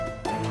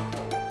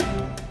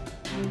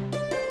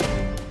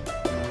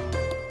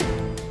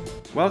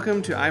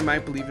Welcome to I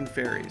Might Believe in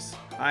Fairies.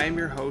 I am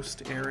your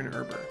host, Aaron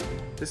Erber.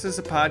 This is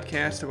a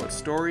podcast about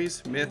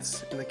stories,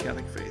 myths, and the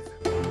Catholic faith.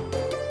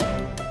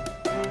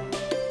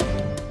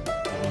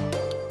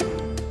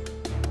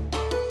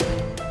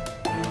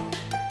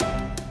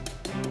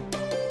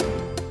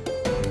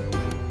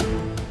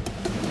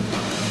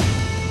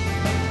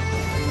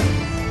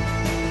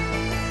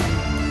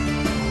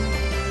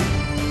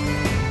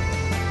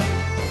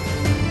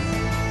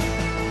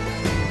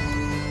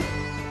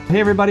 Hey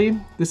everybody,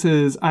 this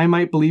is I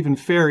Might Believe in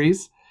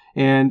Fairies,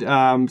 and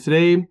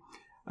today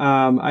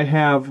I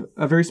have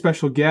a very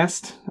special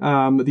guest,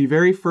 the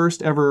very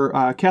first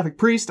ever Catholic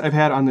priest I've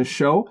had on this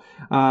show.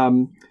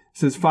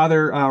 This is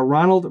Father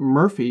Ronald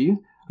Murphy,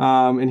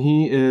 and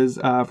he is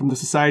from the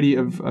Society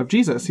of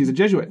Jesus. He's a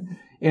Jesuit.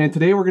 And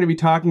today we're going to be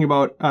talking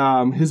about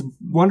his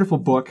wonderful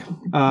book,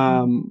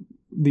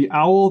 The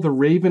Owl, the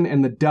Raven,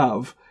 and the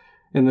Dove.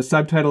 And the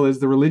subtitle is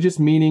The Religious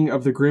Meaning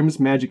of the Grimm's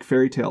Magic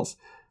Fairy Tales.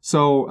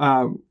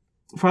 So,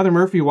 Father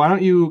Murphy, why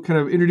don't you kind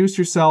of introduce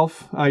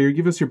yourself,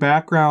 give us your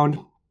background,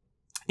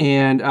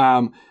 and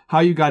how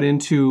you got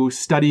into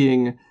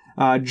studying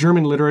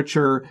German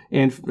literature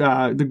and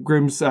the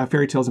Grimm's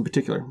fairy tales in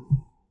particular.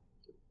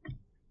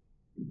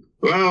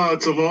 Well,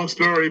 it's a long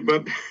story,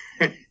 but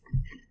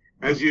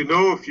as you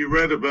know, if you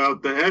read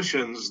about the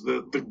Hessians,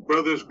 the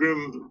brothers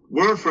Grimm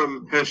were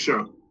from Hesse,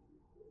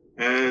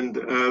 and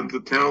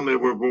the town they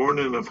were born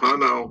in of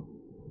Hanau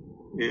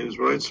is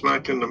right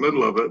smack in the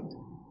middle of it.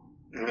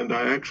 And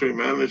I actually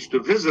managed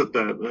to visit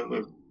that in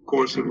the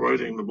course of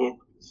writing the book.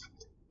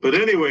 But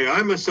anyway,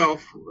 I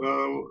myself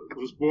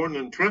was born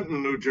in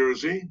Trenton, New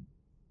Jersey,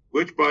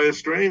 which by a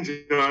strange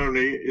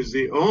irony is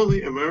the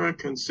only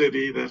American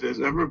city that has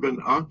ever been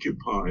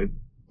occupied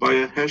by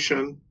a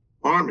Hessian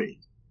army.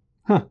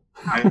 Huh.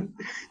 And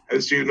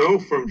as you know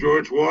from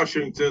George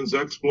Washington's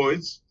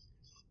exploits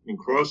in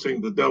crossing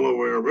the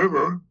Delaware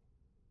River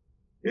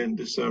in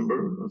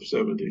December of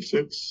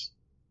 '76,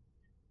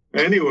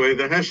 anyway,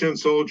 the Hessian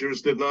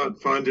soldiers did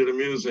not find it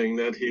amusing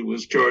that he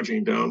was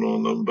charging down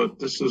on them, but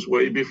this is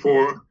way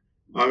before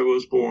I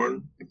was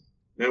born.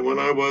 And when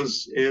I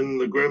was in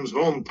the Grimm's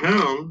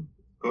hometown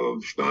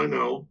of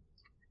Steinau,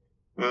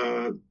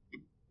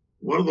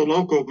 one of the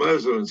local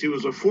residents, he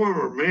was a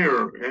former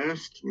mayor,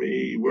 asked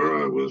me where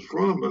I was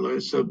from, and I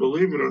said,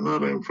 believe it or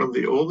not, I'm from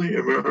the only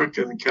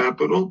American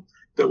capital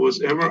that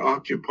was ever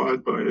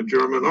occupied by a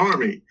German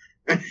army.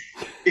 And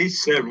he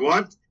said,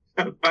 what?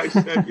 I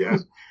said,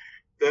 yes.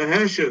 The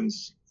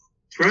Hessians,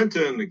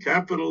 Trenton, the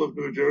capital of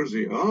New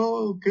Jersey.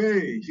 Oh,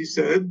 okay, he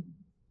said.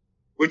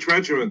 Which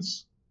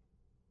regiments?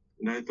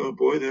 And I thought,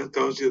 boy, that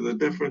tells you the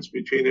difference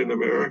between an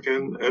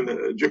American and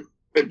a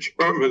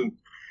German.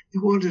 He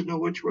wanted to know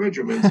which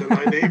regiments, and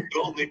I named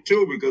only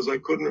two because I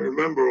couldn't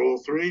remember all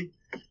three.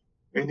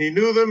 And he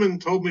knew them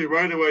and told me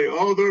right away,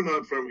 oh, they're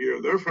not from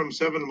here. They're from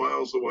 7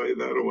 miles away,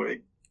 that away.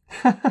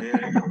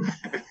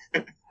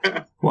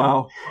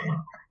 Wow.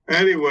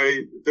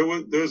 Anyway,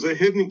 there's a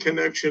hidden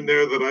connection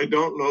there that I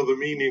don't know the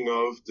meaning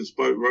of,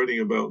 despite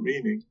writing about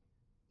meaning,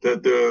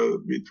 that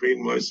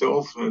between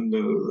myself and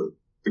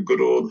the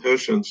good old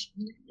Hessians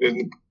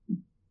in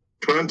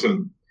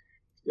Trenton.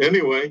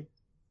 Anyway,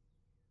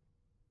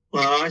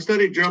 I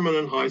studied German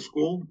in high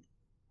school,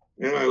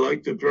 and I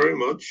liked it very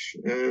much.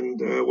 And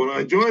when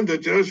I joined the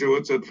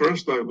Jesuits, at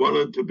first I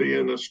wanted to be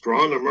an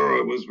astronomer.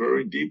 I was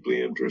very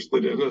deeply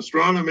interested in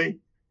astronomy.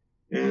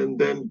 And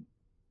then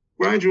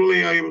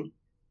gradually I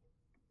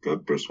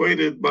got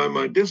persuaded by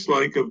my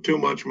dislike of too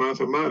much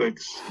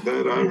mathematics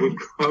that I would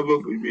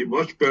probably be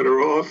much better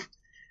off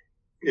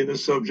in a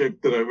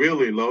subject that I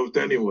really loved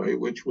anyway,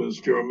 which was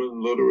German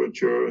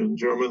literature and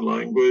German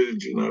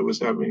language, and I was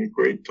having a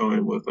great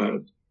time with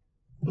that.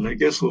 And I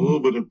guess a little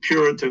bit of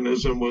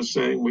Puritanism was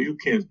saying, well, you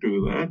can't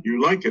do that.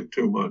 You like it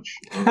too much.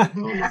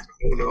 No.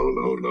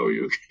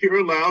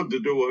 You're allowed to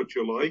do what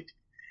you like.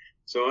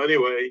 So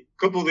anyway, a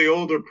couple of the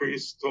older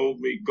priests told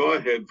me, go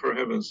ahead, for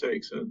heaven's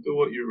sakes, and do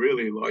what you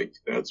really like.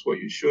 That's what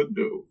you should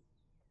do.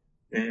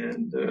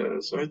 And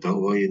so I thought,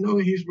 well,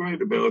 he's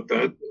right about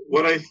that.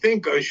 What I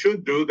think I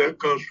should do, that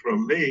comes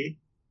from me.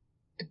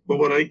 But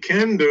what I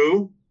can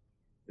do,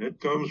 that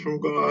comes from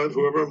God,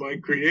 whoever my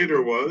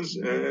creator was.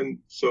 And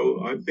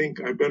so I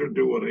think I better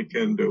do what I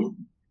can do.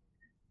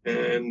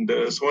 And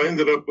so I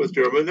ended up with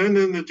German. Then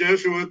in the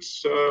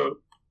Jesuits,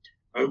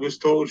 I was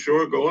told,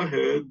 sure, go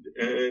ahead,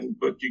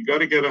 but you got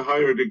to get a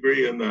higher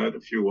degree in that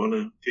if you want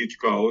to teach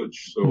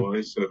college. So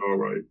I said, all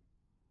right.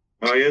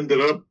 I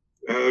ended up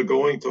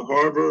going to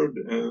Harvard,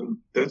 and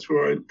that's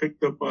where I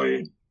picked up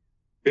my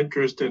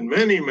interest in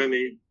many,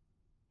 many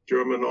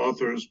German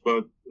authors.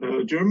 But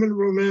German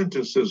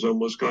Romanticism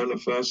was kind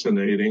of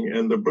fascinating,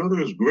 and the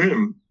brothers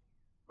Grimm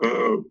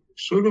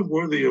sort of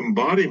were the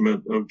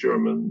embodiment of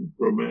German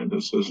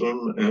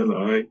Romanticism, and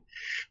I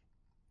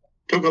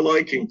took a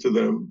liking to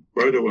them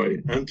right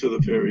away and to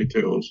the fairy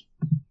tales.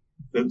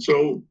 And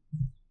so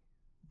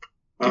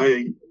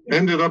I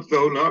ended up,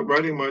 though, not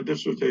writing my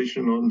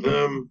dissertation on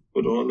them,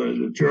 but on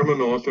a German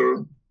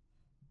author,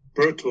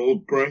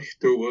 Bertolt Brecht,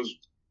 who was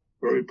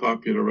very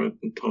popular at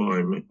the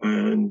time.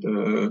 And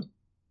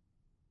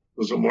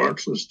was a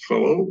Marxist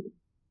fellow,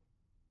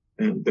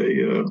 and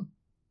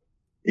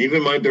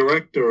even my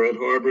director at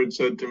Harvard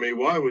said to me,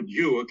 "Why would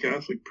you, a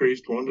Catholic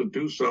priest, want to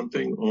do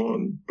something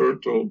on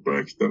Bertolt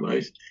Brecht?" And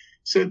I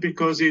said,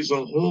 "Because he's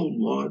a whole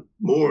lot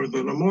more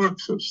than a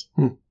Marxist."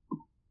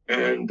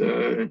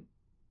 And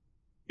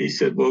he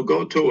said, "Well,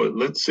 go to it.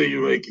 Let's see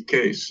you make a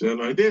case."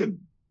 And I did.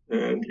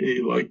 And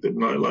he liked it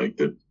and I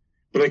liked it.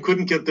 But I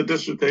couldn't get the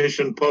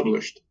dissertation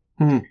published.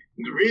 And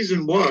the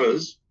reason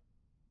was,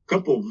 a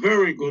couple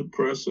very good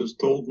presses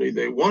told me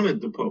they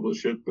wanted to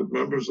publish it, but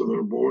members of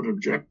their board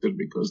objected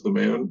because the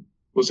man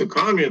was a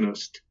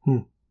communist.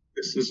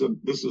 This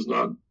is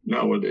not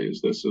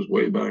nowadays. This is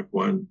way back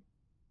when.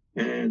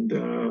 And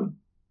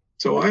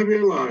so I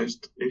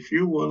realized, if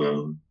you want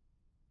to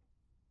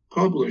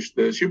publish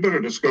this, you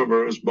better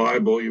discover his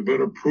Bible. You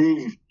better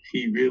prove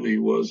he really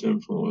was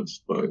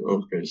influenced by.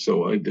 Okay,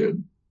 so I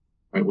did.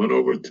 I went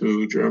over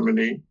to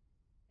Germany,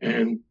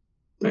 and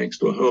thanks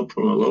to help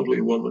from a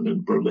lovely woman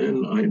in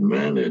Berlin, I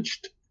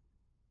managed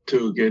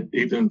to get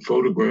even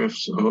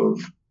photographs of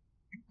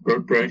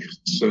Bert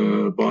Brecht's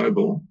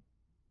Bible.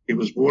 He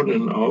was born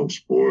in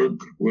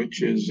Augsburg,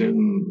 which is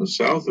in the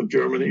south of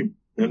Germany,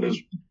 and his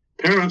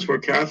parents were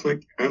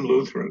Catholic and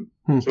Lutheran.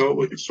 So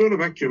it was sort of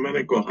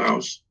ecumenical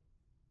house.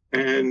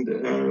 And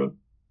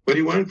but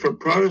he went for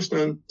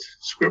Protestant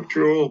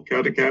scriptural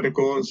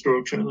catechetical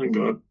instruction and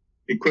got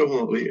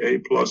equivalently A+,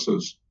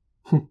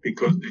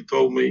 because they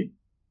told me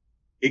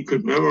he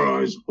could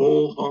memorize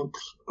whole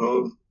hunks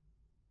of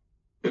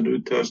the New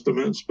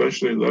Testament,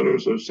 especially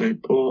letters of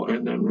St. Paul,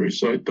 and then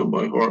recite them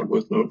by heart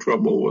with no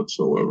trouble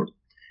whatsoever.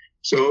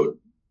 So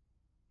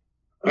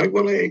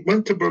when I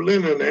went to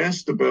Berlin and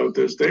asked about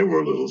this, they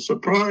were a little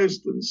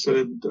surprised and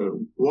said,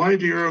 "Why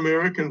do your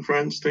American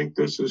friends think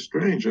this is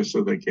strange?" I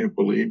said, "They can't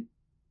believe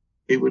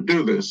he would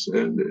do this."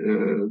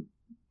 And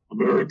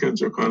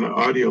Americans are kind of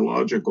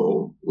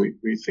ideological.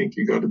 We think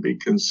you got to be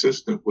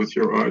consistent with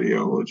your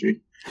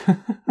ideology.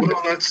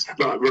 Well, that's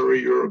not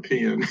very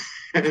European.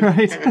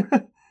 Right.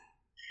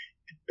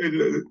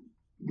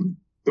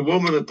 The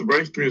woman at the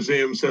Brecht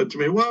Museum said to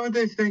me, "Why would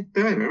they think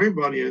that?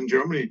 Everybody in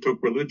Germany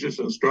took religious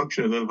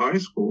instruction in high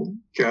school,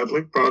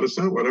 Catholic,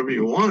 Protestant, whatever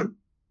you want."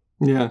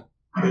 Yeah.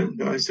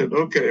 And I said,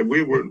 "Okay,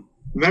 we were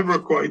never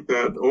quite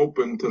that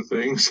open to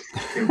things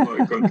in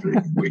my country."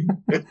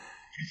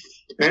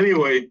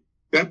 Anyway,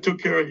 that took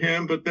care of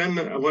him. But then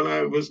when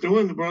I was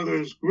doing the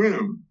Brothers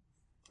Grimm,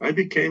 I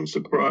became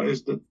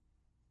surprised at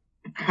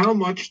how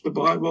much the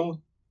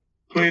Bible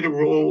played a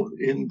role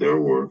in their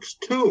works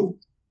too.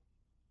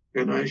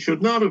 And I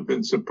should not have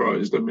been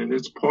surprised. I mean,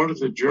 it's part of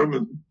the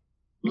German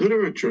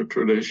literature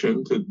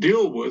tradition to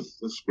deal with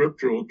the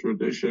scriptural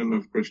tradition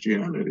of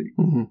Christianity.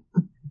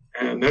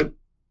 And that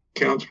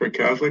counts for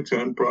Catholics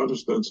and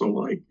Protestants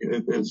alike.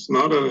 It's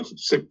not a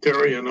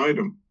sectarian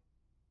item.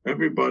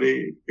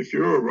 Everybody, if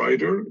you're a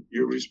writer,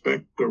 you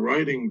respect the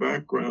writing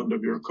background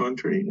of your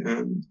country.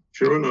 And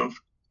sure enough,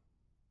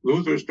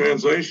 Luther's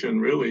translation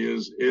really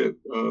is it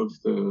of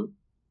the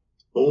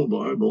whole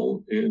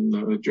Bible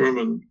in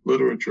German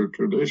literature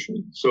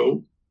tradition.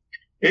 So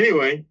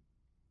anyway,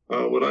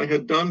 what I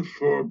had done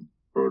for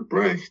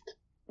Brecht,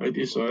 I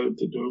decided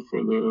to do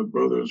for the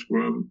Brothers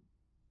Grimm.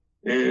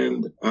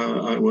 And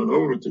I went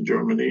over to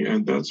Germany,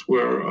 and that's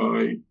where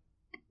I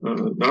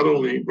not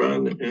only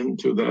ran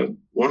into that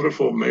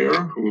wonderful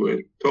mayor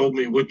who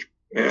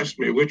asked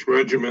me which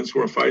regiments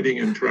were fighting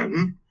in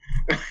Trenton,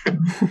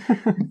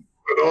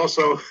 but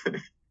also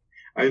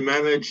I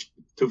managed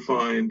to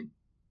find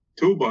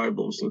 2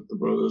 Bibles that the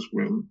Brothers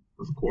Grimm,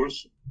 of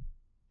course,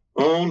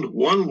 owned.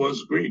 One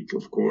was Greek,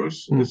 of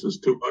course. This is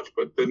too much,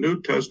 but the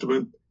New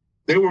Testament,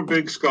 they were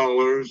big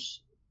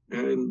scholars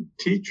and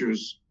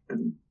teachers,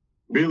 and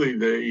really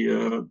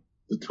the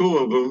 2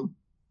 of them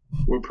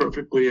were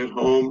perfectly at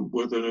home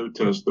with the New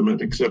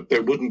Testament, except they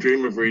wouldn't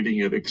dream of reading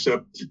it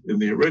except in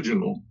the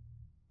original.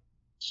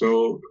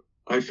 So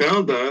I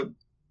found that,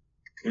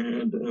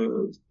 and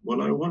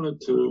when I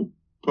wanted to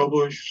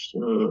publish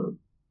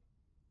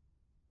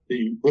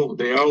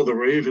the Owl, the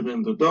Raven,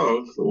 and the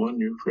Dove, the one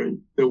you create,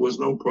 there was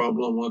no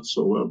problem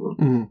whatsoever.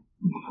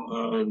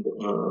 And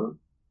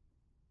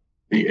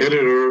the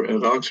editor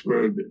at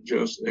Oxford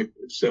just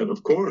said,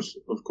 of course,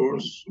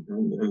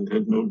 and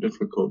had no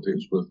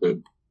difficulties with it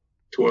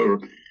whatsoever.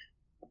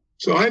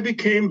 So I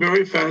became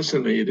very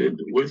fascinated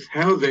with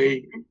how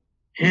they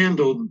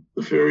handled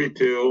the fairy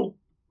tale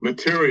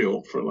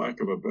material, for lack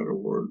of a better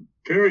word.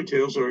 Fairy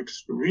tales are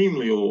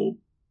extremely old,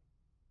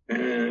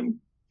 and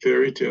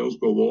fairy tales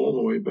go all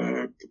the way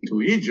back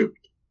to Egypt.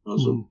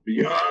 So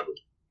beyond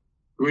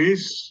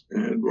Greece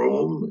and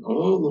Rome,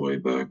 all the way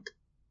back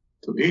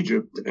to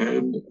Egypt.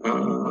 And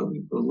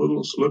the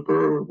little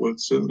slipper with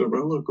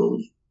Cinderella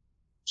goes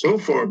so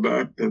far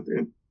back that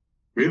it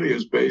really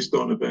is based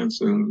on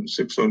events in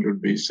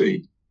 600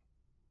 BC.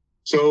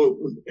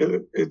 So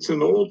it's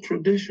an old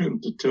tradition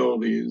to tell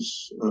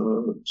these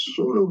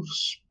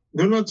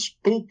they're not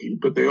spooky,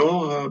 but they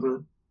all have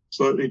a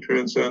slightly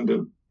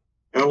transcendent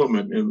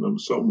element in them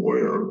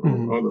somewhere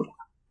or other.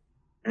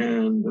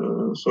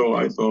 And so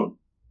I thought,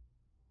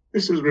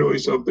 this is really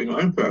something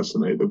I'm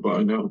fascinated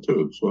by now,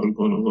 too, so I'm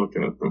going to look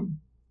at them.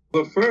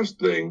 The first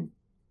thing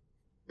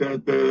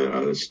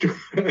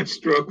that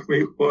struck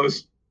me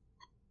was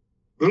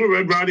Little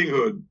Red Riding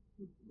Hood,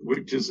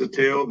 which is a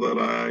tale that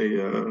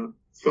I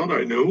thought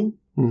I knew,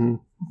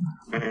 and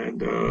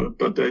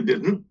but I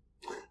didn't.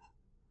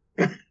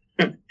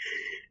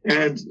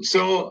 And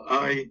so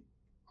I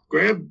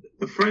grabbed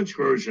the French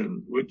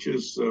version, which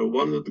is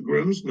one that the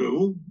Grimms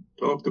knew,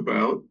 talked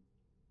about,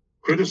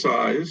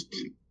 criticized,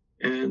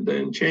 and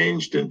then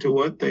changed into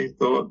what they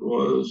thought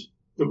was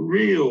the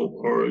real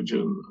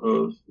origin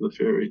of the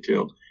fairy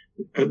tale.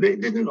 They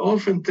didn't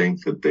often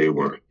think that they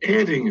were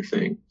adding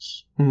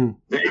things.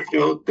 They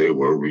felt they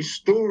were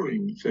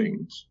restoring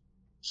things,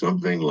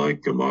 something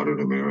like a modern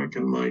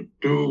American might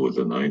do with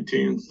a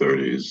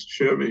 1930s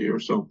Chevy or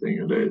something.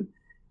 And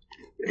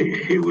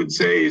he would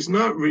say he's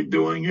not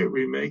redoing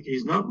it,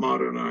 he's not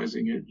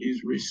modernizing it,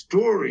 he's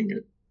restoring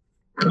it.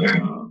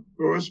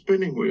 Or a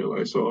spinning wheel.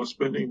 I saw a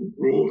spinning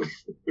wheel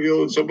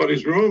in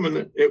somebody's room,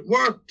 and it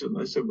worked. And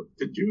I said,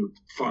 did you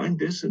find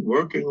this in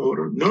working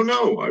order?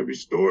 No, I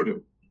restored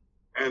it.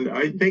 And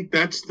I think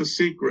that's the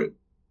secret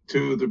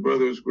to the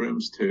Brothers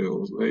Grimm's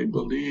tales. They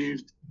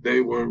believed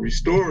they were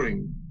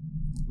restoring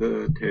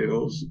the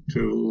tales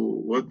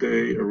to what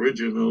they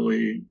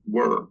originally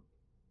were,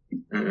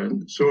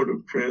 and sort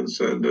of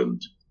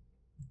transcendent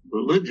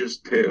religious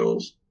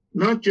tales,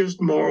 not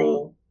just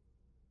moral,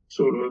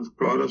 sort of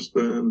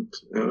Protestant,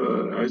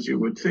 as you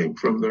would think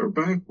from their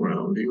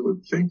background. You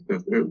would think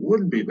that it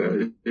would be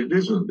that. It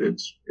isn't.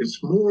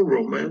 It's more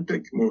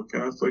romantic, more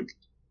Catholic,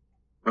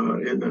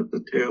 in that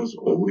the tales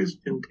always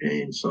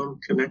contain some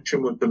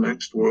connection with the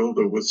next world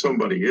or with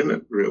somebody in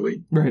it,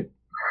 really. Right.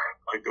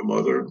 Like a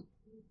mother,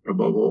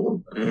 above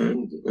all.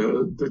 And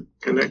the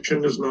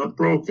connection is not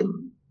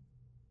broken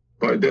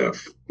by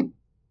death.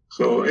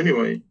 So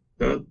anyway,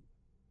 that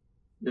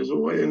is a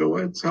way, in a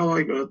way, it's how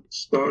I got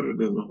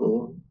started in the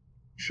whole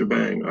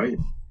shebang.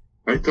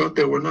 I thought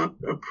they were not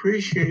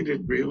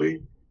appreciated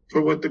really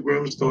for what the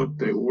Grimms thought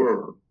they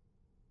were.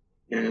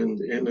 And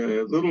in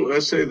a little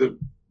essay that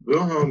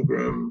Wilhelm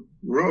Grimm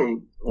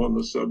wrote on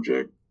the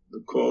subject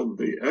called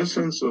The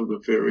Essence of the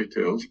Fairy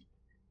Tales,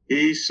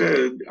 he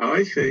said,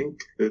 I think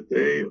that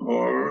they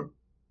are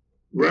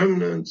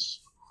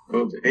remnants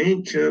of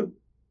ancient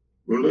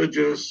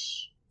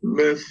religious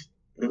myth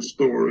and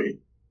story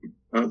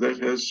that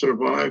has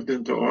survived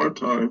into our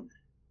time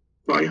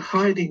by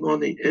hiding on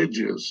the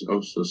edges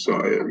of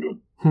society,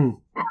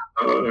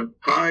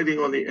 hiding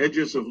on the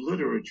edges of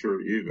literature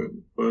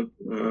even, but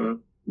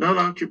not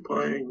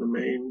occupying the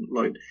main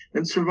light,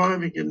 and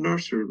surviving in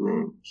nursery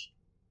rooms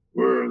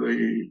where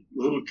the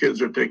little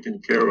kids are taken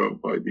care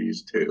of by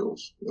these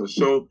tales.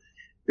 So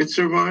it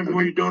survived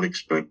where you don't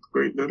expect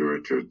great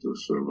literature to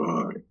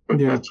survive. But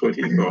that's what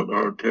he thought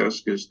our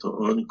task is, to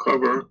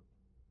uncover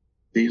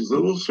these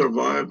little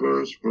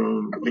survivors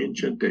from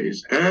ancient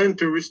days and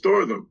to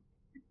restore them,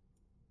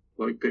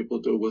 like people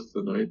do with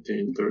the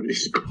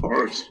 1930s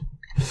cars.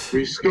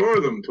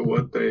 Restore them to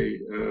what they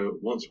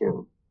once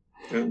were.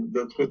 And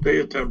that's what they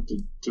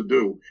attempted to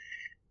do.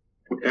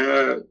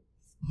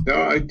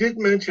 Now, I did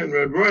mention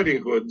Red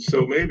Riding Hood,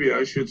 so maybe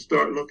I should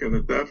start looking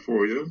at that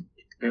for you.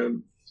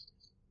 And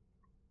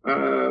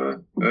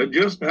I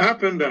just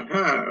happen to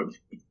have,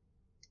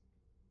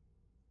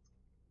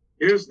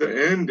 here's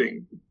the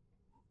ending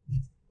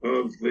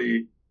of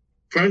the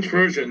French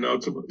version. Now,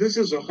 this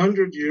is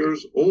 100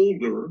 years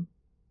older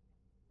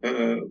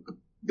than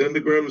the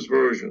Grimm's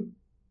version.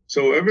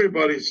 So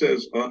everybody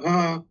says,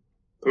 aha,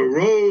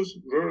 Perrault's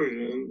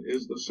version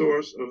is the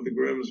source of the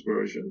Grimm's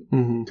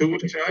version. To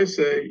which I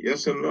say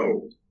yes and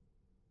no.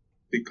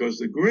 Because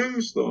the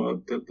Grimms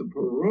thought that the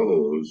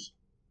Perraults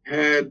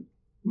had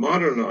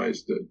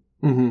modernized it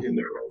in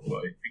their own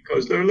way.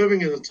 Because they're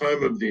living in the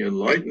time of the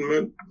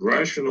Enlightenment,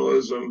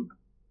 rationalism,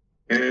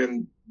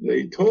 and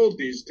they told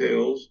these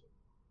tales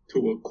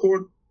to a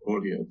court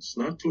audience,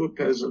 not to a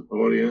peasant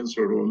audience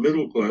or to a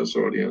middle-class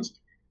audience.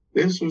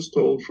 This was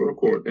told for a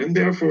court, and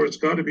therefore it's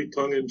got to be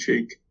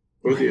tongue-in-cheek,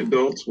 or the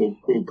adults will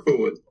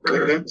poo-poo it.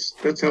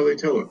 That's how they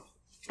tell it.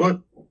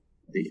 But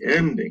the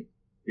ending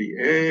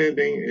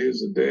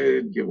is a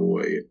dead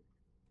giveaway.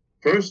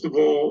 First of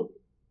all,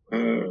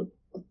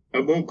 I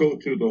won't go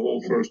through the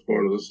whole first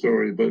part of the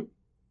story, but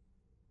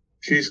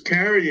she's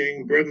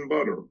carrying bread and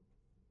butter.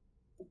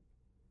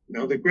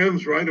 Now, the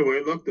Grimms right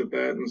away looked at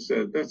that and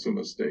said, that's a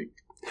mistake.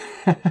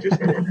 Just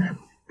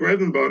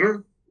bread and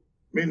butter.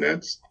 I mean,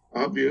 that's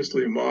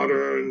obviously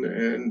modern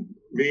and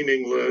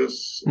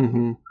meaningless.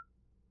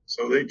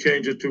 So they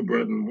change it to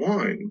bread and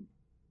wine,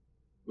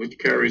 which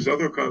carries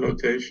other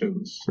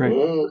connotations. Right.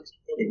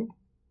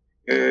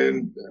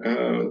 And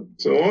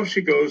so off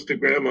she goes to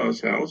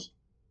Grandma's house,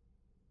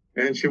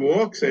 and she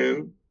walks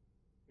in,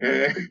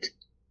 and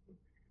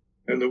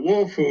the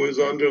wolf, who is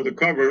under the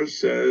covers,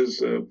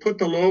 says, put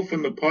the loaf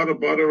and the pot of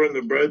butter in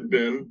the bread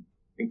bin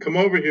and come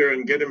over here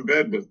and get in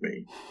bed with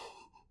me.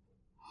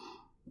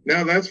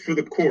 Now that's for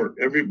the court.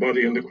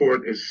 Everybody in the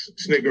court is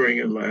sniggering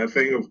and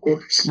laughing, of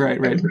course.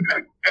 Right.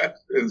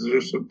 As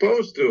they're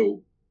supposed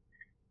to.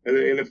 And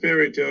in a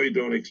fairy tale, you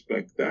don't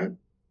expect that.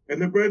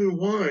 And the bread and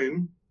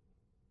wine,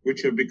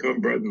 which have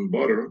become bread and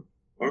butter,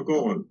 are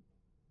gone.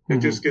 They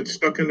just get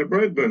stuck in the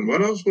bread bin.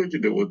 What else would you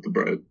do with the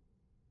bread?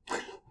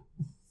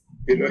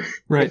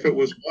 Right. If it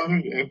was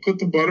butter, put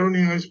the butter in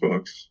the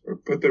icebox or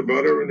put the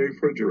butter in the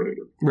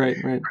refrigerator. Right.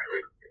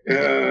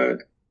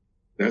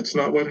 That's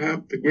not what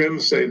happened. The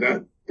Grimms say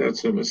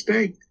that's a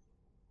mistake.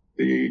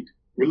 The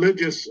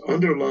religious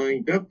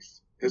underlying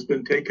depth has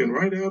been taken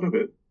right out of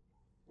it.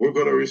 We're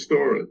going to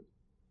restore it.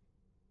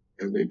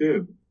 And they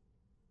did.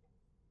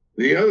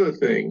 The other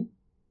thing,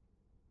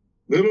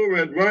 Little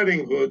Red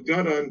Riding Hood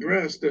got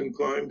undressed and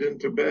climbed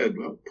into bed.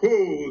 Well,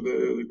 pooh,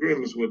 the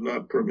Grimms would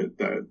not permit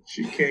that.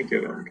 She can't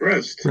get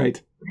undressed.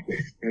 Right.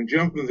 And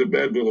jump into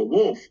bed with a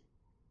wolf.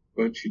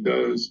 But she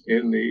does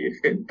in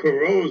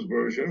Perrault's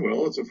version.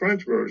 Well, it's a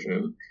French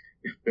version.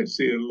 It's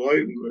the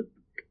Enlightenment.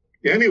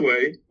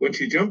 Anyway, when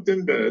she jumped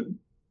in bed,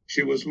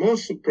 she was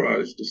most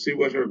surprised to see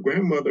what her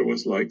grandmother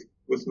was like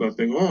with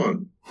nothing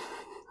on.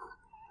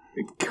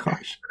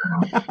 Gosh.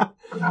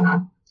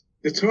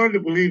 It's hard to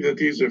believe that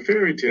these are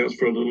fairy tales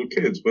for little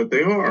kids, but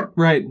they are.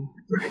 Right.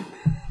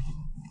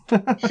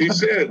 She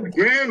said,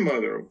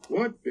 "Grandmother,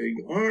 what big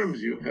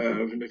arms you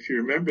have." And if you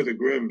remember the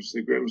Grimms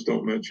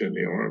don't mention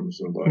the arms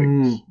and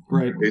legs.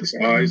 Right. It's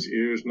eyes,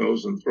 ears,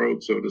 nose, and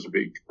throat, so to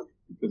speak,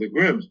 for the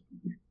Grimms.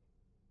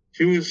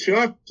 She was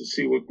shocked to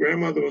see what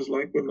grandmother was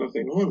like with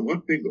nothing on.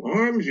 "What big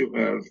arms you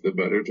have, the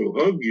better to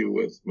hug you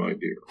with, my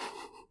dear.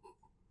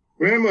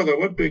 Grandmother,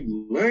 what big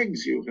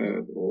legs you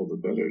have, all the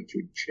better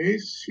to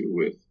chase you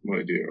with,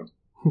 my dear.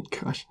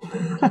 Gosh.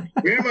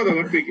 Grandmother,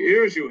 what big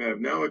ears you have."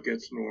 Now it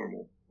gets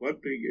normal.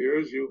 "What big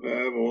ears you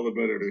have, all the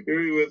better to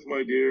hear you with,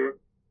 my dear.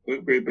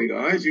 What great big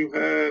eyes you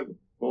have,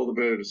 all the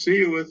better to see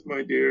you with,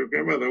 my dear.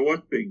 Grandmother,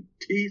 what big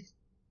teeth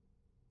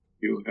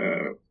you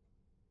have,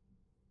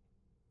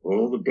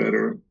 all the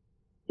better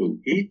to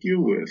eat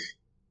you with."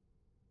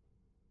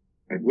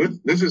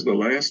 And this is the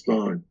last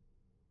line.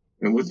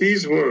 And with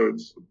these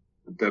words,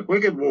 that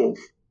wicked wolf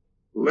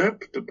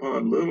leapt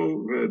upon Little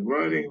Red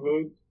Riding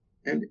Hood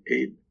and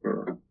ate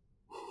her.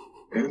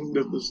 End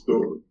of the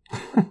story.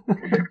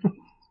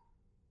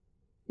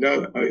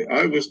 Now,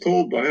 I was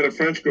told, I had a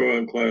French girl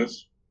in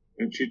class,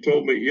 and she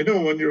told me,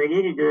 when you're a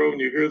little girl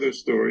and you hear this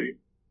story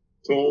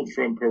told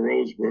from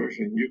Perrault's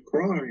version, you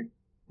cry.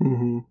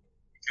 Mm-hmm.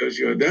 Because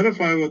you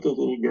identify with the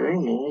little girl,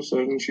 and all of a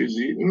sudden she's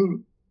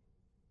eaten.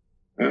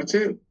 That's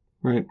it.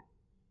 Right.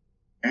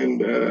 And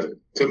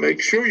to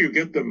make sure you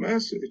get the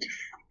message,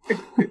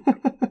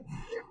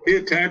 he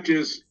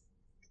attaches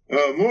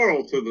a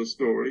moral to the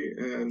story.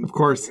 And of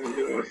course.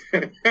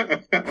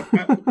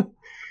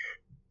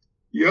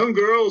 Young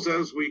girls,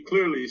 as we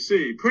clearly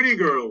see, pretty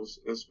girls,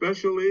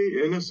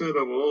 especially innocent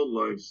of all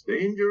life's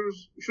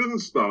dangers,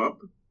 shouldn't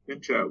stop and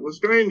chat with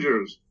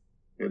strangers.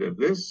 And if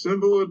this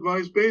simple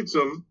advice baits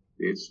them,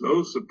 it's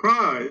no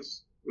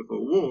surprise if a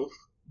wolf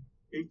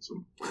eats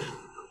them.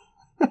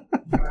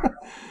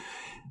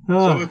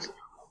 So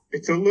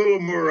it's a little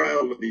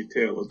morality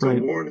tale. It's a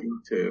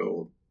warning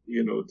tale,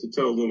 to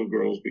tell little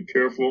girls, be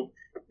careful.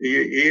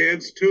 He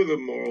adds to the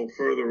moral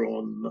further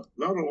on,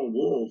 not all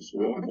wolves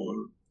walk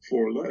on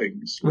 4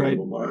 legs. Right.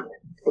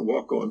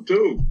 Walk on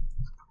 2.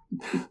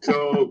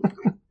 So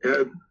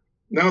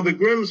now the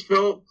Grimms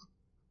felt,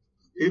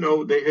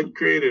 they had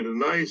created a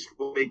nice,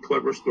 funny,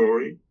 clever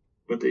story,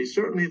 but they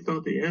certainly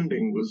thought the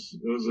ending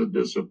was a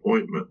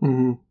disappointment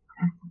from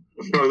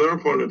their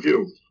point of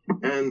view.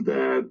 And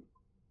that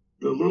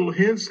the little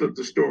hints that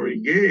the story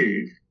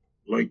gave,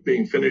 like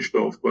being finished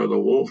off by the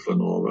wolf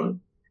and all that,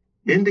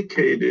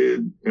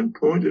 indicated and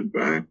pointed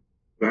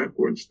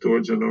backwards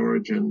towards an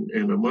origin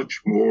in a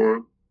much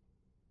more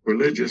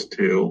religious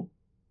tale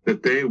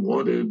that they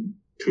wanted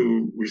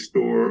to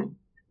restore,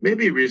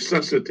 maybe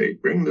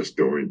resuscitate, bring the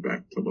story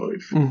back to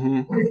life,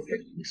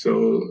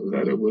 so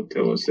that it would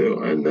tell a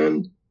tale. And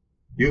then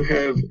you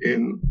have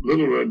in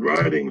Little Red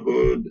Riding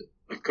Hood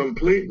a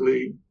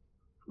completely,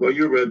 well,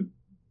 you read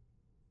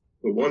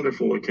the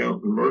wonderful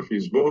account in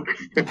Murphy's book.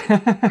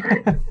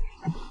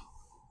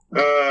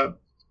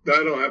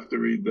 I don't have to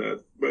read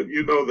that, but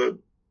you know that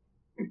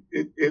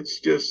it's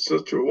just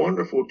such a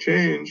wonderful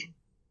change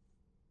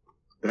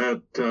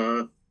that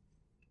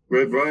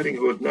Red Riding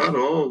Hood not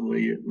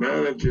only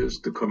manages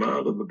to come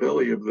out of the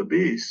belly of the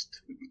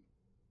beast,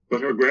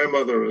 but her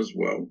grandmother as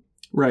well.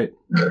 Right.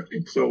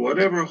 So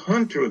whatever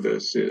hunter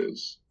this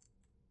is,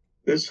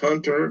 this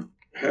hunter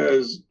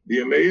has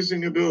the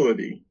amazing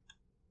ability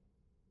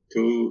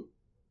to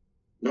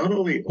not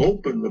only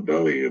open the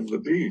belly of the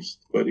beast,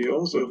 but he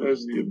also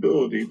has the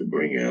ability to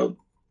bring out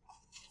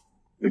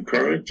the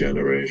current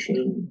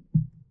generation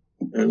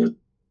and the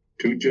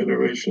 2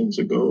 generations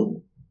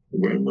ago, the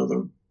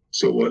grandmother.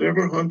 So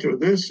whatever hunter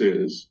this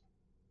is,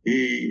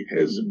 he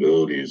has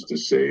abilities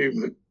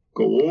to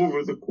go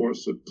over the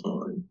course of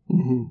time.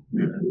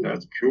 And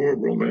that's pure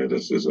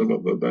romanticism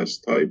of the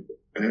best type.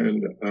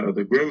 And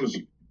the Grimms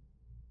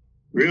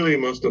really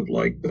must have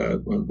liked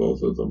that when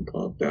both of them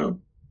popped out.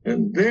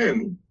 And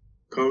then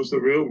comes the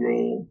real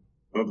role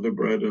of the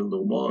bread and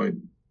the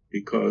wine,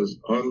 because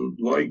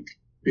unlike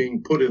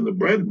being put in the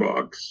bread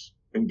box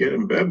and get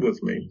in bed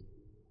with me.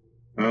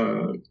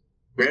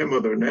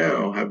 Grandmother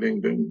now,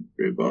 having been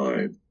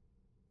revived,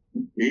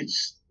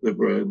 eats the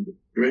bread,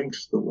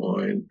 drinks the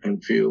wine,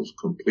 and feels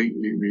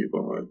completely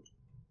revived.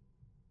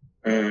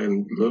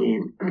 And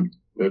little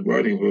Red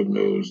Riding Hood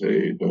knows,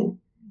 hey, don't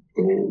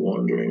go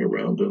wandering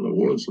around in the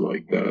woods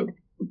like that,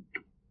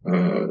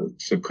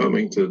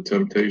 succumbing to the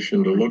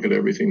temptation to look at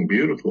everything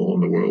beautiful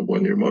in the world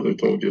when your mother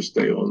told you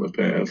stay on the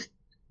path.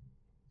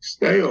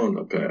 Stay on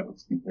the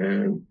path.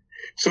 And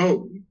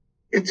so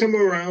it's a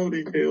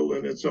morality tale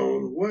in its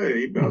own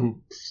way about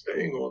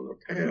staying on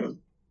the path.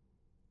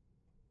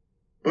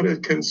 But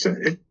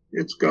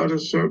it's got a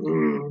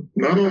certain,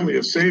 not only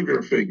a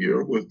savior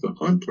figure with the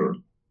hunter,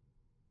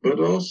 but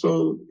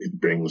also it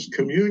brings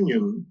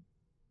communion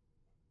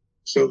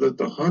so that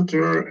the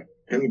hunter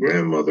and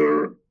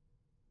grandmother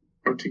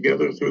are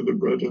together through the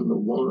bread and the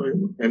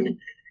wine. And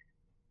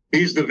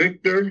he's the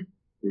victor.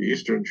 The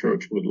Eastern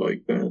Church would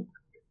like that.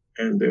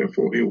 And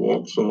therefore he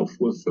walks off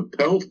with the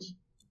pelt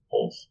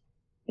off,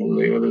 and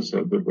the others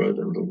have the bread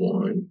and the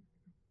wine.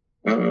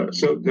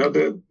 So now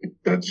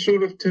that's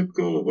sort of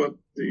typical of what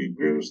the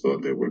Grimms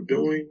thought they were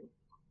doing,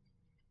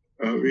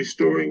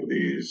 restoring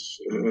these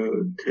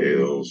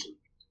tales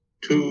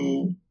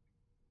to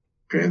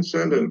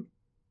transcendent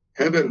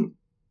heaven,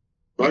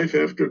 life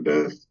after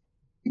death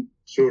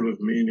sort of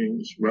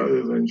meanings,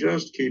 rather than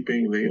just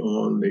keeping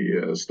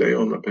the stay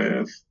on the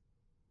path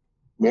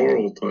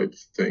moral type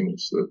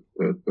things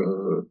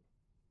that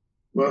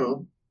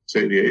well,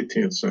 say the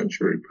 18th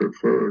century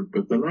preferred,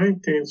 but the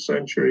 19th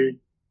century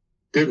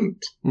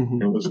didn't,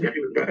 and was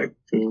getting back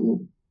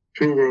to,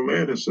 through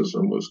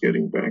Romanticism, was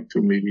getting back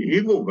to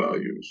medieval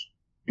values,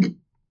 and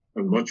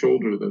much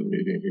older than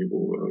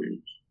medieval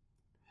values.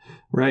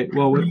 Right.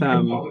 Well,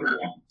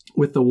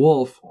 with the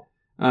wolf,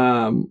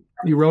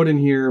 you wrote in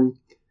here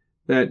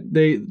that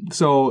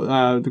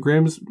the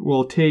Grimms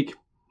will take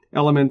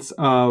elements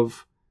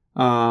of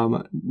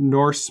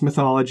Norse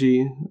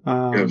mythology,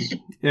 Yes.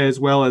 as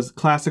well as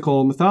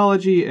classical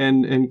mythology,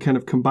 and kind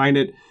of combine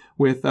it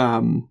with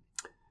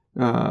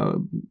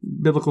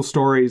biblical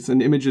stories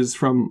and images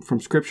from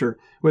scripture.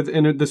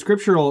 And the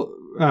scriptural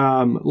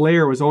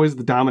layer was always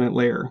the dominant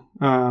layer.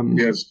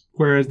 Yes.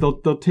 Whereas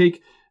they'll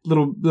take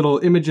little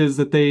images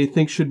that they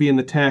think should be in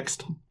the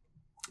text,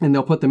 and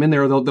they'll put them in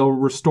there. They'll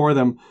restore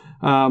them.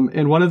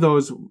 And one of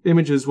those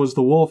images was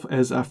the wolf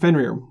as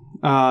Fenrir.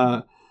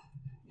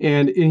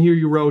 And in here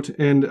you wrote,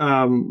 and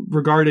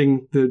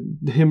regarding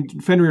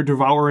Fenrir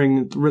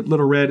devouring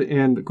Little Red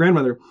and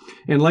grandmother,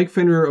 and like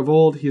Fenrir of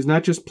old, he is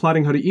not just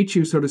plotting how to eat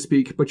you, so to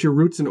speak, but your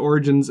roots and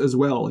origins as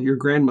well, your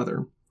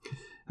grandmother.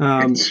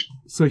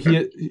 So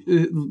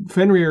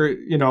Fenrir,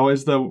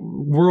 is the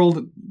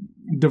world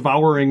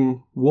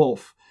devouring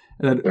wolf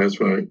That's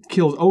right.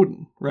 kills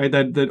Odin, right?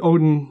 That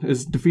Odin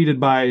is defeated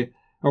by,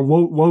 or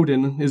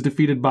Woden is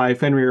defeated by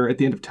Fenrir at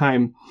the end of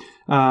time.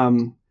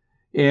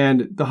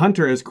 And the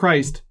hunter as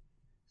Christ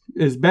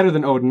is better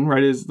than Odin,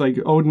 right? Is like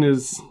Odin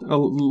is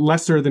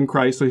lesser than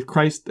Christ. So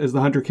Christ as the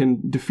hunter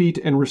can defeat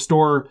and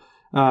restore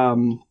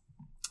both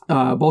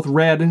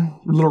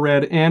Little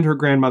Red and her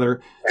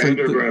grandmother. And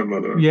her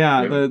grandmother.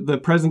 Yeah, the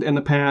present and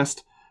the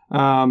past.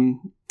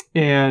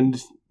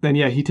 And then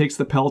he takes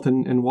the pelt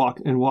and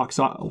walks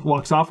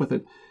off with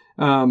it.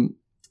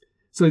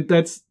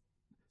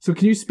 So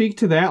can you speak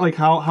to that? Like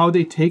how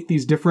they take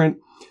these different,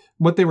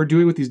 what they were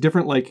doing with these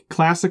different like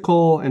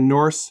classical and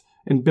Norse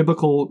and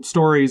biblical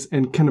stories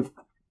and kind of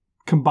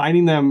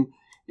combining them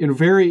in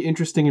very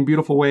interesting and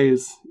beautiful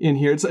ways in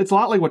here. It's a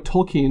lot like what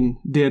Tolkien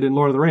did in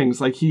Lord of the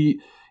Rings. Like you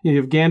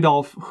have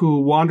Gandalf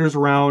who wanders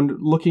around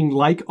looking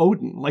like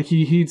Odin. Like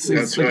he's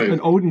right. An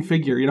Odin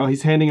figure.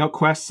 He's handing out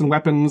quests and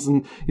weapons,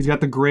 and he's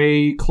got the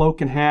gray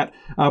cloak and hat.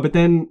 But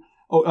then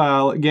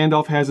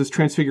Gandalf has his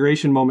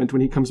transfiguration moment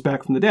when he comes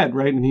back from the dead,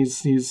 right? And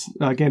he's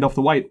Gandalf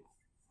the White.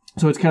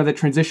 So it's kind of that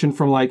transition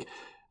from like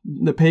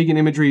the pagan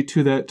imagery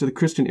to the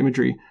Christian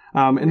imagery.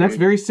 And that's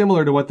very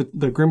similar to what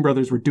the Grimm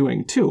brothers were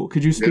doing too.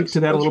 Could you speak to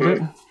that a little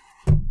bit?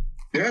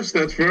 Yes,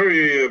 that's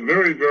very,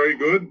 very, very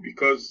good,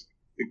 because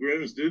the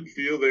Grimms did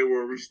feel they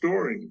were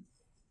restoring.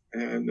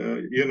 And,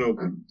 of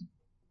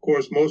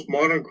course, most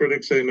modern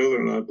critics say, no,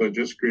 they're not. They're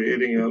just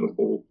creating out of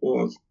whole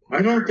cloth.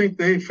 I don't think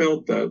they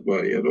felt that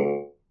way at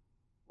all.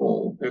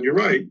 And you're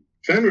right.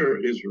 Fenrir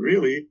is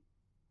really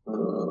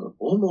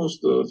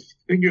almost a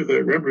figure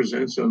that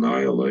represents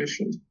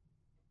annihilation,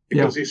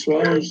 because he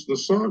swallows the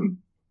sun.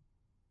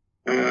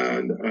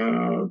 And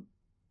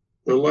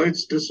the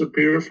lights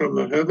disappear from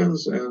the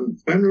heavens, and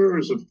Fenrir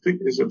is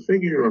a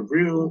figure of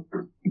real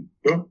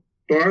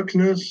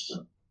darkness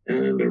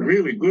and a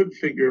really good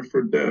figure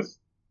for death.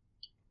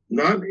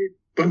 Not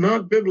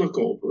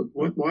biblical.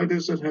 But why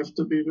does it have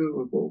to be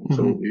biblical? Mm-hmm.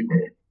 So we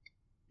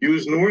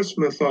use Norse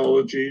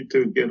mythology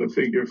to get a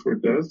figure for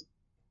death,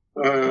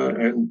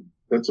 and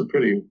that's a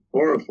pretty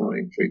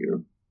horrifying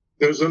figure.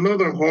 There's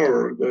another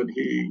horror that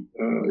he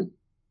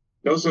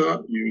does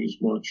not use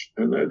much,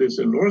 and that is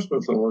in Norse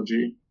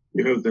mythology.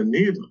 You have the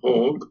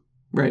Nidhogg,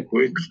 right,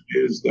 which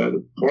is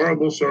that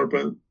horrible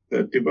serpent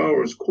that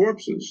devours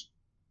corpses.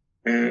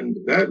 And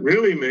that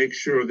really makes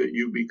sure that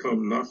you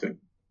become nothing.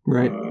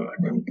 Right.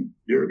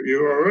 You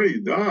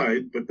already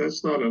died, but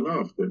that's not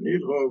enough. The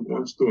Nidhogg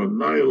wants to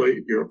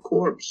annihilate your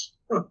corpse.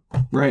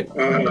 Right.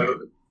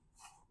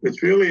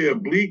 It's really a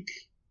bleak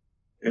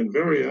and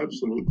very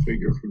absolute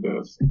figure for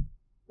death.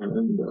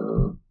 And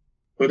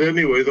but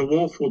anyway, the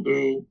wolf will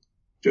do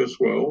just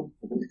well.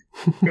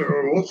 There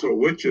are also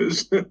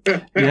witches,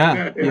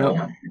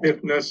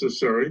 if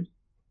necessary.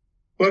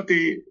 But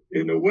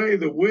in a way,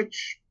 the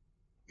witch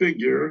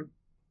figure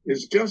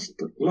is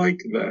just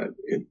like that.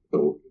 It's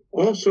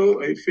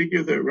also a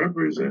figure that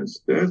represents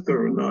death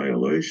or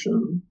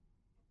annihilation,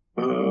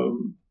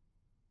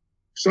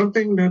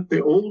 something that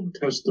the Old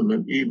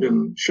Testament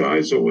even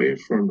shies away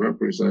from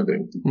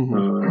representing.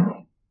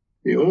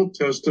 The Old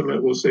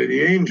Testament will say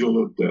the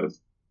angel of death.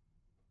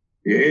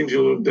 The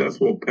angel of death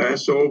will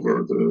pass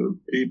over the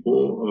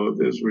people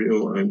of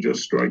Israel and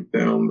just strike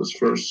down this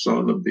first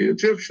son of the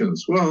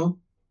Egyptians. Well,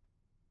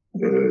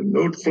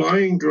 no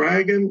flying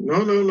dragon?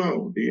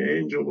 No. The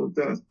angel of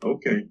death.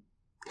 Okay.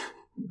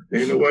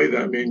 In a way,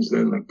 that means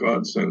then that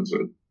God sends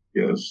it.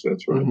 Yes,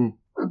 that's right.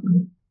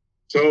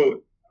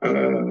 So,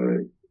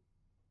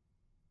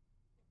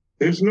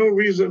 there's no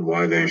reason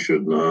why they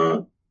should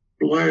not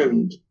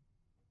blend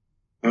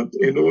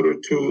in order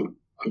to,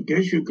 I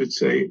guess you could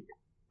say,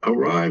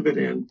 arrive at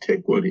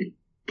antiquity,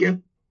 get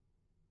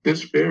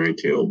this fairy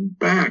tale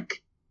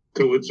back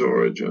to its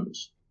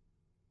origins,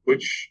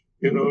 which,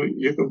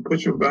 you can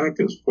push them back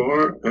as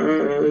far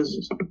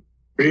as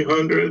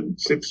 300,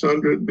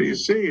 600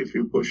 BC if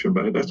you push them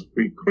back. That's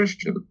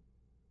pre-Christian,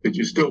 but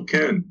you still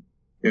can.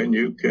 And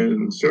you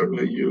can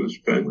certainly use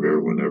Fenrir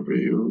whenever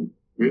you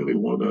really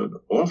want an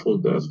awful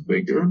death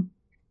figure.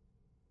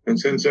 And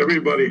since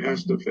everybody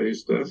has to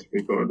face death,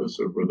 regardless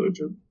of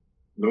religion,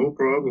 no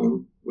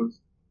problem with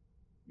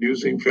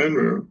using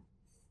Fenrir.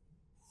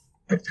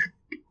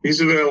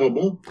 He's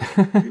available.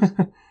 He's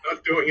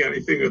not doing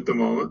anything at the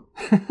moment.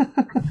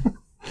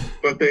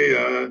 But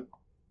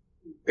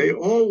they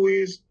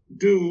always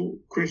do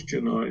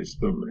Christianize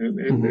them. And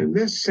in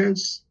this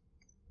sense,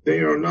 they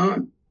are not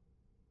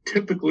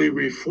typically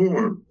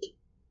reformed.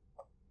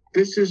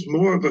 This is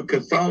more of a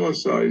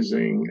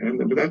Catholicizing,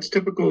 and that's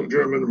typical of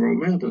German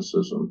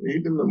Romanticism.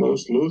 Even the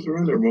most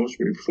Lutheran or most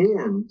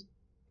Reformed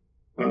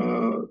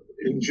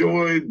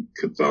enjoyed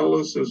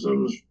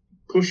Catholicism's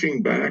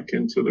pushing back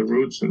into the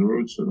roots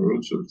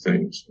of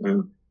things,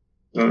 and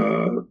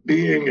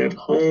being at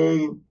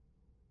home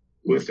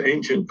with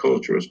ancient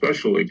culture,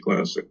 especially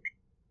classic,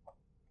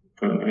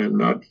 and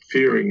not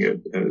fearing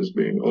it as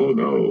being, oh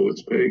no,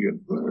 it's pagan.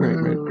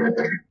 Right.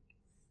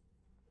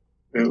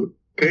 And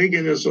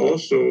pagan is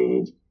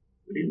also,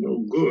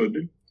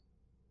 good.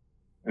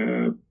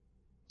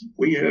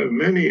 We have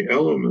many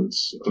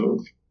elements of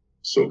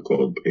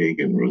so-called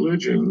pagan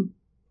religion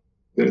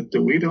that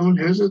we don't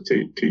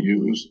hesitate to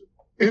use.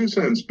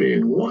 Incense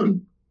being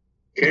one,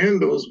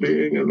 candles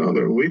being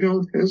another. We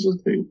don't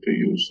hesitate to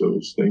use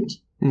those things.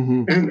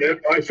 And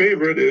my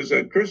favorite is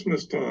at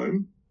Christmas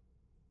time,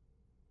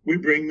 we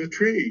bring the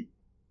tree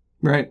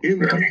in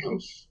the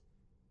house.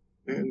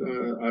 And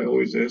I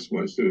always ask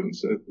my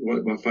students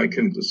if I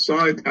can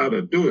decide how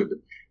to do it.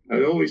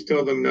 I always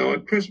tell them now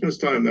at Christmas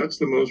time, that's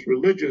the most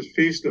religious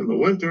feast in the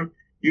winter.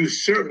 You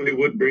certainly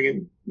would bring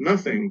in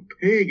nothing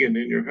pagan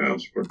in your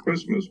house for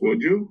Christmas,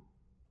 would you?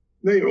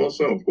 They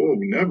also,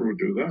 we never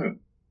do that.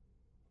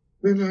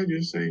 Then I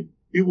just say,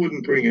 you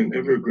wouldn't bring an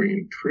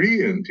evergreen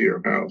tree into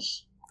your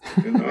house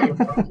and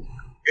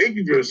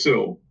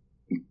Yggdrasil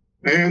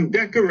and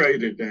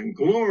decorate it and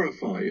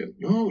glorify it.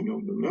 No,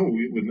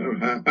 we would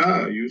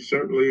never. You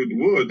certainly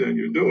would, and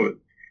you do it.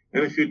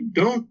 And if you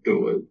don't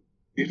do it,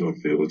 you don't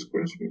feel it's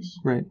Christmas.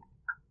 Right.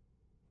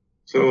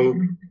 So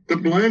the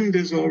blend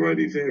is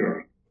already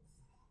there.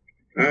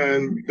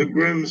 And the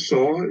Grimm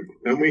saw it,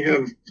 and we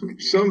have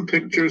some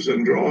pictures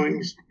and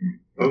drawings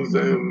of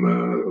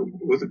them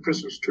with a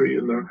Christmas tree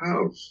in their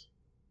house.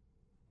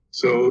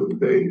 So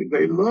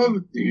they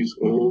loved these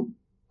old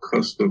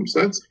customs.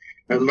 That's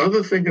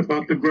another thing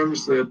about the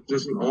Grimms that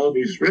isn't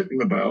always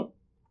written about.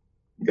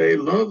 They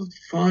loved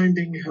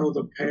finding how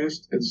the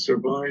past had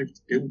survived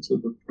into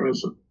the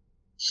present.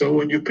 So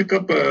when you pick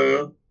up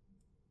a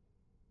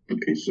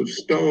piece of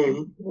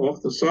stone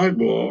off the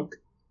sidewalk,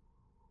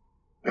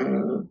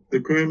 the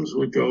Grimms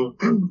would go,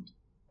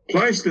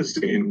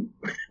 Pleistocene,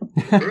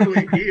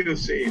 early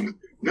Eocene.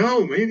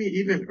 No, maybe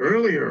even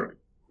earlier.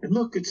 And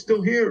look, it's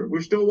still here.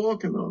 We're still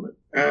walking on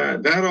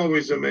it. That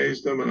always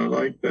amazed them, and I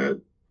like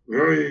that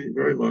very,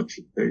 very much.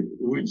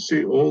 We'd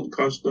see old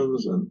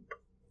customs, and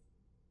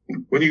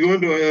when you go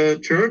into a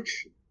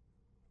church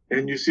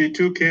and you see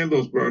 2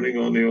 candles burning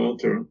on the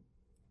altar,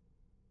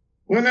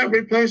 why not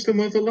replace them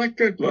with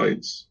electric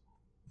lights?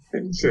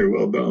 And say,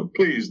 well,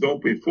 please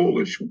don't be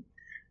foolish.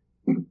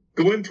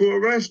 Go into a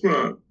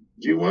restaurant.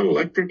 Do you want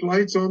electric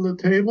lights on the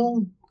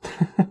table?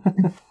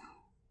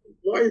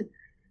 Why?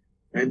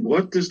 And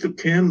what does the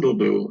candle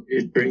do?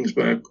 It brings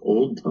back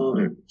old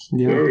times,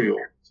 very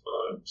old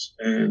times.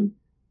 And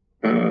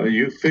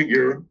you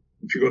figure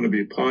if you're going to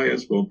be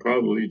pious, well,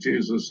 probably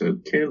Jesus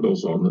had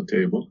candles on the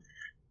table.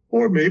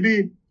 Or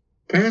maybe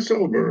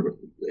Passover.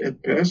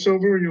 At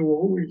Passover, you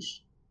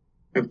always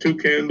have 2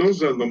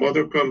 candles, and the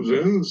mother comes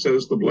in and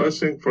says the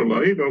blessing for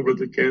light over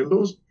the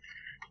candles.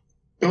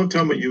 Don't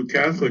tell me you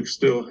Catholics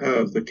still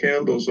have the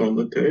candles on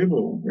the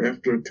table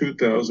after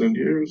 2,000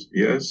 years.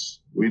 Yes,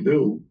 we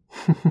do.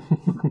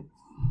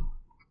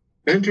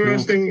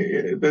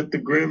 Interesting that the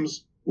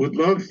Grimms would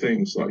love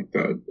things like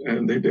that,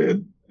 and they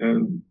did,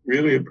 and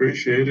really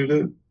appreciated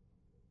it.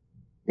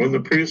 When the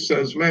priest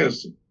says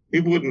Mass,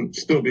 he wouldn't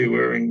still be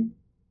wearing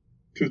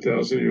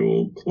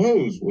 2,000-year-old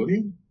clothes, would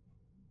he?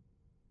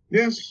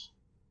 Yes.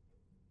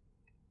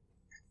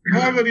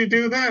 Why would he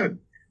do that?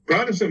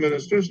 Protestant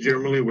ministers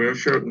generally wear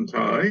shirt and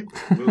tie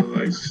with a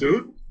nice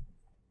suit.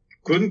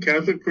 Couldn't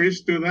Catholic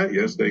priests do that?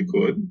 Yes, they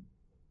could.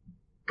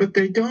 But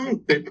they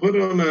don't. They put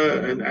on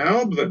an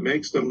alb that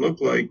makes them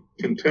look like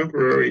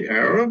contemporary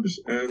Arabs,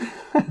 and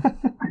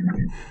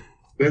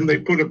then they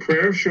put a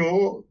prayer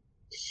shawl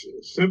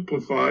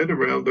simplified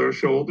around our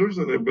shoulders,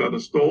 and they've got a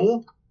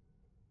stole.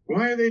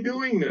 Why are they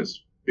doing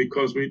this?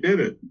 Because we did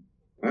it.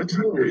 That's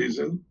the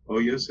reason. Oh,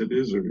 yes, it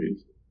is a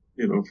reason.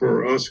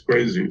 For us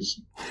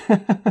crazies,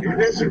 it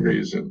is a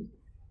reason.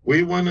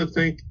 We want to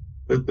think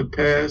that the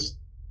past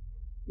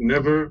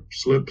never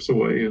slips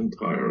away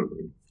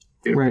entirely.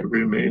 It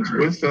remains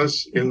with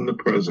us in the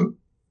present,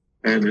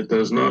 and it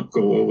does not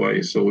go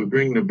away. So we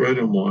bring the bread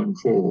and wine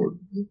forward.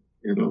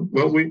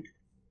 Well, we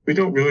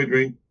don't really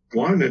drink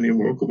wine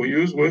anymore. Could we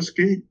use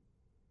whiskey?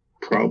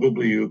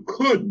 Probably you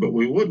could, but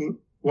we wouldn't.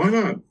 Why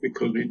not?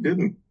 Because we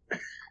didn't.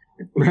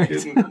 We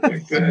didn't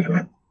like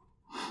that.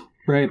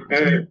 Right.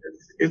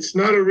 It's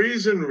not a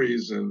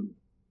reason.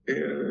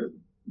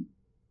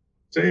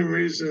 Same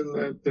reason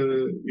that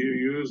you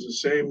use the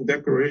same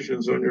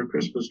decorations on your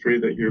Christmas tree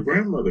that your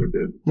grandmother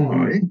did. Mm-hmm.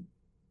 Why?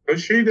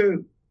 Because she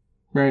did.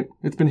 Right.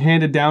 It's been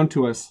handed down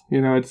to us.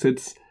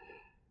 It's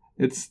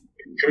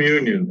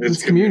communion.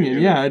 It's communion.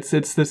 Yeah. It's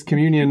this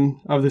communion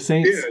of the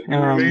saints.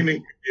 Yeah.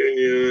 Remaining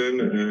communion,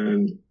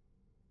 and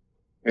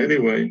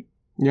anyway.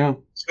 Yeah.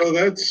 So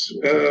that's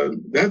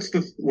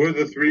where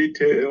the 3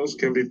 tales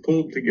can be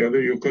pulled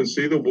together. You can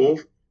see the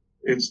wolf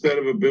instead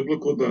of a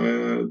biblical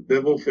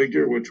devil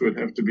figure, which would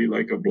have to be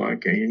like a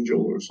black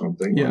angel or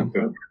something like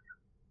that.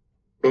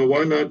 But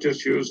why not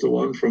just use the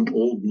one from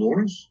Old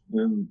Norse?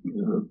 And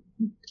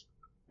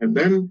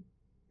then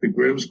the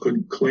Grimms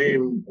could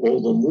claim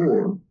all the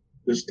more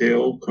this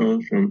tale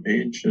comes from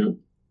ancient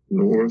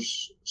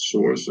Norse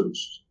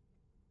sources.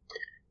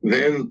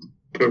 Then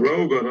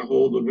Perrault got a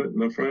hold of it,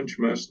 and the French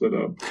messed it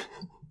up.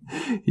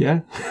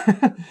 Yeah.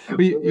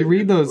 you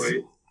read those.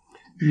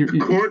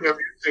 Court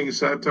everything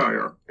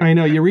satire. I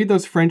know. You read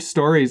those French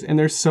stories, and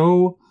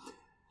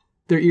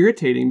they're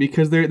irritating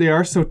because they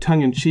are so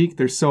tongue-in-cheek.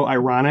 They're so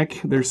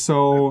ironic. They're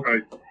so...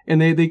 Right.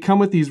 And they come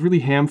with these really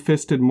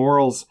ham-fisted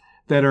morals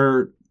that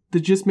are...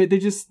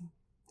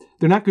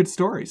 They're not good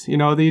stories. You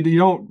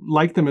don't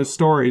like them as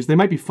stories. They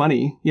might be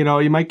funny.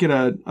 You might get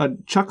a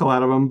chuckle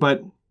out of them,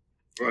 but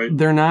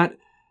they're not...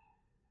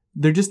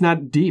 They're just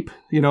not deep.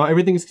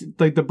 Everything's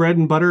like the bread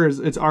and butter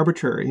it's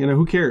arbitrary.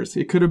 Who cares?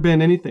 It could have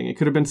been anything. It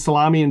could have been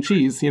salami and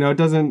cheese. It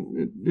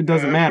doesn't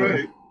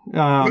matter.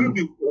 Right. Could have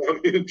been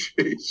salami and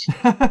cheese.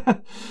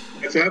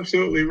 That's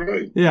absolutely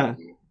right. Yeah.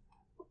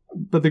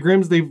 But the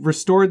Grimms, they've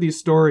restored these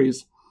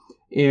stories,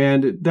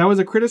 and that was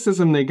a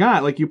criticism they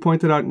got, like you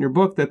pointed out in your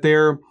book, that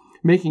they're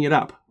making it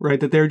up, right?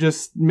 That they're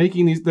just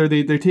making these.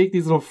 They take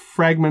these little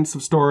fragments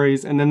of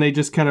stories, and then they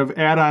just kind of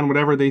add on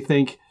whatever they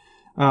think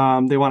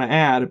they want to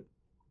add.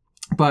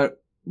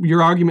 But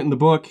your argument in the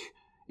book,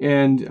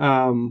 and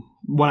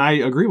what I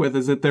agree with,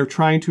 is that they're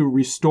trying to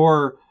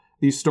restore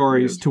these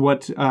stories to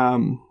what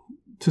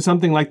to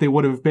something like they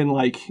would have been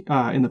like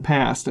in the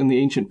past, in the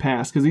ancient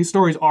past, because these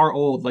stories are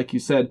old, like you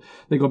said.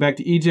 They go back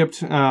to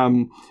Egypt,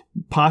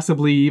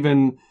 possibly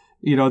even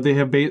they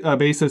have a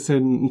basis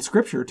in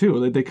Scripture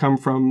too. That they come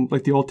from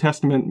like the Old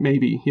Testament,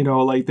 maybe.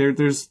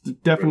 There's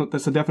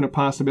that's a definite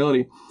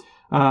possibility.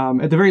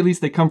 At the very least,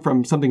 they come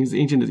from something as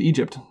ancient as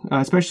Egypt,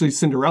 especially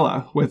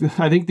Cinderella. With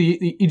I think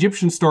the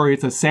Egyptian story,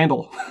 it's a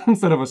sandal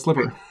instead of a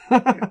slipper.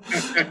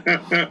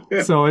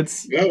 So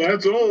it's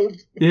that's old.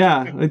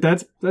 Yeah,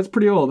 that's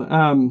pretty old.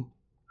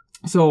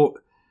 So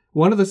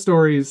one of the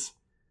stories,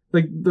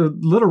 like the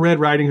Little Red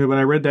Riding Hood, when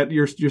I read that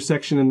your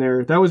section in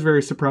there, that was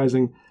very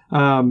surprising,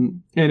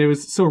 and it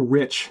was so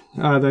rich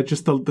that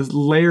just the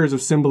layers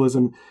of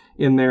symbolism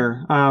in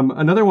there.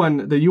 Another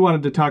one that you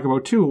wanted to talk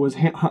about too was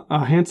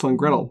Hansel and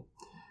Gretel.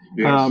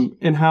 Yes.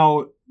 And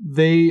how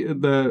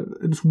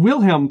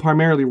Wilhelm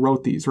primarily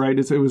wrote these, right?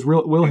 It was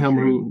Wilhelm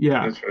who,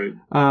 That's right.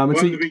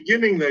 In the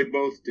beginning, they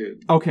both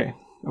did. Okay.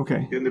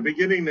 In the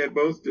beginning, they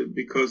both did,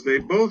 because they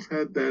both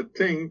had that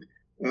thing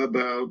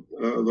about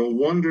the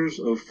wonders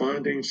of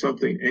finding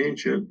something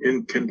ancient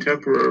in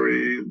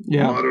contemporary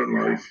modern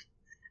life.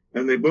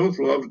 And they both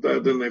loved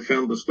that, and they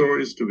found the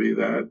stories to be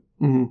that,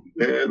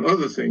 and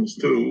other things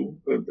too.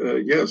 But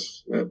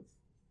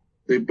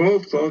they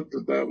both thought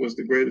that was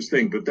the greatest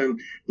thing. But then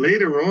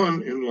later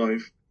on in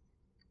life,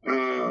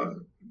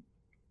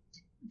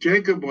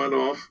 Jacob went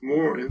off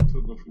more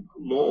into the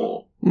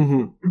law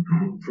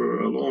for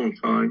a long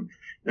time,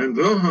 and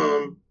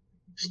Wilhelm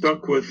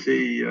stuck with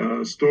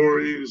the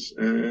stories,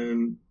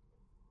 and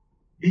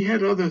he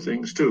had other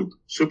things too,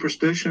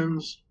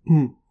 superstitions.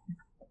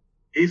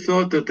 He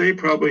thought that they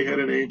probably had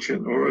an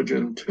ancient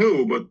origin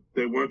too, but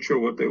they weren't sure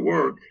what they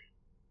were.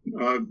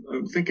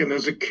 I'm thinking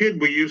as a kid,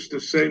 we used to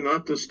say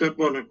not to step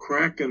on a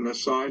crack in the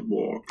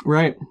sidewalk.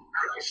 Right.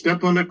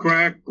 Step on a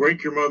crack,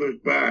 break your mother's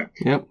back.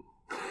 Yep.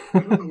 I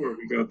don't know where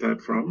we got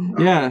that from.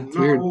 Yeah, it's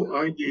weird. No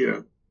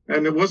idea.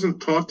 And it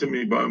wasn't taught to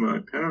me by my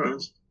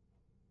parents.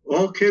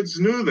 All kids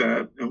knew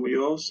that, and we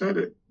all said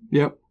it.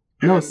 Yep.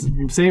 No,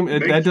 same.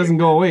 That doesn't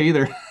go away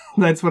either.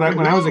 That's what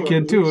when I was a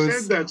kid too. We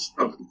said that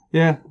stuff.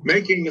 Yeah.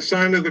 Making the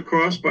sign of the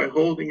cross by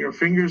holding your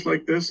fingers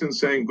like this and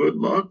saying "good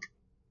luck."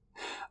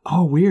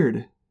 Oh,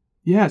 weird.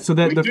 Yeah. So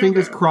that the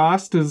fingers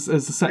crossed is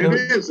a sign. It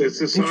is. It's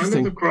a sign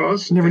of the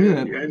cross. Never knew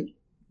that.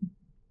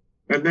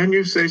 And then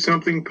you say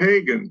something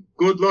pagan.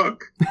 Good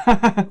luck.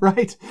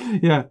 Right.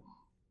 Yeah.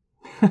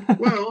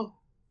 Well,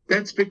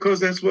 that's because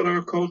that's what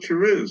our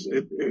culture is.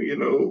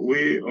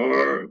 We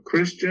are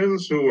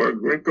Christians who are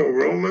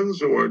Greco-Romans,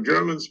 who are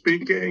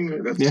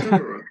German-speaking,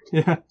 etc.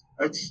 Yeah.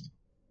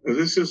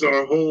 This is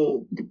our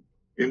whole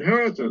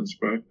inheritance,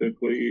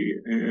 practically.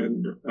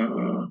 And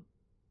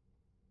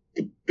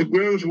the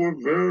Grimms were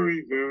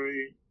very,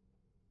 very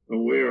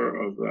aware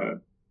of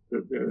that.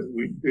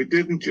 It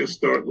didn't just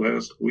start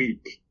last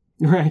week.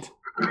 Right.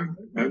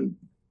 And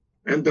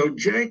though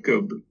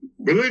Jacob,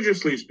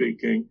 religiously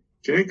speaking,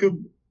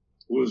 Jacob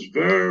was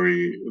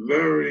very,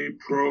 very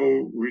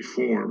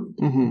pro-Reformed.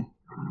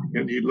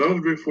 And he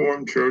loved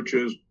Reformed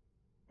churches,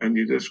 and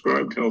he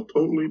described how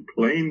totally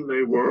plain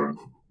they were,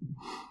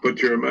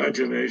 but your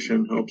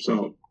imagination helps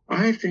out.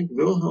 I think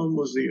Wilhelm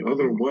was the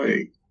other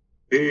way.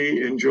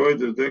 He enjoyed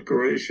the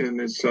decoration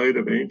and sight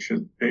of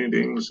ancient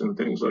paintings and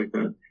things like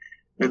that.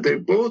 And they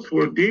both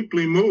were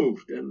deeply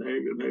moved, and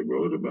they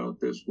wrote about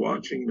this,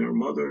 watching their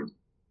mother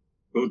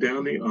go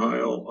down the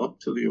aisle up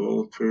to the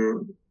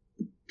altar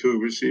to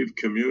receive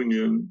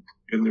communion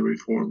in the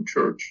Reformed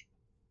Church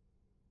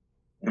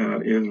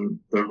in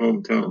their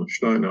hometown of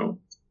Steinau.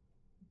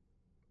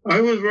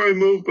 I was very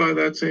moved by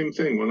that same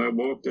thing when I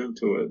walked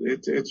into it.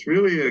 It's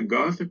really a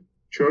Gothic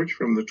church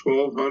from the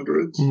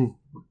 1200s.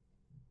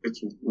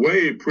 It's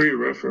way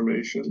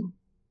pre-Reformation.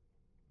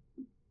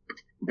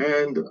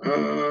 And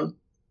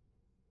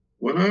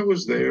when I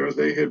was there,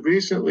 they had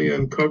recently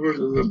uncovered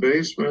in the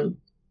basement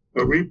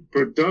a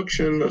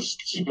reproduction, a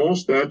small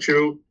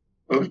statue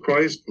of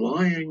Christ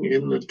lying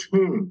in the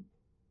tomb.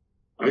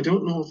 I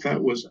don't know if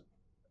that was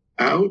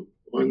out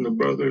when the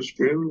brothers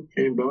Grimm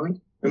came by,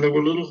 and there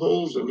were little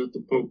holes in it to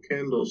poke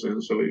candles in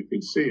so you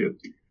could see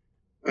it.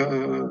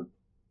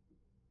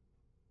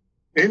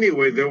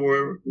 Anyway, there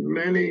were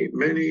many,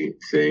 many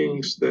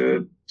things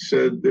that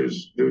said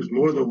there's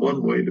more than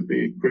one way to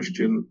be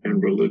Christian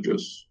and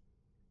religious.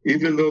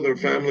 Even though their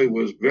family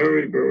was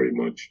very, very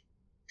much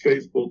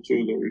faithful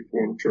to the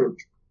Reformed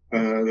Church,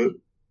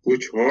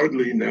 which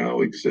hardly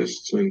now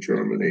exists in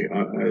Germany.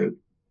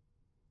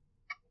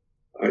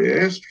 I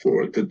asked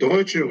for it, the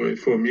Deutsche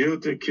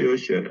Reformierte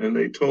Kirche, and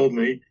they told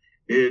me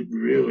it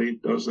really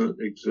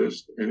doesn't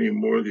exist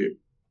anymore.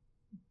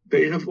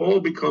 They have all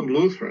become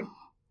Lutheran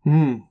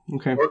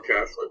okay. or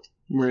Catholic.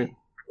 Right.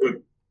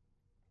 But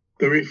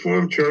the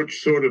Reformed Church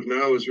sort of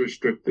now is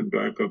restricted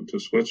back up to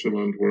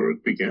Switzerland where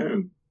it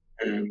began,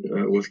 and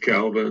with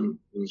Calvin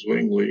and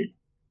Zwingli,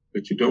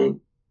 but you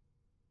don't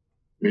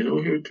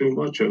hear too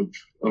much of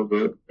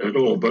it at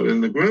all. But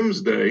in the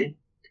Grimm's day,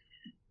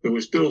 there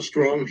was still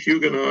strong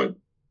Huguenot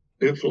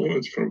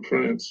influence from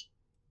France,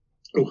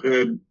 who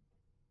had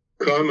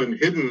come and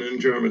hidden in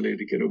Germany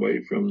to get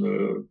away from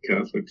the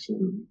Catholics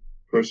and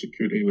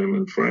persecuting them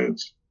in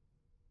France.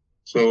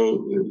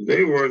 So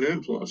they were an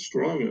influence,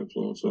 strong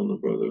influence on the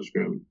Brothers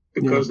Grimm,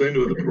 because they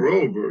knew the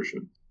Perrault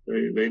version.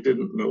 They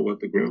didn't know what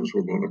the Grimms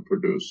were going to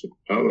produce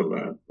out of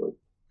that, but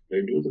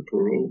they knew the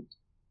Perrault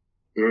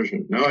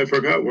version. Now I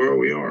forgot where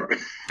we are.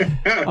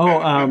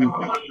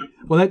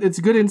 Well, it's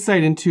a good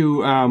insight into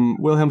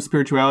Wilhelm's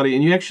spirituality,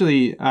 and you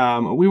actually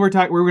we were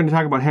going to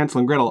talk about Hansel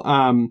and Gretel.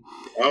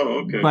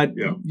 Okay. But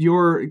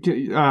your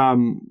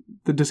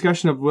the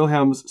discussion of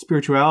Wilhelm's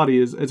spirituality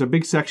is a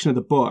big section of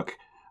the book.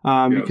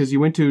 Because you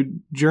went to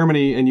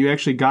Germany and you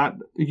actually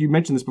you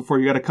mentioned this before,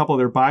 you got a couple of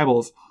their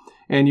Bibles,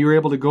 and you were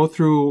able to go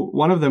through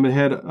one of them. It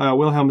had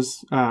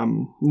Wilhelm's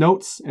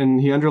notes, and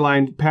he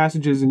underlined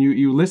passages, and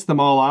you list them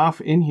all off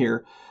in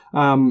here.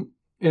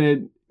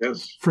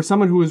 For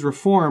someone who was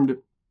Reformed,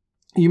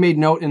 you made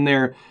note in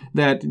there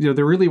that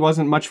there really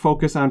wasn't much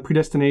focus on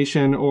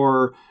predestination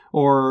or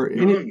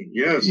any.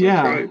 Yes,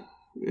 that's right.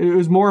 It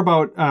was more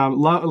about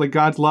love, like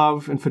God's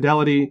love and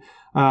fidelity,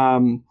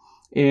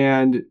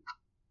 and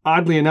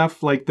oddly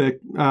enough, like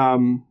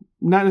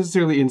not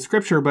necessarily in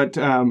Scripture, but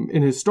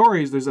in his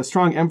stories, there's a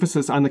strong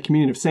emphasis on the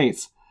communion of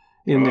saints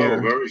in there.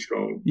 Oh, very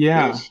strong.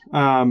 Yeah. Yes.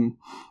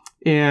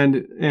 And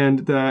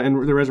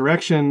the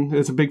resurrection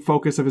is a big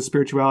focus of his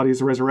spirituality, is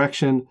the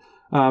resurrection.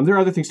 There are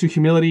other things too.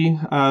 Humility.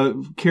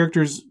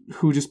 Characters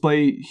who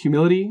display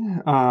humility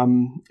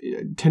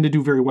tend to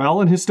do very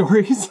well in his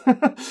stories.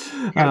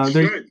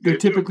 They're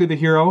typically the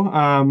hero.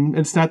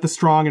 It's not the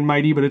strong and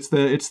mighty, but it's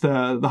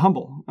the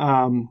humble.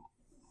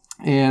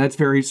 And that's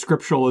very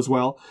scriptural as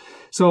well.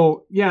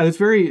 So yeah, it's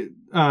very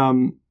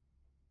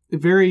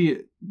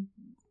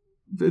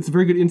it's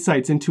very good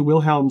insights into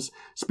Wilhelm's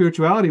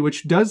spirituality,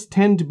 which does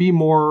tend to be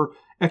more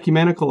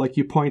ecumenical, like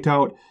you point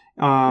out.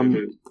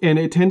 And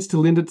it tends to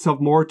lend itself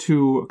more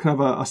to kind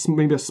of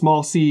maybe a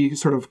small c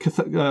sort of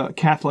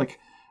Catholic,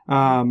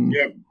 kind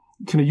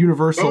of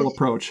universal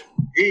approach.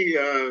 He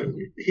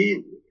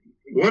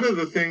one of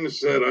the things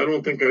that I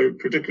don't think I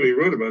particularly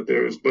wrote about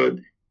there is, but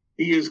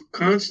he is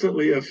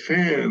constantly a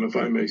fan, if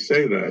I may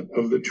say that,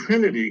 of the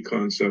Trinity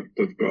concept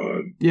of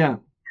God. Yeah.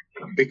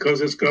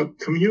 Because it's got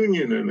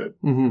communion in it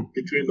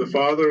between the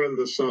Father and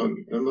the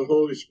Son and the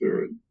Holy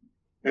Spirit.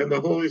 And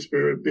the Holy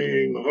Spirit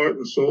being the heart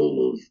and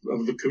soul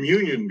of the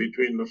communion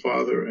between the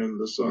Father and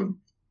the Son.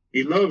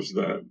 He loves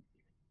that.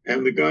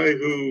 And the guy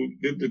who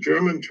did the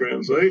German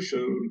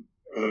translation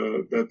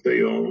that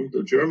they owned,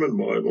 the German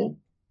Bible,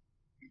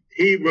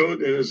 he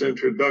wrote in his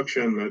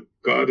introduction that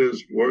God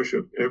is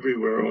worshipped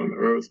everywhere on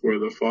earth where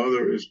the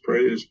Father is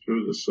praised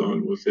through the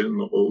Son within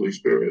the Holy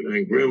Spirit.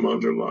 And Grimm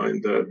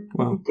underlined that,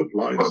 put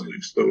lines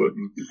next to it.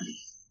 And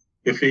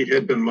if he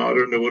had been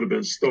modern, there would have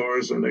been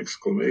stars and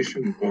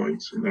exclamation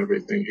points and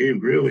everything. He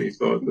really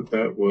thought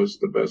that was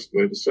the best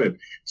way to say it.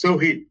 So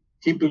he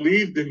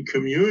believed in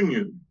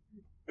communion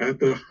at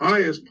the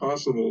highest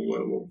possible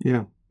level.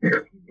 Yeah.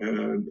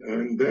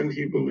 And then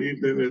he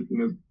believed in it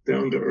in a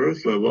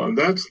down-to-earth level. And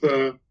that's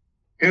the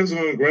Hansel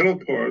and Gretel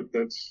part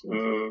that's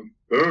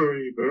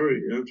very,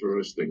 very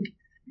interesting,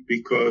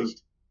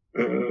 because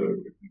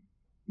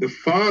the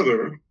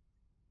Father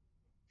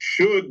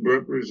should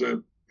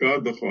represent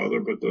God the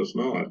Father, but does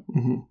not,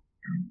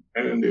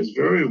 and is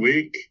very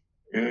weak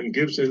and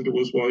gives in to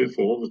his wife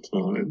all the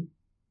time.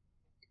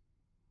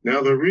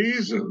 Now, the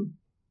reason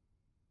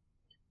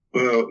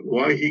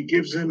why he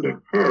gives in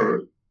to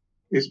her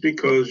is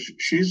because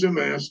she's a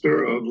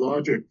master of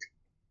logic.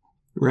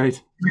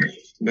 Right.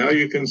 Now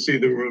you can see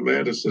the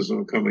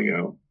romanticism coming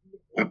out,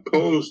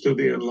 opposed to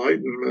the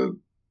Enlightenment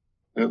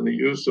and the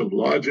use of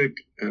logic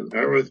and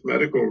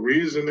arithmetical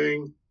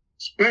reasoning,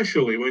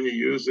 especially when you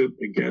use it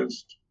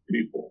against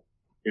people,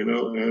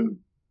 and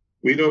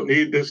we don't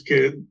need this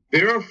kid.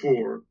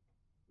 Therefore,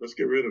 let's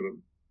get rid of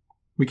him.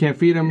 We can't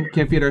feed him,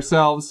 can't feed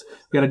ourselves.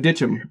 We got to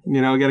ditch him.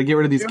 We got to get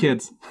rid of these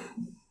kids.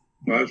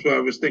 That's why I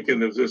was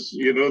thinking of this.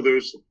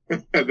 There's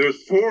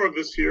four of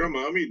us here: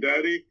 mommy,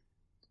 daddy,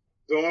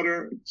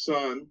 daughter,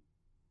 son.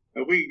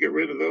 And we can get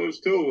rid of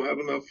those too. We'll have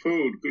enough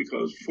food,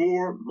 because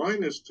 4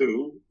 minus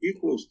 2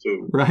 equals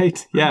 2.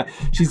 Right. Yeah.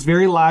 She's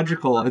very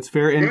logical. It's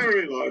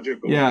very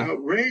logical. Yeah.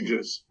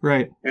 Outrageous.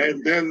 Right.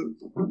 And then,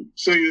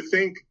 so you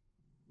think,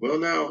 well,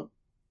 now,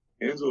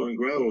 Hansel and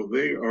Gretel,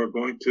 they are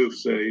going to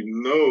say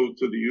no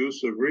to the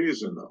use of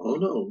reason. Oh,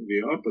 no,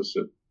 the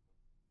opposite.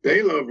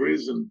 They love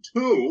reason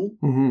too,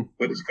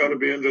 but it's got to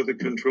be under the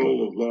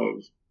control of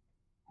love.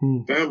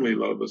 Family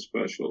love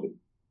especially.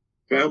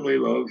 Family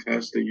love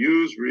has to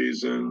use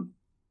reason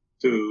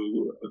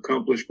to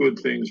accomplish good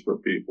things for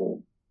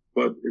people,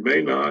 but it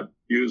may not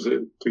use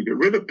it to get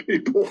rid of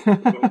people.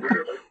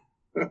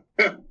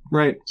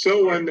 Right.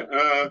 So when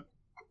the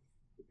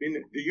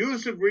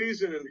use of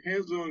reason in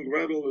Hansel and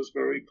Gretel is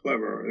very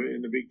clever.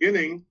 In the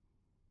beginning,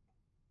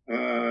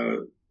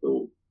 the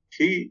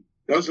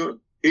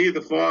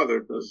father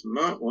does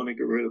not want to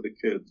get rid of the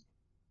kids.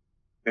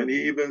 And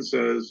he even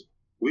says,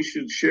 we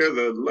should share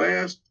the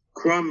last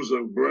crumbs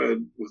of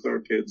bread with our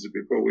kids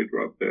before we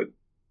drop dead.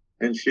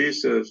 And she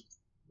says,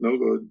 no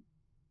good,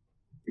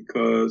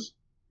 because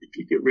if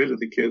you get rid of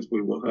the kids,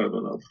 we won't have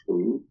enough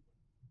food.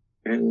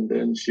 And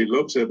then she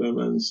looks at him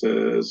and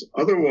says,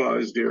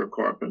 otherwise, dear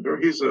carpenter,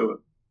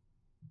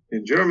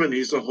 in German,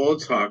 he's a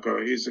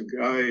Holzhacker. He's a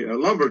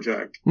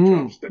lumberjack.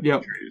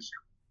 Yep. Trees.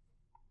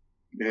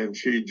 And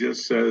she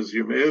just says,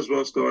 you may as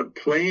well start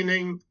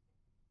planing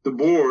the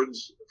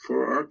boards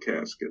for our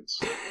caskets.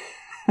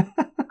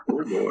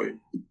 Oh, boy.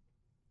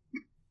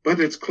 But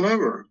it's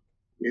clever.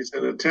 It's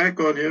an attack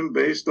on him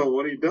based on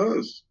what he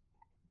does.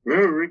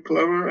 Very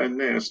clever and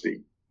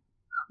nasty.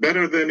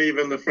 Better than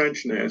even the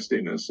French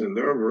nastiness in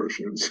their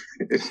versions.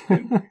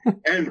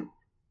 And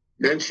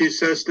then she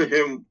says to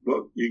him,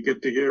 well, you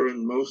get to hear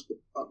in most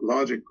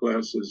logic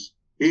classes,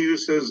 he who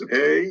says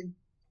A,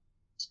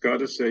 it's got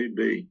to say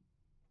B.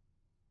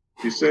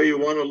 If you say you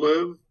want to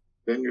live,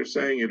 then you're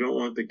saying you don't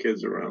want the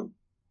kids around.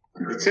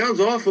 It sounds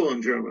awful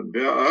in German.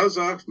 Wer A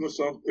sagt, muss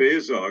auch B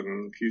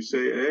sagen. If you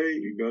say A,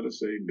 you got to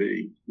say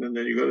B. And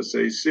then you got to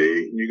say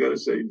C, and you got to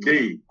say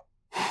D.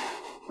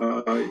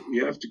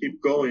 You have to keep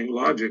going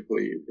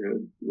logically.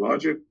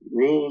 Logic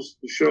rules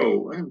the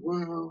show. And,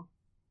 well,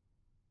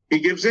 he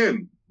gives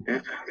in.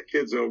 And the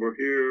kid's over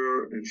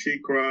here, and she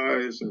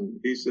cries, and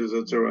he says,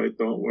 that's all right,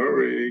 don't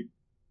worry.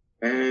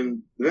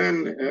 And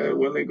then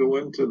when they go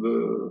into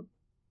the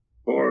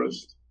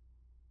forest,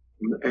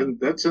 And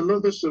that's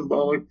another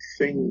symbolic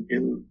thing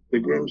in the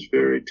Grimm's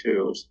fairy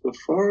tales. The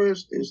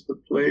forest is the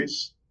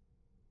place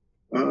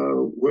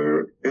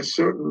where a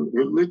certain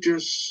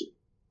religious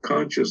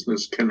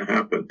consciousness can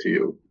happen to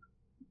you.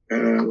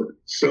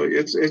 So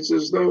it's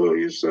as though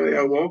you say,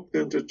 I walked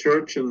into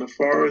church and the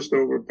forest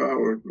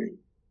overpowered me.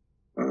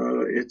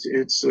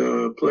 It's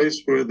a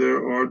place where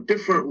there are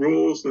different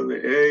rules than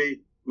the A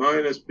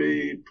minus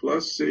B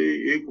plus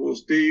C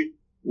equals D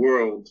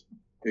world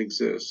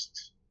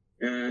exists.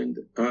 And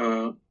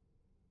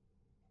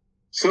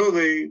so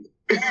they,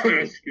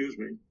 excuse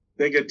me,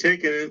 they get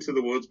taken into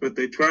the woods, but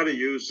they try to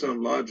use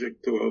some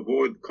logic to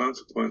avoid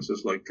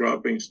consequences like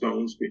dropping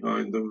stones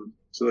behind them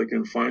so they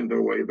can find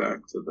their way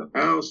back to the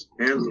house.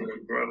 Hansel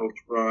and Gretel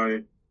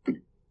try,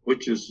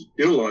 which is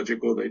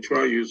illogical, they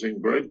try using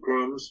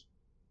breadcrumbs,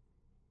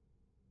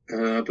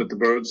 but the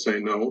birds say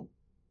no.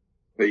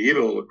 They eat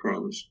all the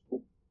crumbs.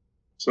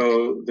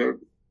 So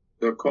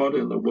they're caught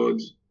in the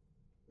woods.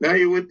 Now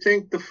you would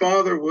think the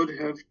father would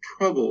have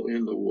trouble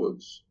in the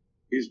woods.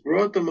 He's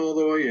brought them all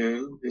the way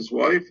in. His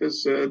wife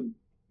has said,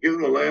 give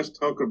them the last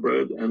hunk of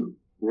bread and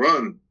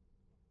run.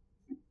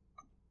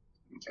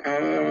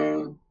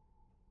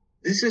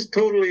 This is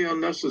totally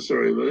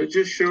unnecessary, but it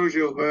just shows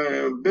you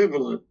how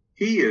ambivalent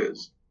he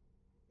is.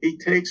 He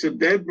takes a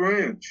dead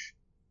branch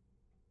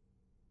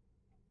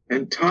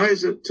and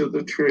ties it to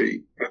the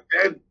tree, a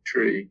dead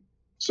tree,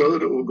 so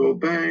that it will go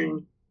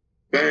bang,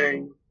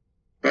 bang,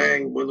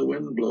 bang when the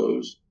wind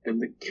blows. And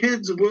the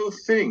kids will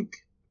think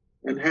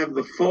and have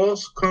the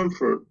false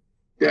comfort,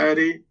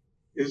 Daddy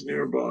is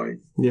nearby.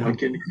 Yeah. I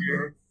can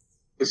hear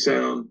the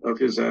sound of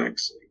his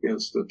axe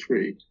against the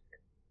tree.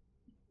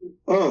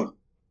 Oh,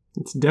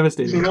 it's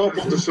devastating. It's an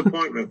awful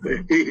disappointment.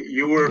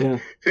 You were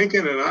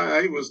thinking, and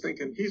I was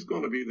thinking, he's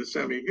going to be the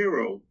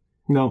semi-hero.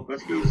 No.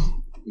 But he's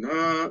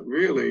not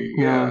really.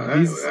 No,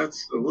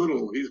 that's a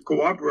little. He's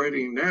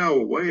cooperating now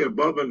way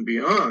above and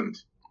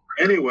beyond.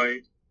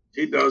 Anyway,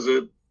 he does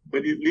it,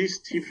 but at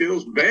least he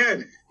feels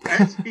bad.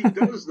 As he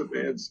does the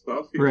bad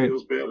stuff, he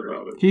feels bad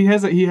about it. He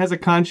has a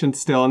conscience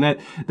still, and that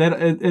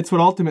it's what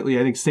ultimately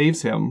I think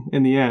saves him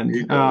in the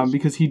end,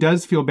 because he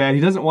does feel bad.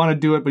 He doesn't want to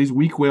do it, but he's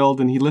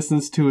weak-willed, and he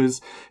listens to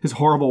his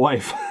horrible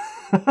wife.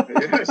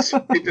 Yes,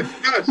 he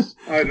does.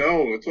 I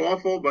know it's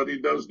awful, but he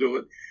does do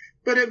it.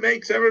 But it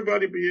makes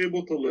everybody be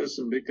able to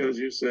listen because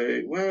you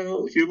say,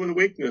 well, human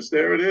weakness,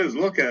 there it is.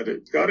 Look at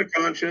it. Got a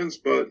conscience,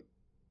 but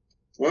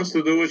wants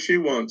to do what she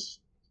wants.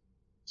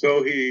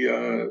 So he,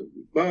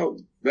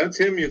 that's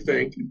him, you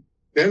think.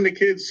 Then the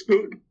kids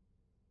scoot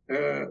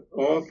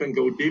off and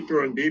go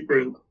deeper and deeper,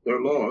 and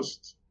they're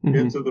lost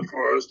into the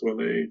forest when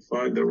they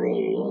find they're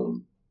all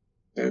alone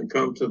and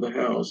come to the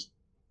house.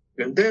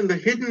 And then the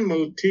hidden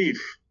motif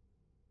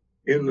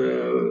in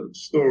the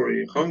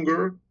story,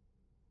 hunger,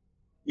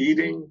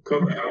 eating,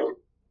 come out,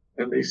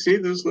 and they see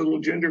this little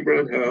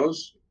gingerbread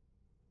house.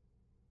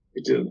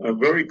 It's a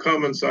very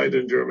common sight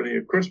in Germany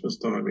at Christmas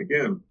time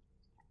again.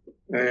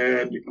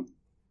 And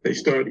they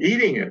start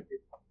eating it.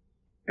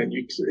 And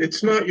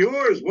it's not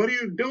yours. What are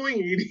you doing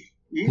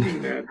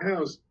eating that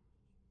house?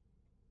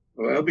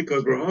 Well,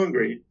 because we're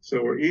hungry,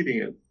 so we're eating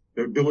it.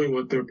 They're doing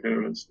what their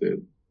parents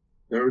did.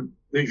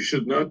 They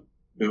should not,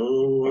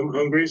 no, I'm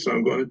hungry, so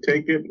I'm going to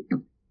take it.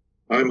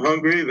 I'm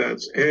hungry,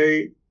 that's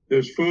A.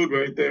 There's food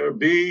right there.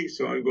 B,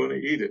 so I'm going to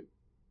eat it.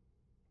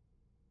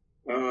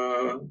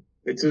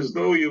 It's as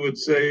though you would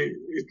say,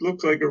 it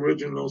looks like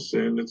original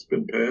sin. It's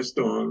been passed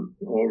on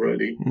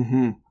already.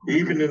 Mm-hmm.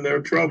 Even in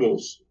their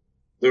troubles,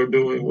 they're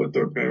doing what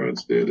their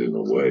parents did in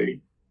a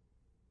way.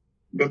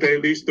 But they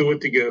at least do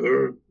it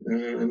together,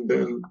 and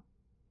then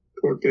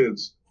poor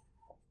kids.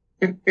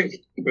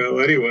 Well,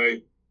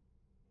 anyway,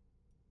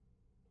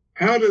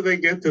 how do they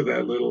get to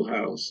that little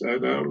house? I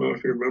don't know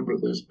if you remember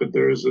this, but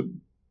there is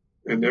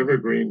an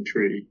evergreen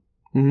tree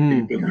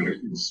deep in the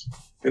woods.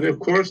 And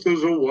of course,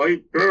 there's a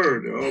white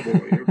bird. Oh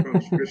boy, here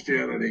comes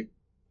Christianity.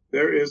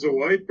 There is a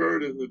white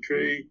bird in the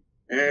tree,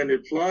 and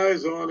it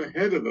flies on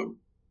ahead of them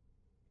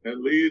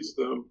and leads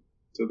them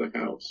to the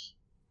house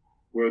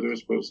where they're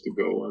supposed to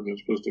go, and they're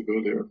supposed to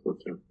go there for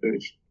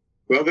temptation.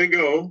 Well, they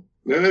go.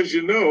 Then, as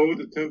you know,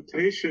 the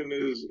temptation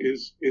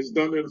is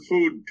done in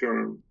food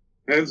terms.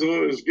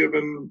 Hansel is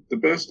given the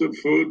best of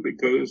food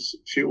because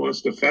she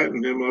wants to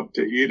fatten him up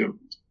to eat him.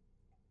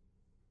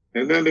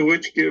 And then the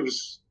witch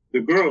gives the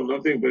girl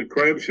nothing but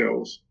crab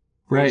shells.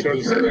 Right.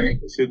 She's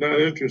not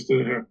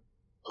interested in her.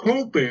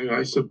 Hoping,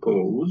 I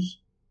suppose,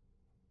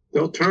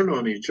 they'll turn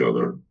on each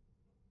other.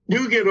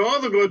 You get all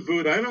the good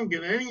food. I don't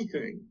get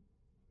anything.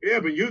 Yeah,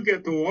 but you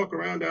get to walk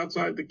around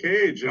outside the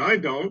cage. I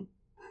don't.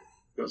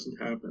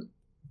 Doesn't happen.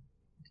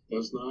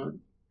 Does not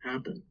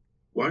happen.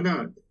 Why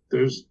not?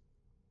 There's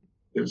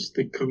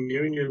the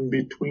communion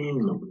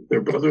between them.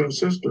 They're brother and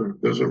sister.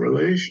 There's a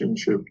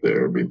relationship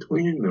there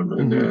between them.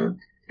 And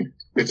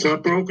it's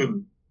not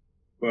broken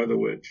by the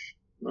witch.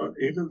 Not,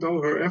 even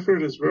though her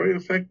effort is very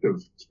effective.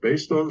 It's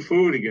based on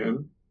food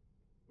again,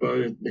 but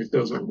it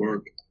doesn't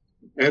work.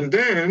 And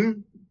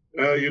then,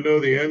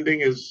 the ending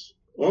is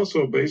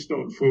also based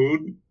on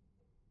food.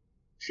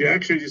 she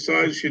actually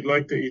decides she'd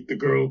like to eat the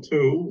girl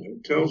too,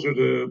 and tells her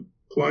to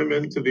climb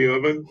into the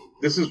oven.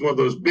 This is one of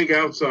those big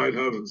outside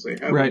ovens. They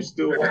have them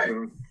still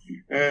there.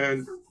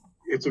 And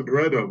it's a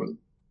bread oven.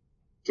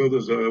 So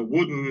there's a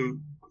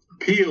wooden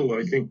peel,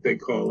 I think they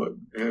call it.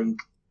 And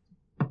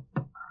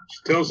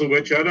she tells the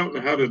witch, I don't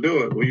know how to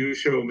do it. Will you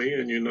show me?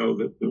 And you know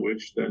that the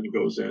witch then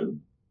goes in.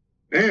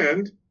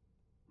 And,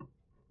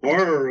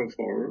 horror of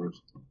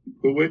horrors,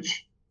 the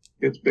witch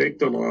gets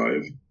baked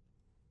alive,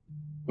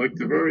 like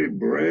the very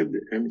bread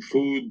and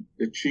food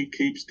that she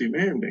keeps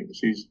demanding.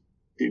 She's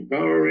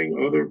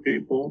devouring other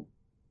people,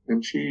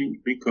 and she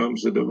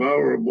becomes a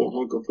devourable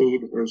hunk of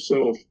food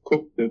herself,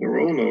 cooked in her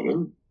own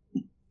oven.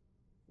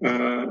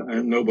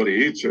 And nobody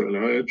eats her,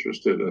 not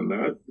interested in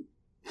that.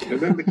 And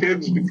then the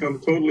kids become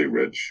totally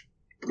rich,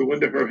 go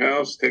into her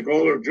house, take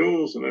all her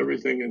jewels and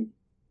everything, and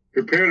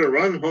prepare to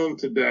run home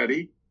to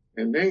daddy.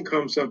 And then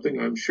comes something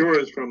I'm sure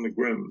is from the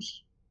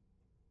Grimms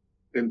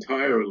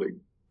entirely.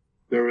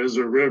 There is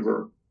a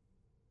river.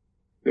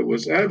 There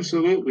was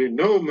absolutely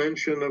no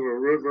mention of a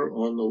river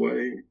on the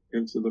way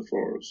into the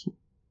forest.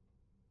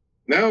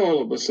 Now,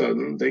 all of a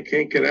sudden, they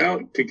can't get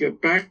out to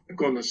get back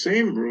on the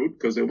same route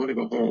because they want to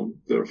go home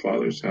to their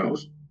father's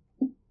house,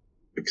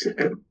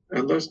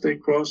 unless they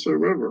cross a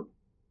river.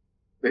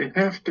 They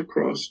have to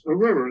cross a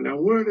river. Now,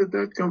 where did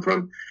that come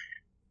from?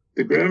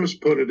 The Grimms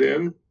put it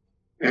in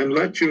and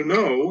let you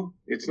know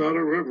it's not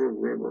a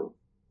river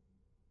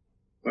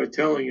by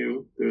telling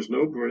you there's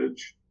no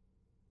bridge.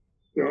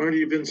 There aren't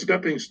even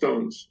stepping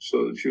stones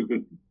so that you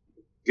could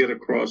get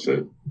across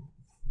it.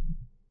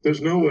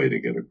 There's no way to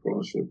get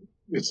across it.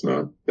 It's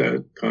not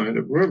that kind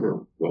of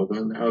river. Well,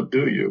 then how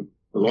do you?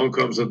 Along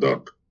comes a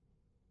duck.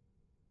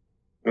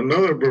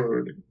 Another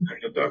bird. And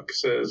the duck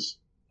says,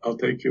 I'll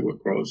take you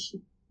across.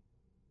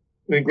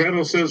 And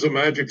Gretel says a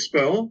magic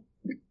spell.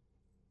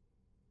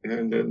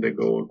 And then they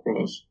go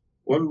across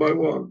one by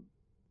one.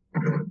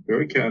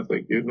 Very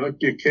Catholic. You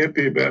can't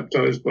be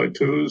baptized by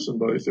twos and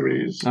by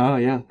threes. Oh,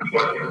 yeah.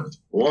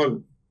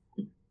 One.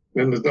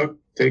 And the duck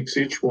takes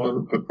each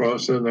one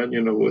across, and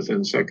then,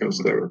 within seconds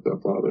they're at their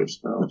father's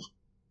house.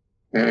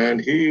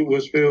 And he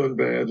was feeling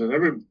bad.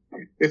 And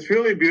it's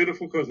really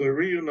beautiful because they're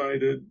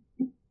reunited.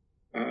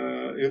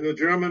 In the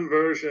German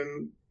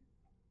version,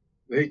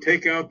 they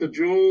take out the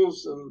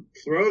jewels and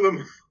throw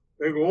them.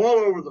 They go all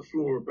over the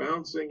floor,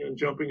 bouncing and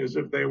jumping as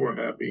if they were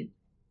happy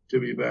to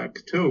be back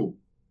too.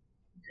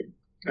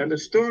 And the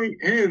story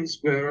ends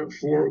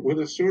with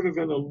a sort of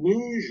an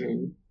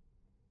allusion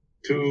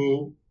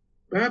to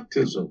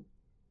baptism,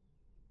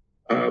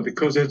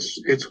 because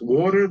it's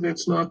water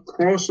that's not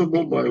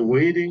crossable by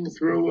wading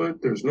through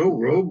it. There's no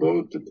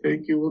rowboat to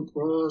take you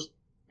across,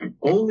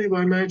 only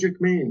by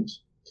magic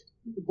means.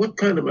 What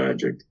kind of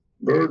magic?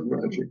 Bird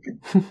magic.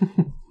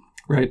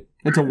 Right.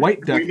 It's a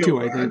white duck too,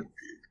 I think.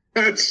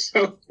 That's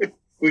something.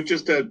 We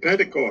just had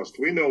Pentecost.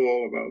 We know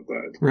all about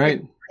that.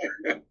 Right.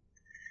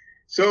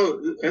 So,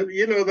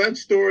 that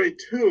story,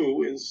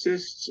 too,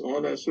 insists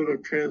on a sort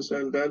of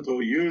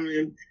transcendental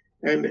union.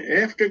 And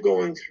after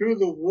going through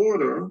the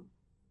water,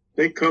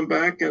 they come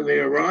back and they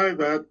arrive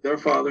at their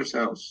father's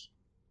house.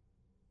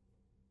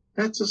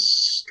 That's a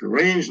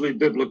strangely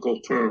biblical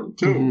term,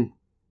 too.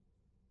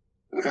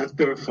 Mm-hmm. At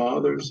their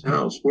father's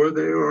house, where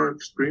they are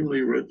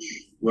extremely rich,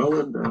 well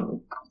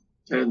endowed.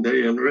 And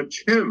they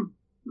enrich him.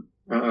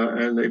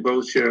 And they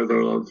both share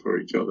their love for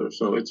each other.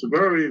 So it's a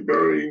very,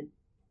 very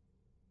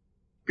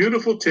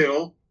beautiful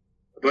tale,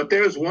 but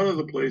there's one of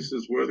the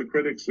places where the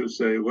critics who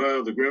say,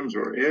 well, the Grimms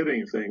were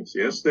adding things.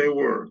 Yes, they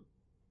were.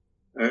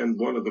 And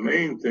one of the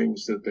main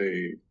things that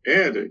they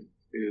added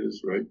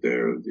is right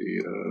there,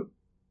 the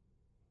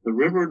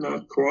river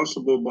not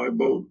crossable by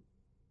boat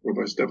or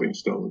by stepping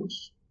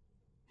stones.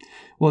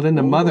 Well, then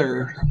the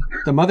mother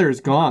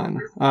is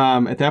gone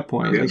at that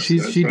point. Yes,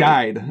 like she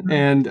died.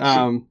 And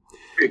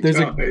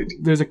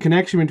there's a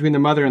connection between the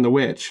mother and the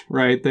witch,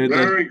 right?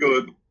 Very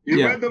good.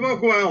 You read the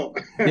book well.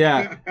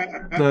 Yeah.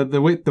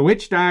 The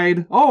witch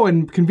died. Oh,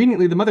 and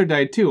conveniently the mother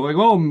died too. Like,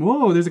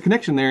 whoa, there's a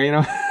connection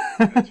there,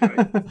 That's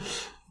right.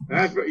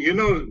 That's right.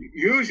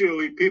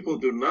 Usually people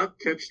do not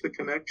catch the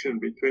connection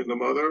between the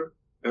mother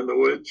and the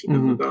witch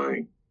and the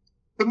dying.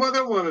 The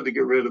mother wanted to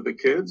get rid of the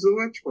kids. The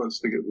witch wants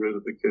to get rid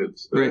of the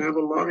kids. They have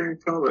a lot in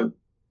common.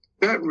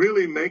 That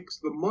really makes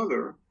the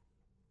mother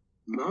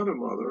not a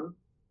mother,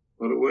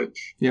 but a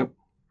witch. Yep.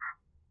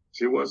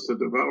 She wants to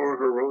devour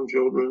her own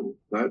children.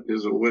 That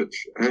is a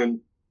witch. And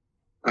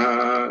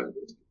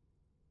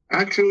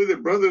actually, the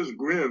brothers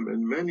Grimm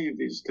in many of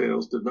these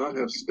tales did not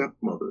have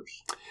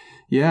stepmothers.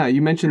 Yeah,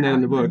 you mentioned that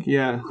in the book.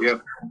 Yeah.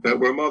 Yeah, that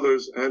were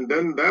mothers. And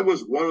then that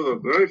was one of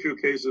the very few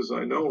cases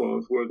I know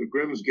of where the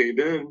Grimms gave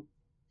in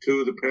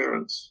to the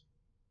parents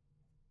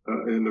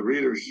in the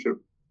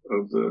readership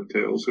of the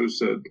tales who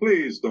said,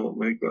 please don't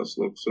make us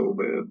look so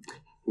bad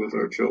with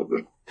our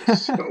children.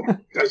 So,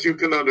 as you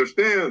can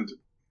understand.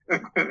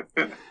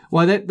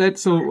 Well,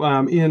 that's so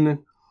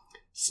in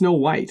Snow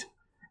White,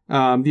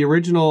 the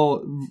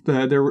original,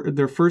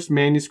 their first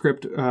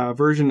manuscript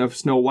version of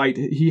Snow White,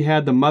 he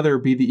had the mother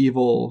be the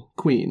evil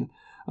queen.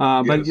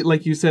 But Yes.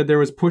 like you said, there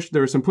was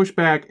some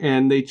pushback,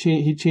 and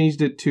he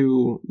changed it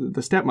to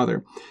the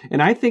stepmother.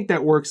 And I think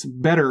that works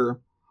better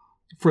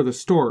for the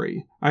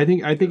story. I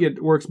think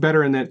it works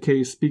better in that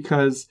case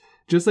because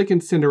just like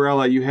in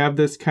Cinderella, you have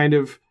this kind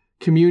of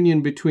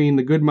communion between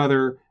the good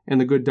mother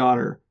and the good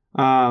daughter.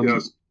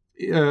 Yes.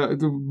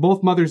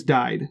 Both mothers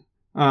died,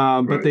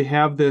 but they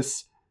have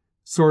this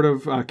sort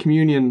of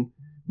communion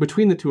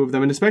between the two of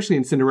them, and especially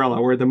in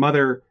Cinderella, where the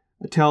mother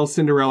tells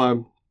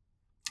Cinderella,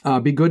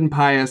 be good and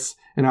pious,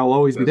 and I will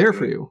always be there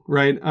for you,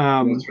 right?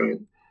 That's right.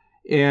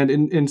 And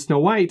in Snow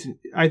White,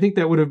 I think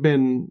that would have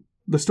been,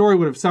 the story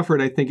would have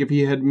suffered, I think, if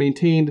he had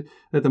maintained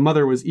that the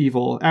mother was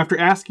evil. After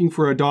asking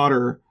for a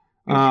daughter,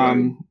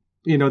 Right.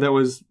 that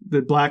was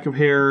the black of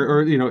hair,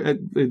 or,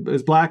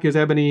 as black as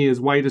ebony, as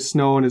white as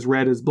snow, and as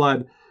red as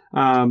blood.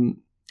 I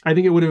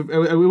think it would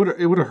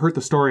have hurt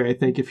the story, I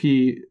think, if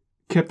he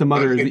kept the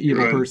mother as the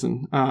evil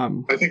person.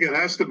 I think it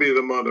has to be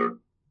the mother,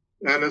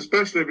 and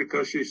especially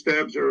because she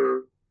stabs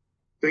her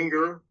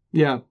finger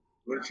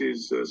when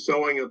she's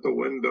sewing at the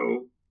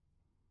window.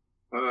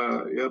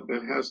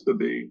 It has to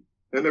be.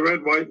 And the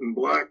red, white, and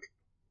black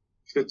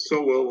fits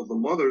so well with the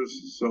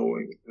mother's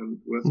sewing and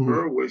with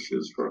her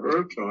wishes for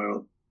her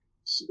child.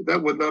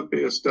 That would not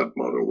be a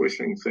stepmother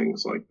wishing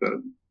things like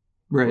that.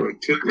 Right. For a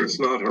kid that's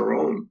not her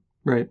own.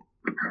 Right.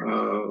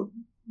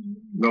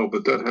 No,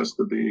 but that has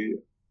to be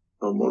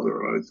a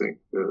mother, I think.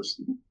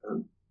 Yes.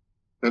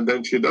 And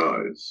then she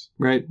dies.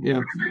 Right,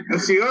 yeah.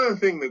 That's the other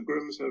thing the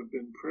Grimms have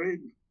been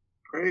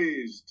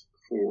praised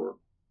for,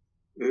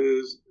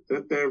 is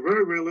that they're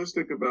very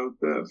realistic about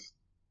death.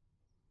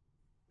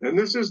 And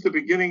this is the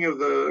beginning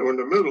of or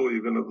the middle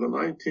even of the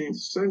 19th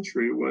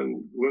century,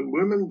 when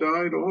women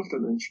died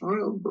often in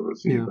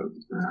childbirth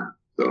even.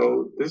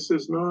 So this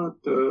is not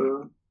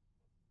a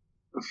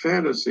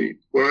fantasy,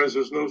 whereas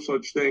there's no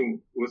such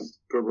thing with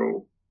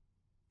Perrault.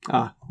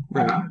 Ah,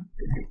 right.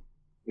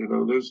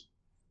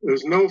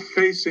 There's no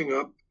facing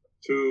up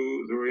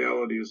to the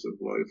realities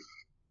of life,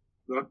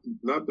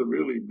 not the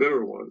really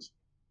bitter ones.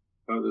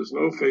 There's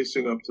no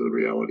facing up to the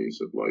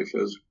realities of life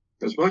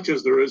as much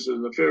as there is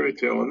in the fairy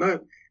tale, and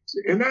that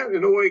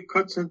in a way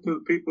cuts into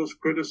people's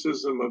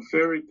criticism of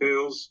fairy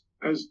tales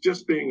as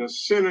just being a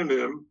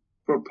synonym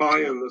for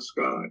pie in the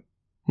sky.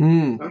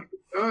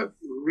 Not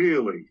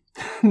really.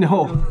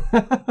 No.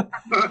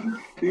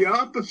 The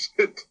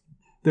opposite.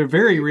 They're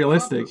very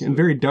realistic and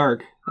very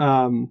dark.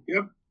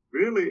 Yep,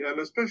 really, and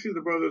especially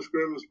the Brothers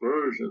Grimm's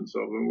versions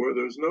of them, where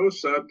there's no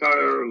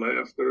satire,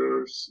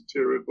 laughter,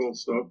 satirical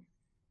stuff.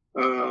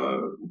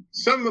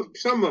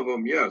 Some of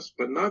them, yes,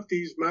 but not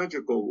these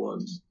magical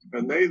ones.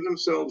 And they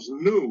themselves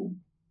knew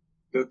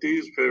that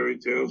these fairy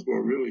tales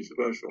were really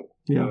special.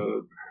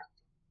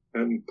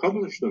 And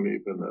published them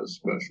even as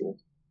special.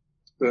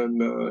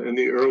 Than in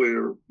the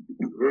earlier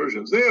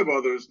versions. They have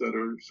others that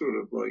are sort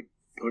of like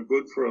are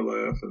good for a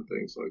laugh and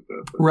things like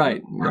that.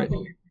 Right.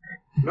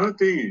 Not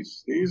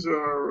these. These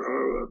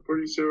are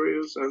pretty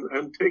serious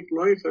and take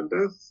life and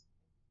death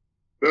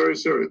very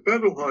serious.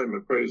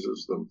 Bettelheim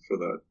praises them for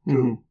that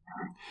too,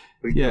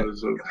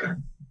 because of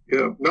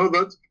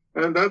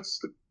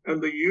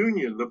the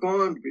union, the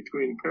bond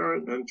between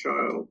parent and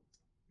child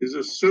is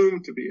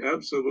assumed to be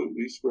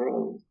absolutely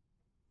strong,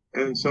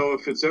 and so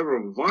if it's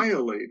ever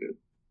violated,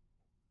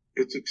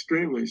 it's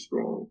extremely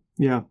strong.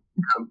 Yeah.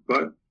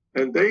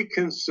 And they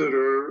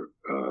consider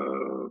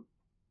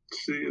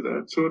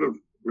that sort of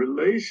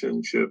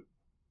relationship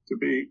to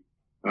be,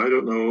 I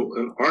don't know,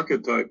 an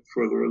archetype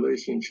for the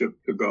relationship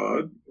to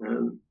God.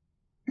 And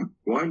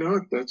why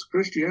not? That's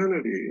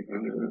Christianity.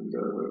 And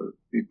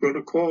you're going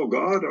to call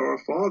God our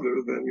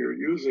Father, then you're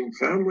using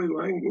family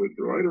language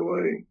right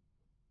away.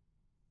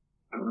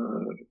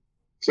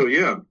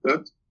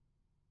 That's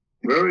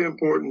very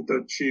important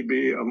that she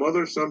be a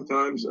mother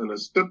sometimes and a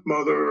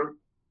stepmother.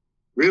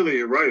 Really,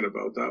 you're right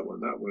about that one.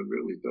 That one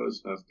really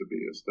does have to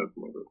be a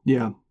stepmother.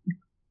 Yeah.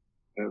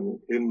 And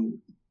in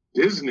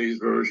Disney's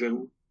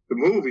version, the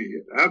movie,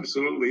 it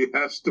absolutely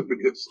has to be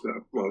a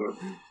stepmother.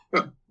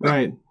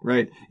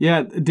 Right.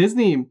 Yeah,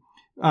 Disney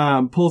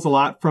pulls a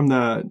lot from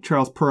the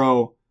Charles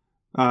Perrault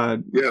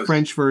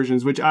French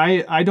versions, which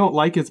I don't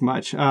like as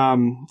much.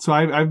 So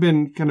I've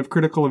been kind of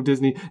critical of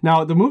Disney.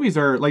 Now, the movies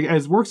are, like,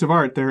 as works of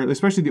art,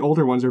 especially the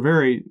older ones,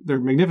 they're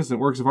magnificent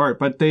works of art,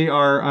 but they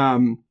are,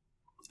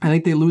 I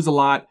think they lose a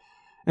lot.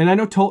 And I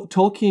know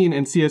Tolkien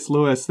and C.S.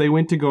 Lewis, they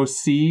went to go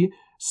see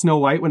Snow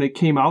White when it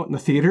came out in the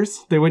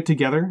theaters. They went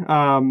together.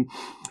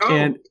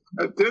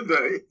 Did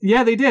they?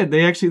 Yeah, they did.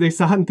 They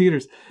saw it in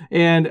theaters.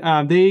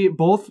 And they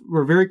both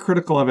were very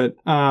critical of it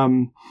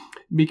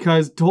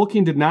because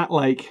Tolkien did not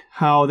like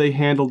how they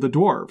handled the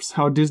dwarves,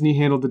 how Disney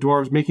handled the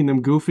dwarves, making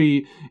them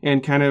goofy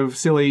and kind of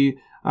silly,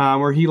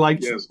 where he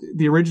liked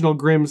the original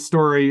Grimm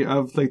story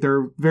of, like,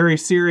 they're very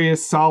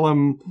serious,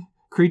 solemn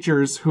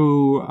creatures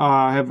who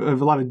have a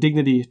lot of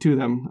dignity to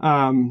them.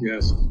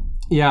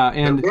 Yeah,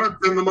 and they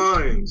worked in the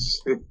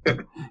mines.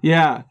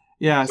 Yeah.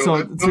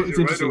 So that tells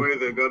you right away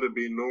they've got to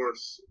be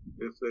Norse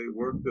if they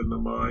worked in the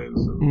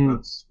mines, and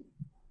that's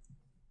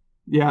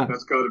Yeah.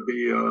 That's got to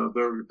be,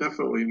 they're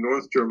definitely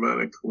North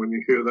Germanic when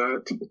you hear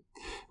that.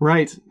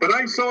 Right. But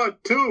I saw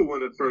it too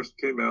when it first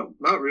came out.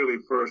 Not really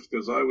first,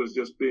 because I was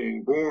just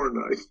being born,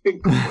 I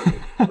think, when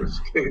it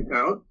first came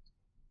out.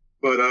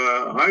 But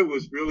I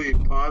was really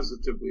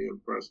positively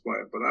impressed by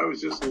it. But I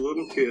was just a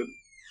little kid,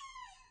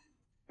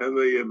 and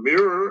the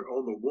mirror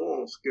on the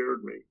wall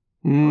scared me.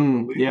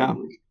 Yeah.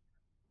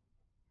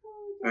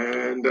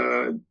 And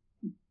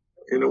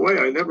in a way,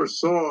 I never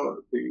saw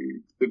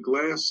the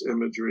glass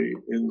imagery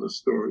in the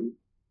story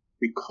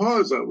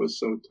because I was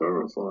so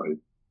terrified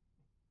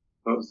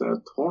of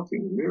that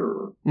talking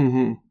mirror.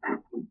 Mm-hmm.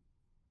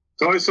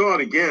 So I saw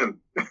it again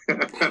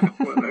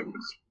when I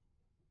was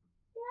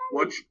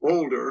much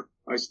older.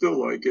 I still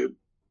like it,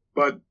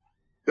 but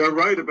they're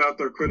right about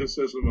their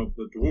criticism of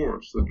the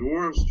dwarfs. The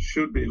dwarfs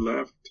should be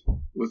left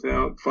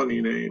without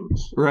funny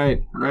names.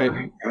 Right.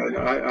 And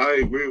I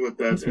agree with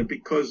that. And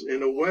because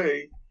in a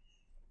way,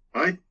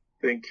 I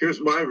think,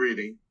 here's my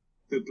reading,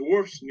 the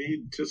dwarfs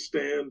need to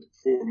stand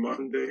for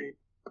Monday,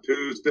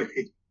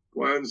 Tuesday,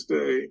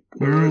 Wednesday,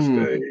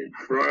 Thursday,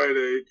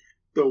 Friday,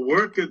 the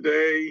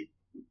workaday,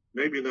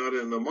 maybe not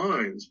in the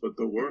mines, but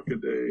the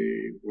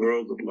workaday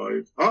world of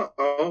life.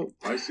 Uh-oh,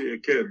 I see a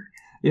kid.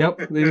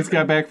 Yep, they just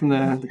got back from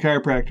the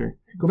chiropractor.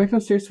 Go back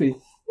downstairs, sweetie.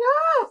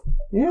 No!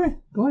 Yeah,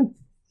 go on.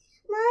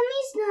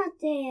 Mommy's not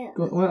there.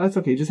 Well, that's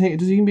okay. Just you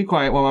can be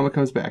quiet while Mama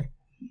comes back.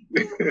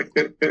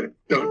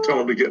 Don't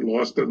tell him to get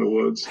lost in the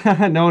woods.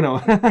 No.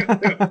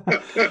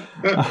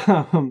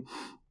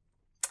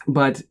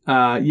 But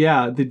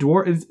the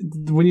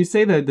dwarf. When you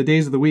say the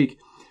days of the week,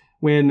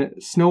 when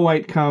Snow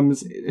White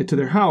comes to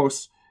their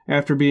house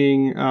after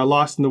being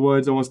lost in the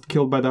woods, almost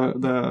killed by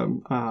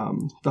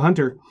the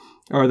hunter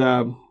or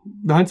the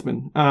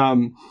huntsman,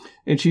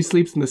 and she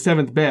sleeps in the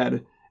 7th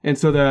bed, and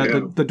so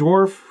the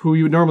dwarf who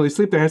you would normally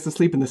sleep there has to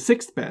sleep in the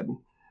 6th bed,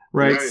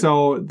 right?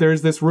 So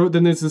there's this room.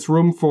 Then there's this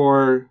room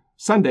for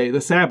Sunday,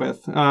 the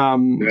Sabbath.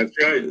 That's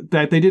right.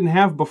 That they didn't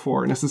have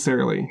before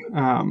necessarily.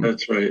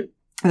 That's right.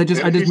 I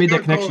just made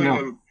that connection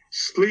now.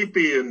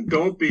 Sleepy and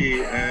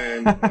dopey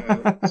and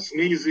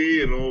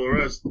sneezy and all the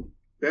rest.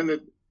 Then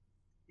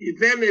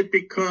it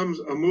becomes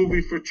a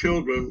movie for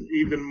children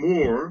even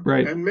more.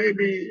 Right. And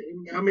maybe,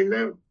 I mean,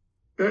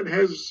 that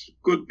has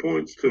good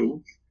points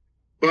too,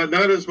 but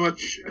not as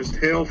much as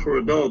Tale for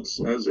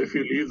Adults as if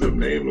you leave them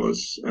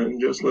nameless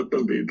and just let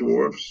them be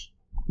dwarfs.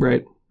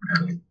 Right.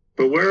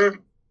 But where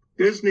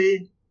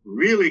Disney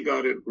really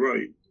got it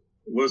right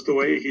was the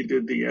way he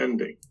did the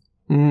ending.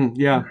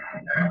 Yeah.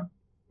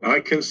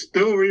 I can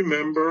still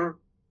remember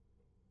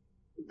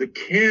the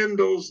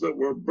candles that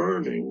were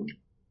burning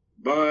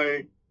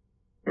by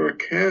her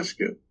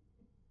casket,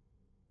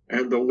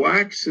 and the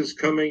wax is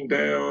coming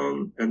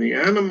down, and the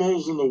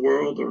animals in the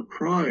world are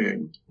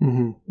crying,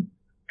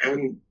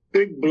 and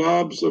big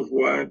blobs of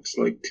wax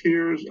like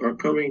tears are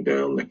coming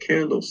down the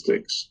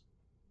candlesticks.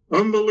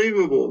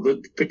 Unbelievable,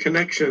 the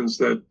connections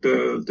that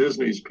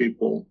Disney's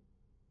people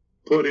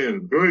put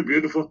in. Very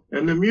beautiful.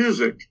 And the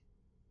music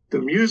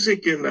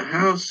in the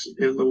house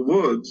in the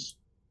woods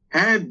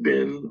had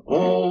been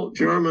all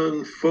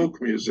German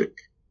folk music.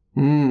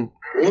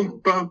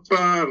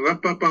 Wum-pa-pa,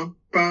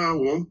 ra-pa-pa-pa,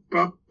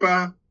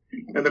 wum-pa-pa.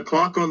 And the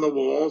clock on the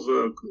walls,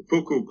 a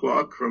cuckoo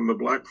clock from the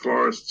Black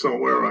Forest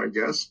somewhere, I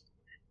guess.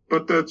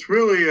 But that's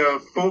really a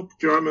folk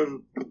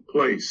German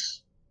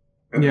place.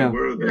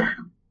 Where the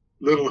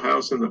little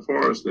house in the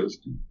forest is.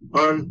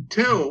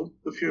 Until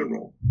the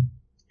funeral.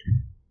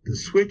 The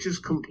switch is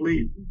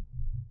complete.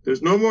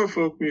 There's no more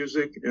folk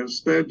music.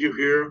 Instead, you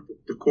hear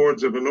the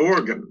chords of an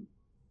organ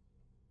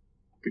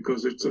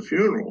because it's a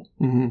funeral.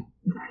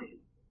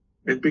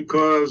 And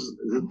because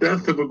the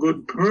death of a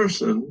good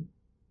person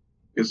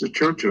is a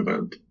church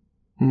event,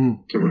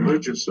 a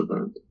religious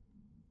event.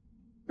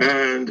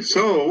 And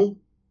so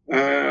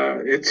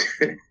it's,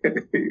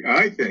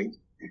 I think,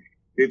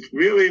 it's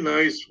really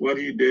nice what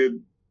he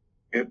did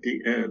at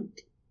the end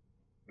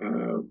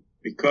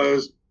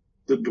because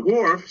the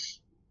dwarfs,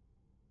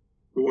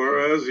 who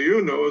are, as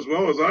you know as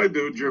well as I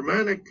do,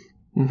 Germanic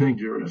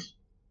figures,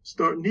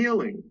 start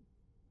kneeling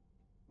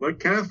like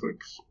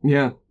Catholics.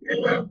 Yeah.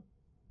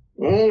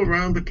 All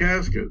around the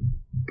casket.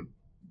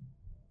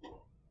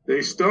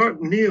 They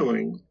start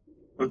kneeling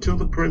until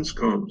the prince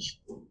comes.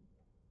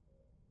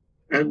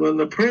 And when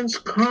the prince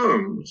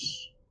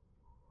comes,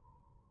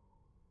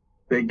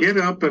 they get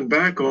up and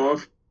back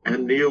off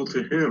and kneel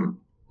to him,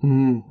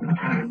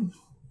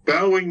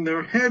 bowing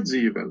their heads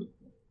even.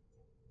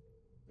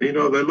 You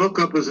know, they look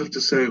up as if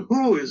to say,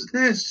 who is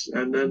this?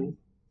 And then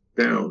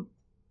down.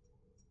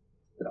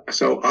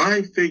 So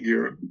I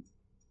figure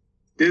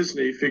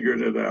Disney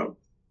figured it out.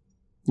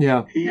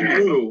 Yeah. He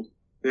knew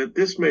that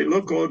this may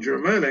look all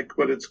Germanic,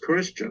 but it's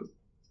Christian.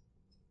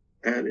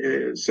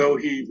 And so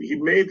he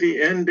made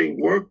the ending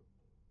work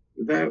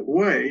that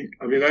way.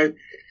 I mean, I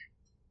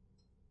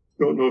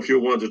don't know if you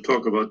want to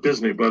talk about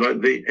Disney,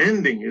 but the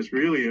ending is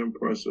really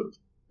impressive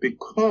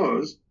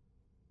because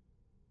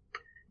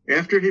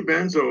after he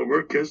bends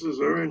over, kisses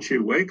her, and she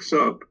wakes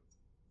up,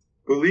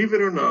 believe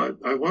it or not,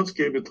 I once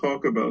gave a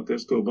talk about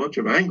this to a bunch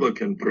of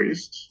Anglican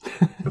priests.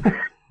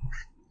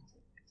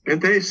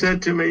 And they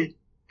said to me,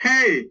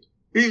 hey,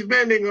 he's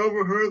bending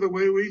over her the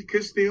way we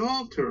kiss the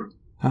altar.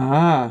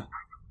 Ah.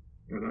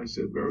 And I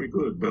said, very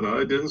good. But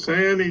I didn't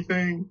say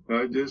anything.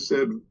 I just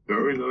said,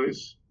 very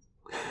nice.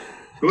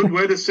 Good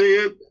way to see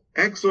it.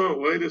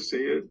 Excellent way to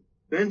see it.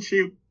 Then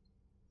she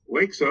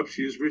wakes up.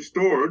 She's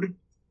restored.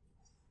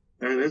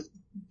 And it's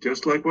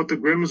just like what the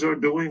Grimms are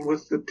doing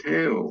with the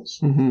tales.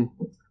 Mm-hmm.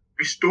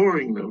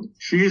 Restoring them.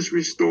 She's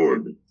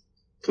restored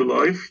to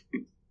life.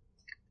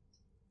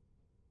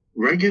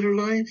 Regular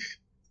life?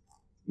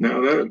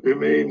 Now that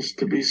remains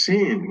to be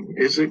seen.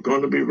 Is it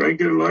going to be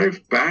regular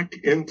life back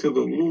into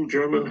the little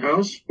German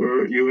house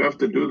where you have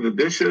to do the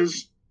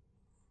dishes?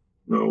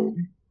 No.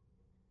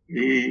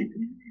 The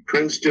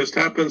prince just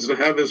happens to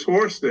have his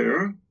horse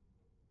there,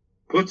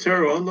 puts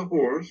her on the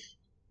horse,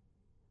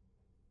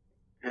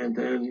 and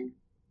then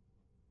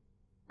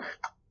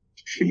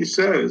she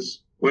says,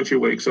 when she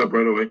wakes up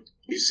right away,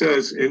 she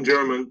says in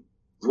German,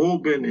 Wo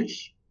bin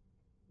ich?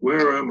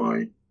 Where am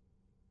I?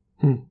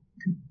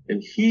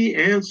 And he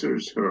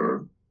answers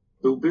her,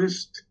 Du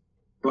bist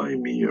bei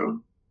mir.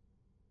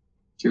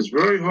 Which is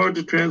very hard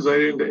to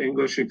translate into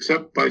English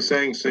except by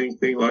saying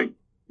something like,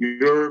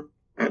 you're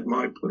at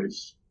my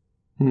place.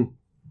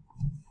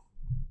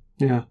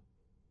 Yeah.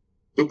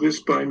 Du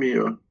bist bei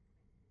mir.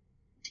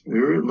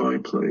 You're at my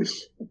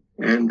place.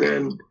 And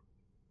then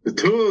the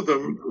two of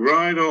them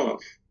ride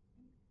off.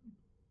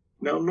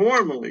 Now,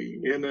 normally,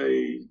 in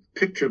a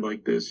picture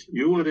like this,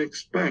 you would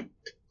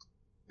expect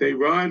they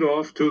ride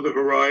off to the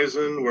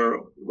horizon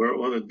where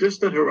on a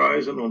distant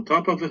horizon, on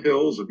top of a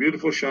hill, is a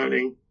beautiful,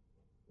 shining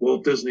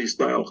Walt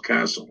Disney-style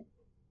castle.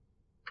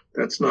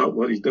 That's not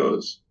what he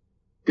does.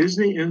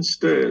 Disney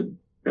instead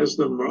has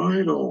them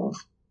ride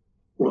off,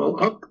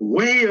 well,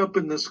 way up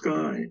in the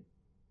sky,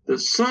 the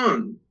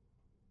sun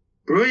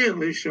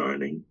brilliantly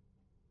shining.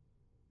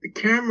 The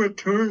camera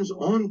turns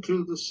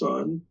onto the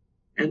sun,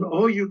 and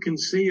all you can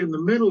see in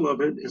the middle of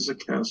it is a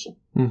castle.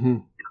 Mm-hmm.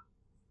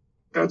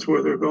 That's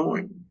where they're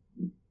going.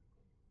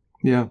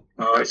 Yeah.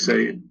 I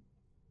say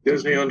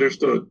Disney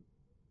understood.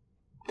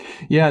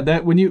 Yeah,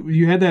 that when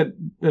you had that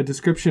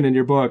description in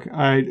your book,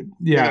 I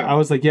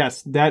was like,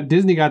 yes, that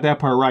Disney got that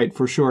part right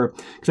for sure.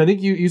 Because I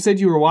think you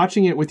said you were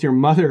watching it with your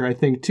mother, I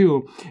think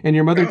too, and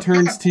your mother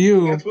turns to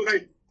you. That's when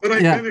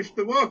I finished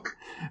the book.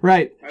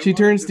 Right. She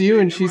turns to you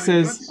and she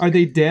says, "Are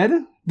they dead?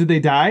 Did they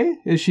die?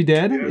 Is she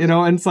dead?" Yes. You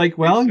know, and it's like,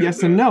 well,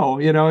 yes and no.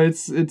 You know,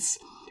 it's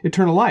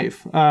eternal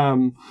life.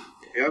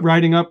 Yep.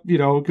 Riding up, you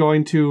know,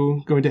 going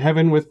to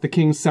heaven with the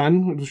king's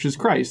son, which is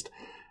Christ.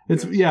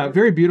 It's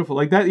very beautiful.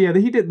 Like that. Yeah,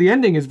 the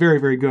ending is very,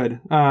 very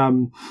good.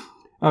 To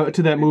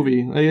that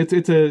movie,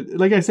 it's a,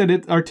 like I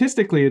said,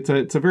 artistically,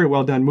 it's a very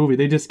well done movie.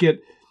 They just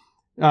get.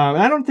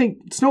 I don't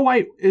think Snow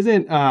White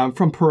isn't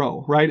from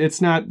Perrault, right?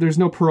 It's not. There's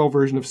no Perrault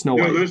version of Snow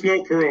White. No, there's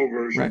no Perrault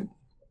version.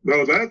 Right.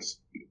 No,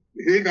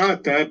 he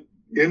got that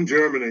in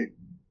Germany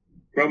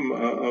from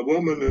a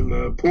woman in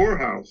the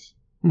poorhouse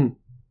in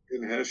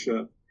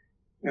Hesse.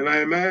 And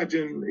I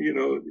imagine, you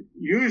know,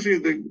 usually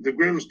the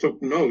Grimms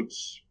took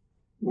notes.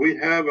 We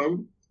have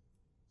them,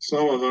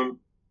 some of them,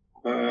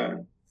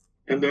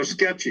 and they're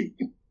sketchy.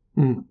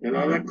 You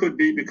know, that could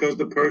be because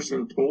the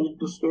person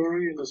told the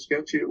story in a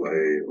sketchy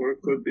way, or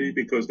it could be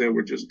because they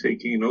were just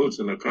taking notes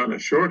in a kind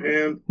of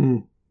shorthand.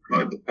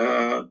 But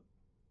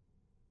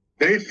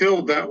they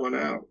filled that one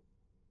out.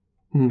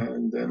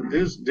 And then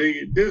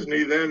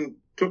Disney then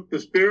took the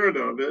spirit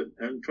of it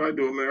and tried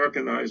to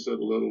Americanize it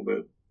a little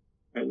bit.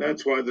 And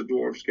that's why the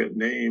dwarfs get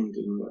named,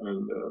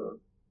 and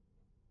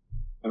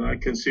I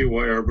can see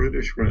why our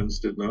British friends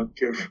did not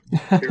care for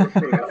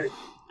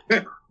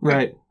that.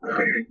 Right.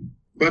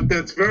 But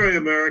that's very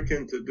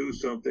American to do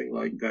something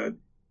like that.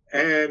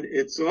 And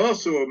it's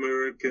also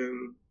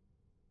American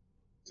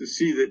to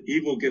see that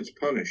evil gets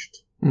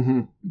punished.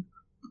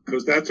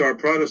 Because that's our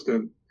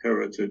Protestant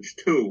heritage,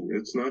 too.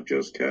 It's not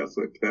just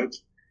Catholic.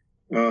 That's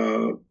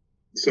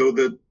so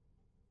that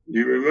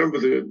you remember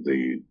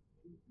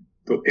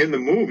in the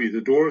movie, the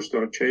dwarves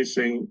start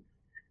chasing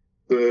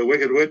the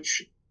Wicked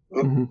Witch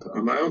up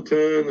a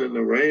mountain, and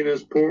the rain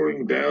is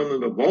pouring down,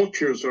 and the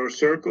vultures are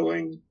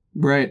circling.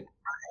 Right.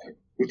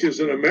 Which is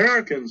an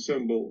American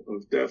symbol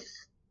of death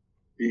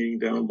being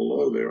down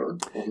below there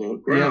on the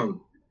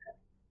ground.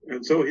 Yeah.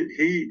 And so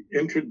he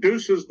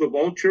introduces the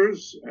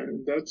vultures,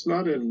 and that's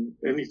not in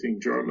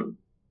anything German.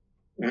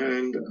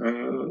 And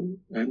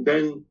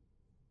then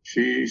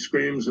she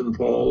screams and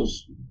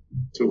falls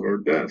to her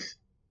death.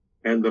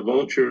 And the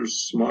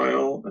vultures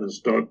smile and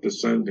start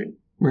descending.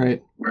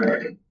 Right.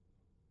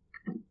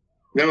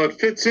 Now it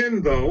fits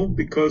in, though,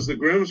 because the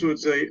Grimms would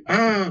say,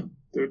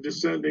 they're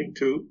descending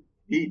to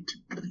eat.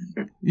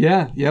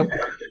 Yeah, yep.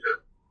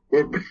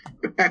 We're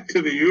back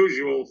to the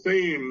usual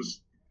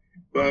themes,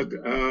 but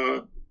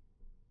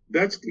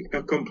that's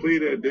a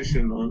complete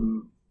addition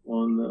on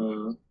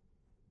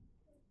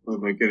what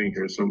am I getting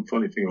here? Some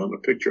funny thing on the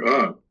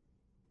picture.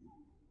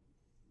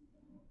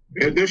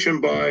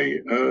 Addition by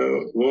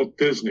Walt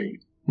Disney.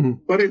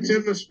 But it's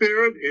in the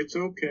spirit. It's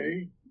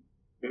okay.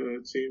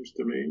 It seems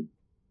to me.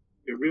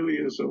 It really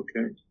is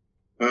okay.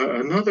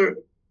 Another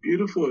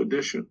beautiful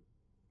addition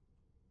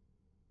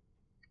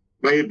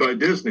made by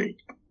Disney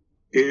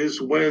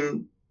is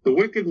when the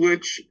Wicked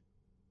Witch,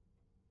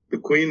 the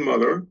Queen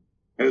Mother,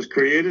 has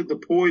created the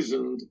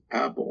poisoned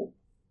apple,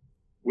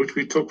 which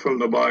we took from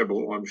the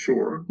Bible, I'm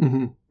sure.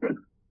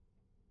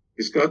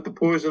 He's got the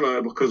poisoned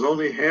apple because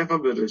only half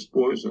of it is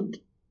poisoned.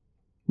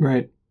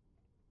 Right.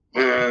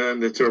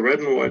 And it's a red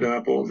and white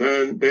apple.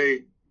 Then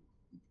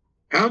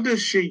how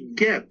does she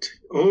get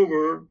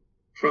over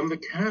from the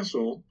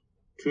castle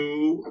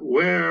to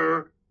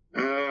where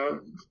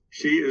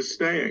she is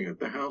staying at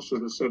the house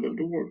of the seven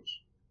dwarfs?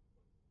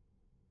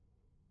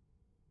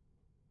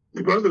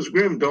 The Brothers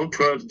Grimm don't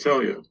try to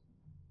tell you.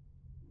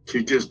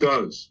 She just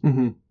does.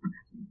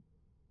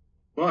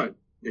 But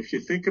if you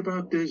think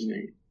about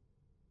Disney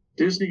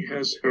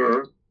has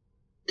her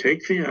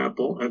take the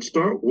apple and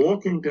start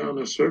walking down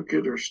a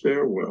circular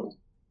stairwell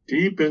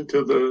deep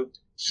into the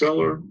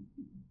cellar,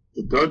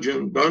 the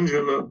dungeon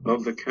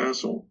of the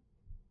castle.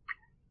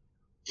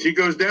 She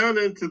goes down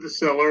into the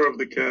cellar of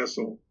the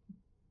castle,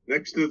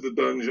 next to the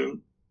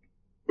dungeon,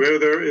 where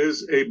there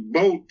is a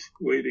boat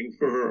waiting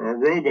for her, a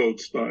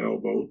rowboat-style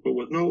boat, but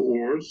with no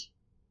oars.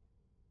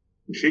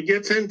 She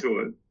gets into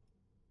it.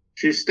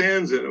 She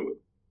stands in it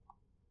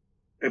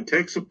and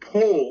takes a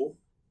pole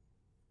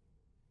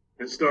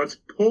and starts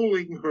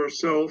poling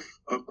herself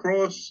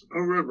across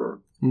a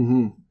river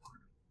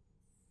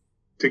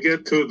to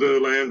get to the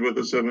land where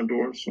the seven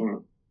dwarfs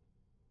are.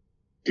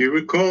 Do you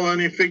recall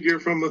any figure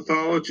from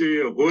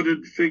mythology, a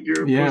hooded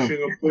figure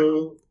pushing a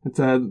pole? It's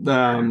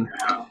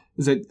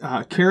is it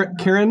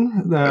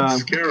Karen?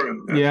 That's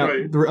Karen. That's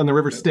right. On the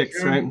river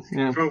Styx, right?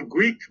 Yeah. From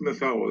Greek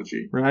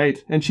mythology.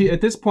 Right. And she,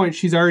 at this point,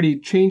 she's already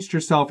changed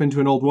herself into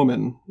an old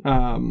woman.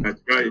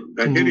 That's right.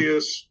 The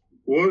hideous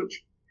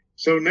witch.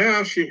 So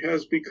now she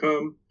has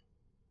become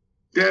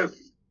death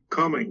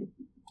coming.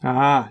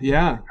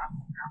 Yeah.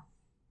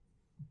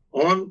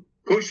 On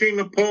pushing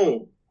the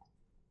pole.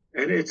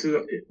 And it's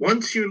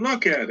once you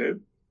look at it,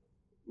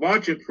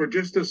 watch it for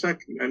just a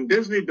second. And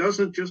Disney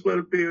doesn't just let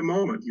it be a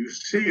moment. You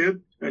see it,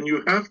 and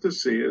you have to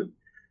see it.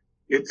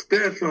 It's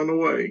death on the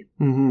way.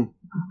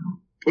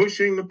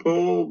 Pushing the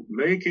pole,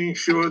 making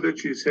sure that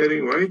she's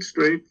heading right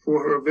straight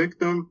for her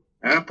victim,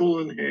 apple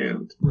in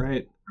hand.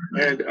 Right.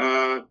 And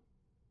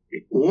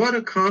what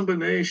a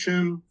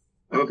combination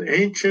of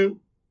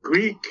ancient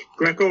Greek,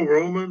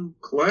 Greco-Roman,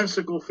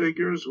 classical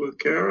figures with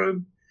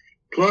Karen,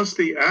 plus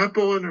the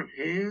apple in her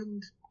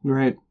hand.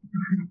 Right.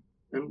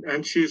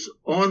 And she's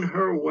on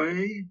her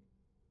way.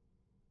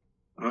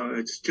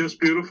 It's just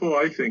beautiful,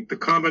 I think. The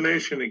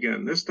combination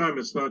again. This time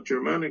it's not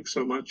Germanic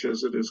so much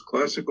as it is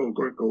classical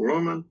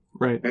Greco-Roman.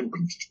 Right. And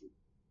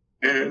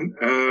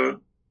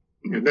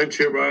then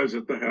she arrives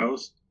at the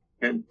house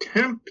and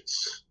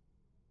tempts.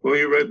 Well,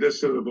 you read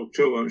this in the book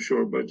too, I'm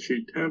sure, but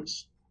she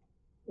tempts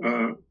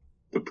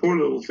the poor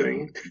little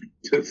thing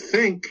to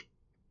think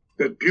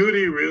that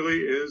beauty really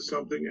is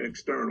something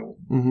external.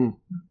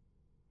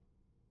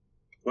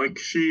 Like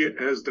she,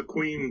 as the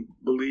queen,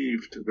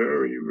 believed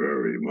very,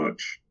 very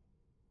much.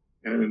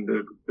 And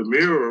the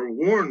mirror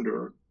warned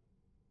her,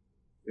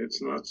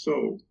 it's not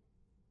so.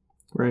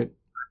 Right.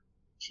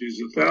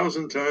 She's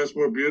 1,000 times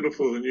more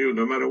beautiful than you,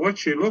 no matter what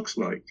she looks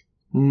like.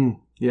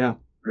 Yeah.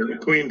 And the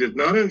queen did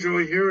not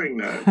enjoy hearing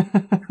that,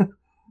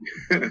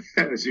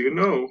 as you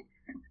know.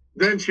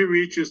 Then she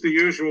reaches the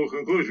usual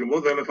conclusion. Well,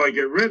 then if I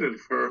get rid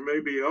of her,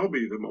 maybe I'll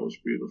be the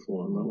most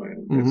beautiful on the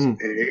land. It's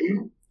A.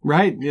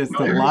 Right. Yes,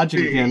 the logic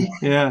again.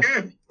 Yeah.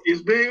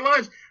 He's being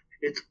logic.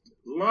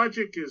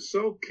 Logic is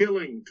so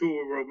killing to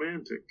a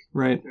romantic.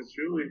 Right. It's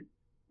really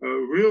a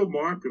real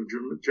mark of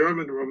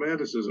German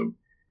romanticism.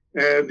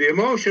 And the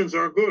emotions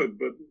are good,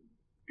 but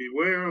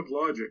beware of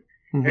logic.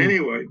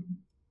 Anyway,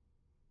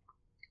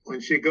 when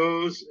she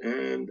goes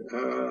and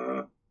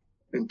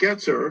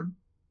gets her,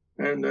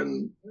 and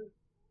then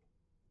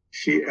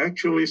she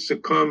actually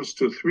succumbs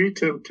to 3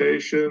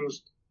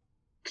 temptations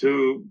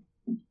to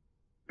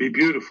be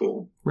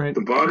beautiful. Right.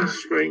 The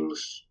bodice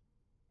strings,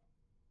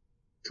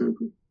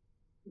 to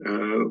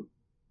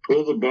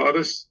pull the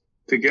bodice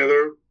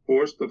together,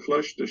 force the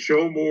flesh to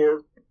show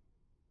more,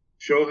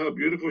 show how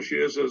beautiful she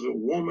is as a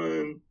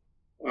woman.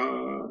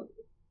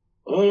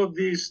 All of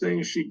these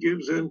things she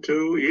gives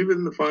into,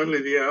 even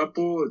finally the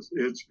apple,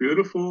 it's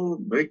beautiful,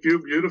 make you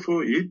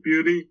beautiful, eat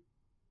beauty.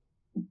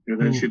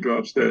 And then she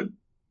drops dead.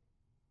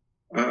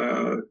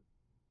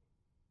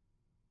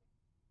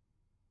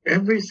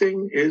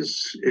 Everything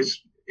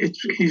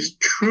he's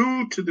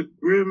true to the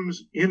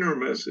Grimm's inner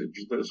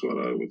message. That's what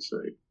I would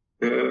say.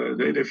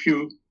 That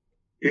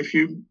if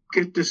you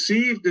get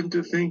deceived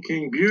into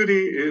thinking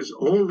beauty is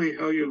only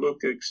how you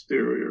look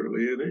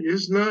exteriorly, and it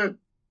is not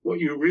what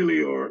you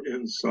really are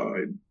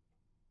inside,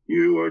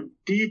 you are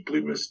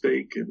deeply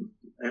mistaken,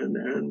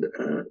 and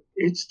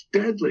it's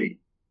deadly.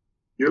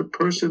 Your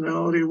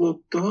personality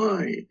will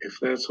die if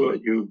that's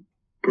what you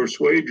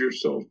persuade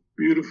yourself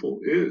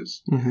beautiful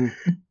is.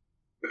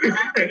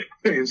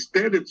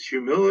 Instead, it's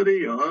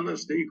humility,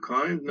 honesty,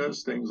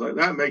 kindness, things like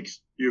that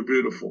makes you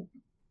beautiful.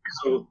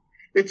 So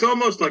it's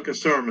almost like a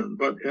sermon,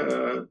 but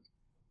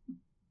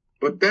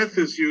death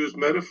is used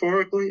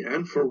metaphorically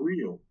and for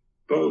real,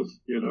 both,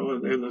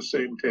 in the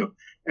same tale.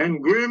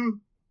 And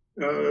Grimm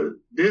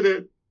did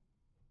it,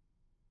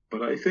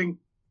 but I think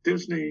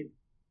Disney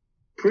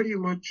pretty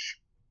much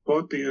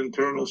caught the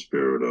internal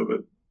spirit of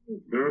it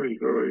very,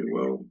 very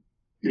well.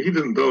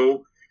 Even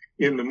though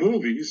in the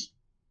movies,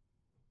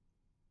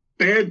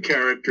 bad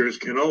characters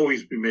can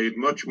always be made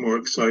much more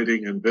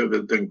exciting and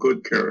vivid than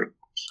good characters.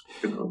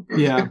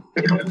 Yeah.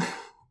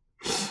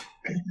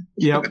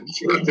 Yep.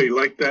 They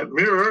like that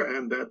mirror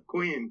and that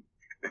queen.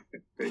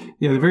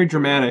 Yeah, they're very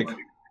dramatic.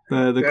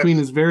 The queen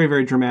is very,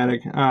 very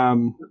dramatic.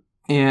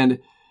 And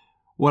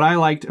what I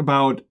liked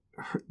about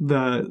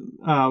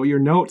your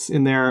notes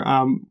in there,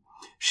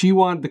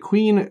 the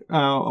queen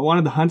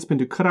wanted the huntsman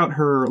to cut out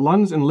her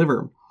lungs and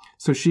liver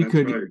so she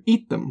could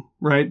eat them,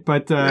 right?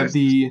 But there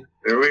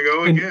we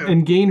go again,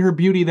 and gain her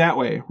beauty that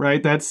way,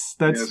 right? That's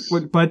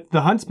but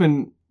the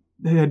huntsman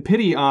had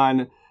pity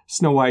on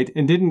Snow White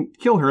and didn't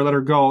kill her, let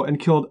her go, and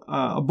killed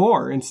a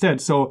boar instead.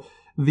 So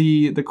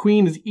the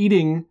queen is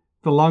eating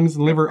the lungs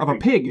and liver of a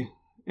pig.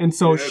 And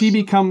so she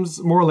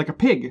becomes more like a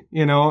pig,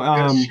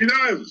 Yes, she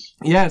does.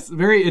 Yes,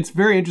 it's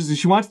very interesting.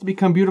 She wants to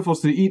become beautiful,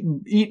 so to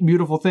eat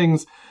beautiful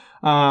things.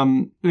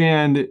 And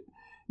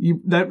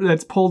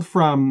that's pulled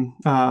from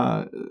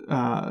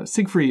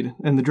Siegfried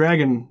and the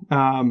dragon,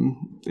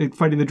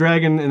 fighting the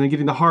dragon and then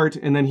getting the heart,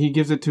 and then he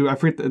gives it to, I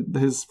forget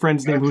his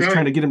friend's name, who's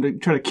trying to get him to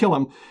try to kill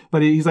him.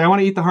 But he's like, I want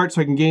to eat the heart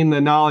so I can gain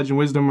the knowledge and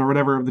wisdom or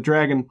whatever of the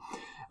dragon.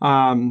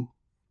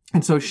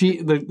 And so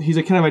he's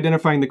kind of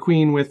identifying the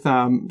queen with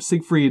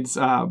Siegfried's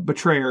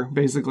betrayer,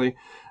 basically.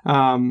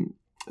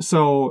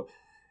 So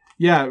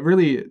yeah,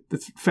 really,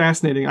 it's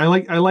fascinating. I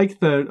like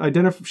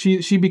the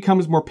she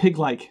becomes more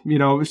pig-like.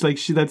 It's like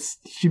she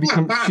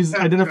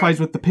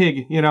identifies with the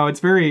pig. It's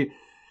very,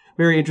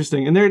 very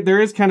interesting. And there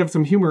is kind of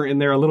some humor in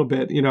there a little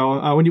bit.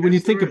 When you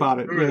think about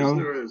it.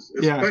 There is.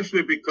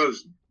 Especially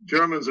because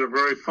Germans are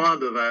very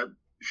fond of that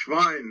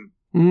Schwein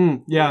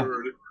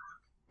word.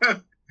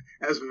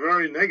 As a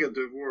very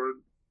negative word.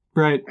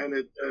 Right. And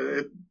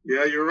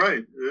you're right.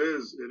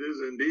 It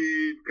is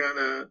indeed kind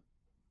of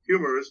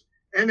humorous.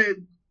 And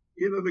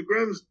the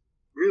Grimms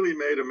really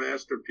made a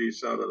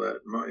masterpiece out of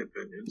that, in my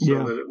opinion.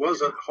 So that it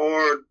wasn't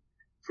hard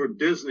for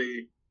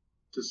Disney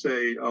to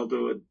say, I'll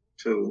do it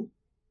too.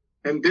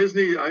 And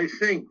Disney, I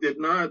think,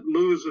 did not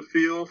lose a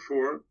feel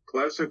for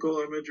classical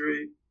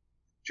imagery,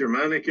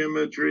 Germanic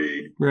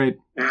imagery, right,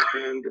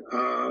 and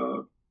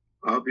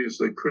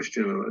obviously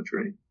Christian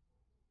imagery.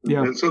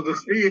 Yeah. And so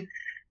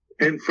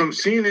and from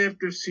scene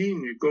after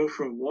scene, you go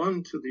from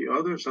one to the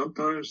other,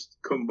 sometimes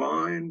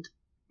combined.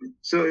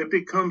 So it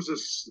becomes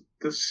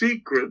the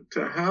secret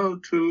to how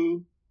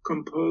to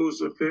compose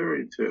a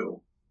fairy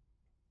tale.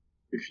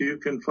 If you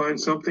can find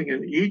something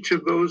in each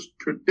of those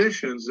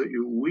traditions that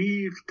you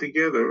weave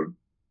together,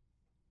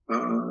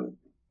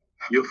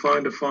 you'll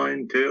find a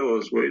fine tale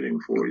is waiting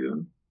for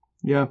you.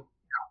 Yeah.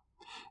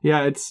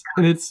 Yeah, it's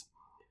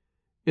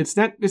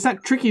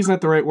not tricky is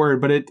not the right word,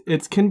 but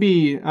it can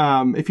be,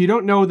 if you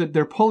don't know that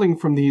they're pulling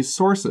from these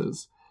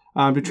sources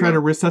to try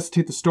to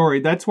resuscitate the story.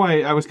 That's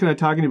why I was kind of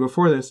talking to you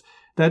before this.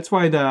 That's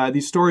why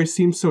these stories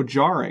seem so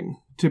jarring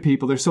to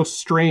people. They're so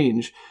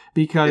strange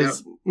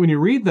because when you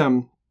read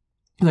them,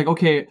 like,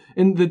 okay,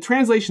 in the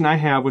translation I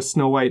have with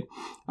Snow White,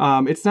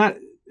 it's not,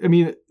 I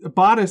mean,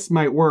 bodice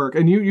might work,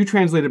 and you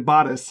translated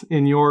bodice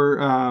in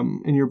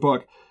your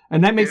book,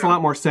 and that makes a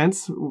lot more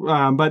sense.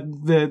 But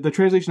the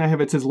translation I have,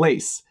 it says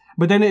lace.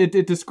 But then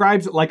it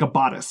describes it like a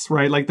bodice,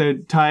 right? Like they're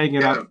tying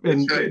it up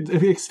and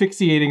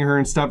asphyxiating her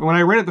and stuff. And when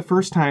I read it the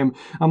first time,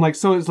 I'm like,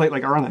 so it's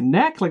like around the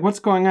neck? Like, what's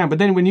going on? But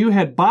then when you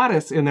had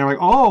bodice in there, like,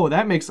 oh,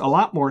 that makes a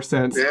lot more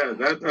sense. Yeah,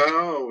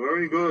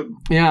 very good.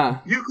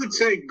 Yeah. You could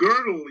say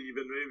girdle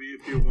even, maybe,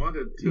 if you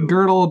wanted to.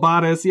 Girdle,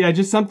 bodice,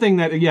 just something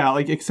that,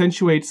 like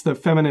accentuates the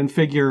feminine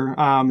figure.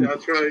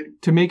 That's right.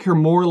 To make her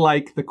more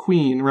like the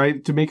queen,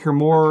 right? To make her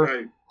more... That's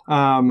right.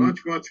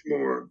 Much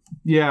more.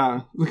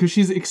 Yeah, because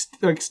she's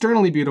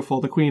externally beautiful,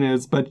 the queen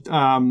is, but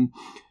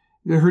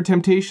her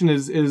temptation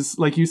is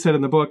like you said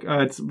in the book.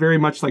 It's very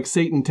much like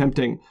Satan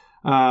tempting.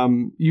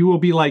 You will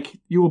be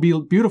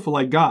beautiful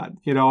like God.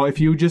 If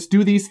you just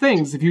do these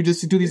things, if you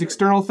just do these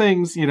external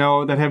things,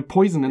 that have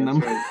poison in them.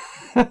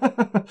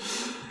 Right.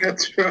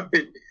 That's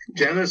right.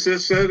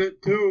 Genesis said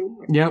it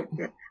too. Yep.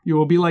 You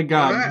will be like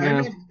God.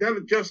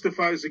 That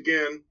justifies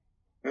again,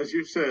 as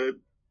you said,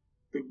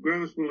 the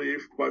Grimm's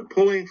belief, by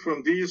pulling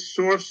from these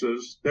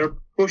sources, they're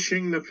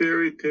pushing the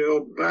fairy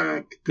tale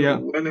back to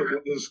when it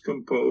was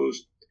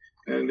composed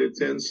and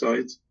its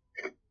insights.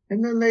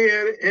 And then they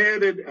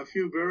added a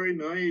few very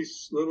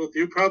nice little...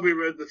 You probably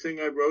read the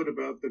thing I wrote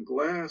about the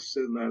glass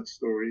in that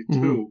story,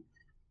 too,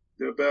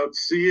 about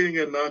seeing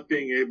and not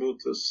being able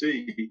to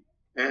see,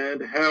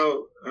 and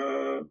how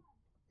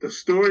the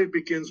story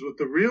begins with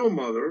the real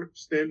mother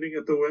standing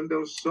at the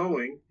window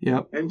sewing,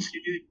 and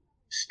she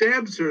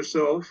stabs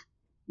herself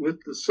with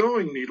the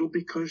sewing needle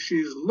because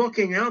she's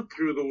looking out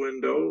through the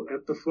window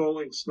at the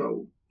falling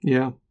snow.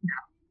 Yeah.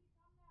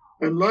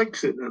 And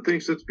likes it and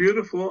thinks it's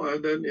beautiful,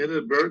 and then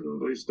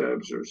inadvertently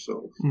stabs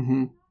herself.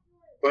 Mm-hmm.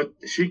 But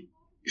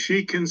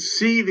she can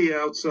see the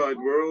outside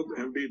world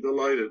and be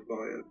delighted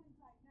by it.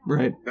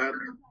 Right. That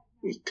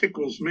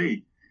tickles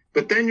me.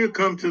 But then you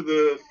come to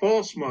the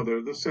false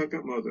mother, the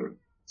second mother,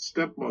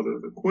 stepmother,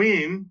 the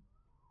queen.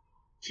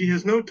 She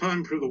has no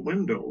time for the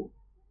window.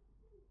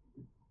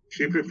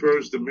 She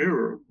prefers the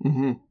mirror.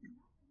 Mm-hmm.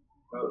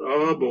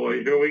 Oh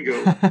boy, here we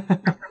go.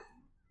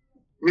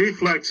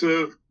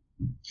 Reflexive.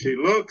 She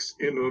looks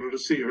in order to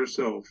see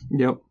herself.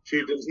 Yep.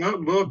 She does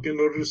not look in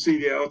order to see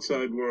the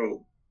outside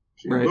world.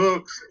 She right.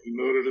 looks in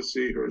order to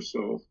see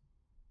herself.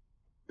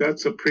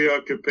 That's a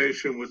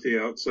preoccupation with the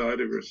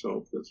outside of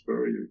herself that's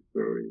very,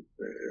 very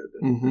bad.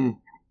 Mm-hmm.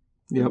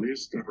 Yep. At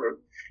least to her.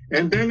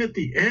 And then at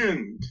the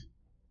end,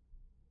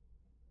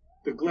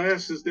 the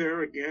glass is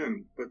there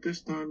again, but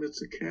this time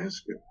it's a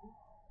casket.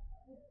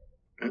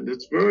 And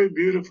it's very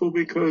beautiful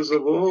because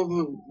of all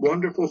the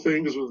wonderful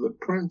things with the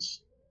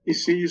prince. He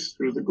sees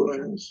through the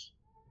glass.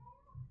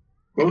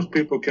 Most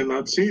people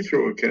cannot see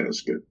through a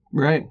casket.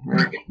 Right.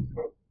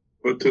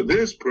 But to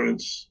this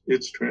prince,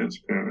 it's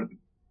transparent.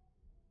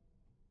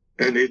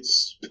 And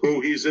it's who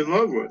he's in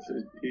love with.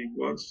 He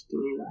wants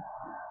to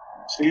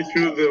see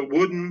through the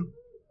wooden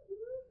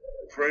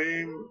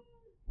frame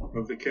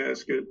of the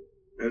casket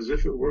as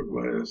if it were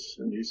glass.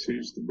 And he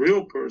sees the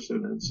real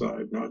person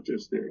inside, not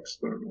just the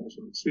externals.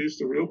 And sees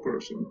the real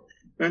person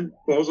and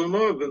falls in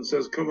love and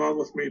says, come on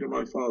with me to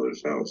my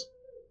father's house.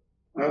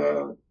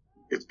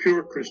 It's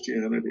pure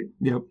Christianity.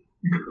 Yep.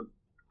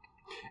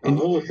 The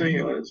whole thing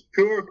is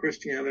pure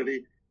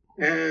Christianity.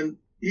 And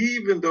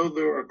even though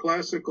there are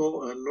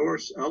classical and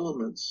Norse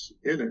elements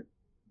in it,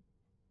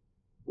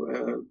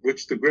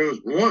 which the Grimms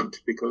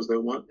want because they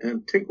want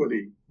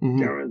antiquity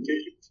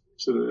guaranteed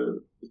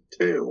to the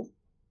tale,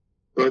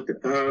 but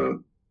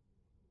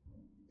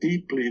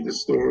deeply the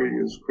story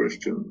is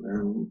Christian,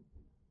 and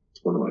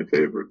it's one of my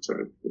favorites,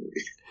 actually.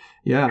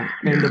 Yeah,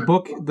 and the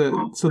book,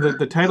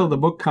 the title of the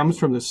book comes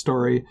from this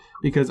story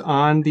because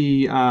on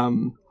the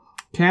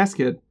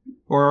casket,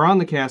 or around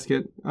the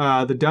casket,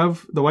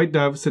 the white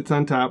dove sits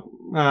on top,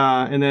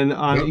 and then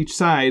on each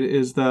side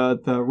is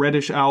the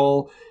reddish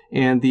owl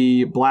and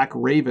the black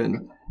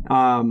raven,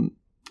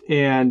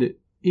 and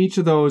each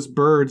of those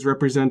birds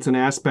represents an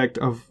aspect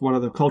of one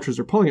of the cultures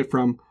they're pulling it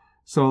from.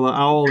 So the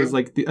owl is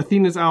like the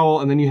Athena's owl,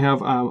 and then you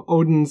have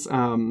Odin's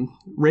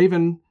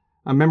raven.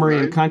 Memory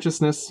and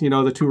consciousness,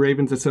 the two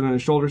ravens that sit on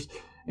his shoulders,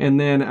 and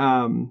then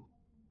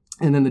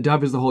the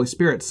dove is the Holy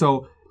Spirit.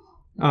 So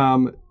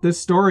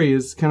this story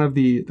is kind of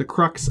the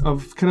crux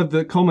of kind of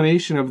the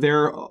culmination of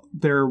their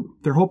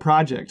whole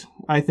project,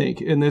 I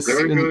think, in this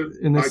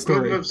in this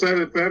story. Couldn't have said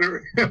it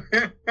better.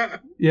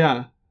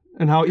 Yeah,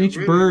 and how each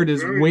bird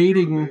is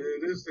waiting. True.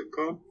 It is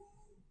the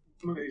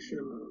culmination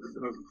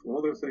of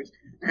all their things,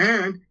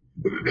 and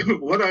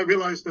what I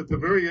realized at the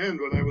very end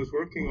when I was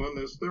working on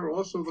this, there are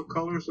also the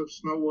colors of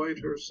Snow White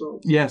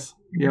herself. Yes.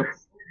 Yep.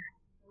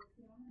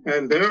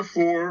 And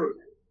therefore,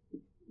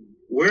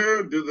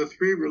 where do the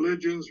three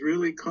religions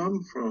really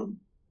come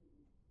from?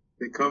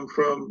 They come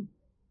from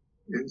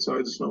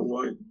inside Snow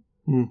White.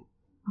 Mm.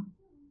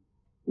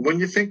 When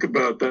you think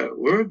about that,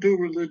 where do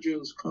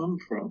religions come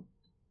from?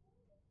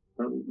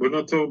 And we're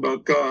not talking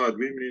about God.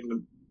 We mean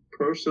the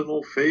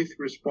personal faith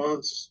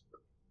response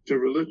to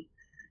religion.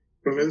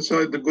 From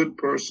inside the good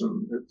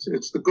person.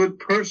 It's the good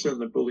person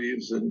that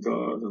believes in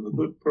God, and the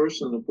good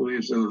person that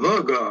believes in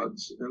the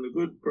gods, and the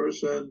good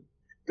person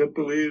that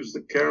believes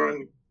that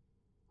Karen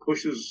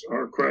pushes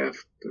our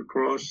craft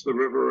across the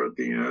river at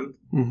the end.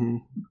 Mm-hmm.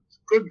 It's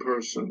a good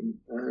person.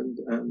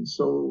 And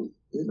so,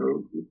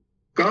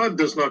 God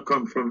does not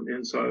come from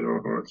inside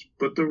our hearts,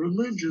 but the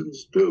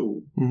religions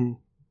do. Mm-hmm.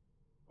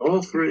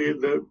 All three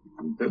that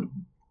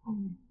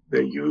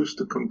they use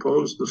to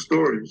compose the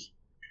stories.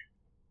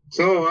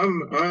 So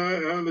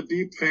I'm a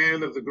deep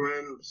fan of the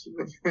Grimms,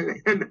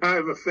 and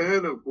I'm a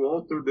fan of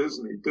Walter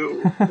Disney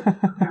too.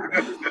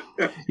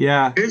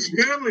 Yeah. His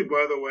family,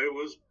 by the way,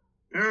 was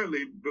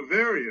apparently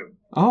Bavarian.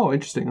 Oh,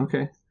 interesting.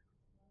 Okay.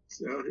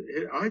 So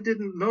I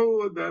didn't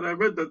know that. I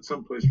read that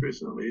someplace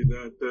recently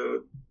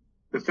that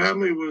the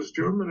family was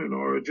German in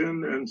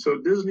origin, and so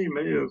Disney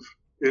may have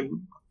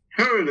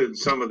inherited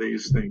some of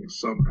these things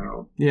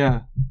somehow.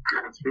 Yeah.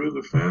 Through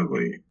the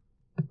family.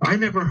 I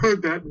never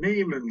heard that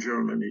name in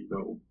Germany,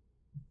 though.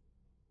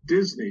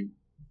 Disney.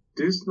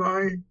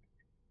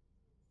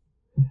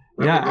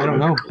 Yeah, I don't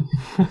know.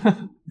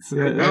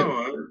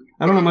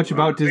 I don't know much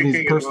about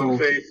Disney's personal.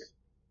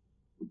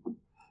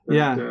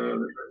 Yeah.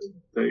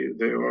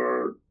 They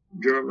are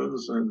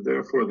Germans, and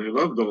therefore they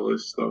loved all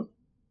this stuff.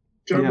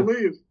 Which I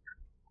believe.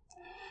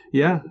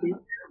 Yeah.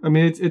 I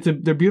mean,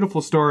 they're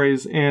beautiful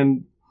stories,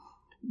 and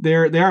they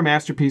are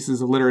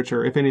masterpieces of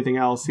literature, if anything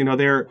else.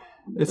 They're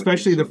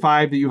especially the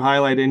five that you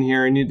highlight in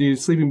here, and you do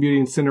Sleeping Beauty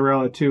and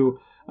Cinderella too.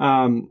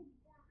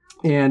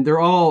 And they're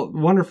all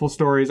wonderful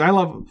stories. I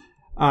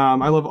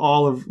I love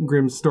all of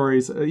Grimm's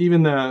stories,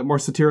 even the more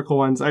satirical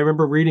ones. I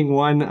remember reading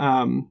one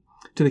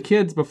to the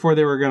kids before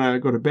they were going to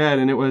go to bed,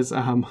 and it was,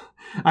 I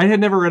had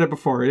never read it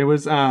before. It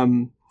was,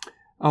 The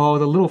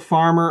Little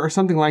Farmer or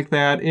something like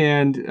that,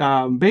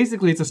 and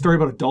basically it's a story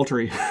about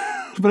adultery.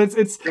 But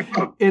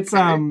it's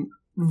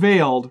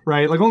veiled,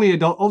 right? Like only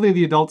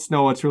the adults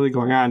know what's really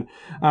going on.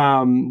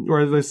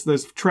 Where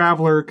this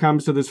traveler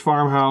comes to this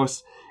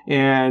farmhouse,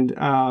 and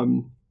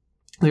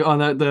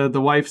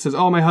the wife says,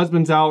 "Oh, my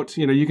husband's out.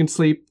 You can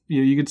sleep.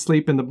 You could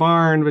sleep in the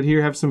barn, but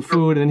here have some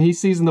food." And he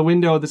sees in the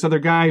window this other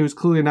guy who's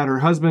clearly not her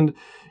husband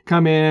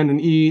come in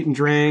and eat and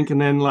drink, and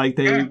then like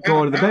they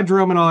go to the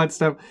bedroom and all that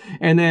stuff.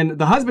 And then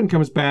the husband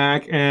comes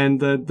back, and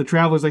the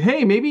traveler's like,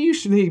 "Hey, maybe you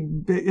should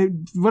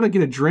want to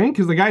get a drink?"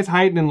 Because the guy's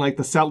hiding in like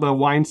the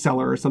wine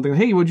cellar or something.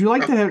 "Hey, would you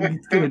like to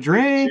get a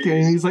drink?"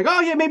 And he's like,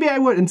 "Oh yeah, maybe I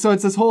would." And so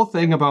it's this whole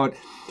thing about,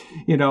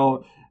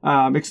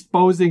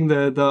 exposing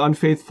the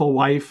unfaithful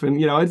wife, and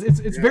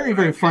it's very,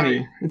 very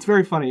funny. It's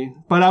very funny.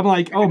 But I'm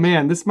like, oh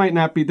man, this might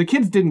not be. The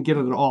kids didn't get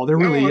it at all. They're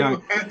really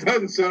young. That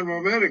doesn't sound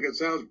romantic. It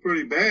sounds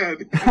pretty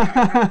bad.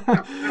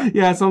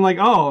 Yeah, so I'm like,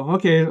 oh,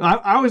 okay.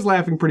 I was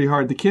laughing pretty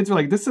hard. The kids were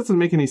like, this doesn't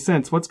make any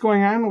sense. What's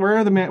going on?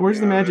 Where's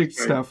the magic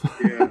stuff?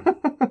 Yeah,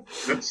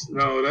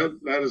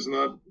 that is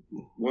not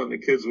one the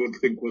kids would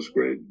think was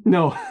great.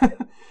 No,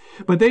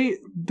 but the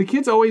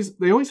kids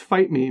always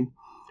fight me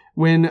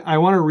when I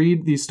want to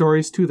read these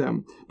stories to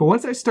them. But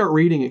once I start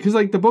reading it, because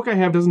like the book I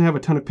have doesn't have a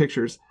ton of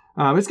pictures.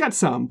 It's got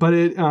some, but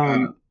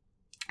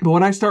but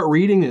when I start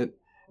reading it,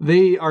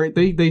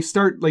 they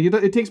start like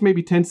it takes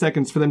maybe 10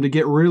 seconds for them to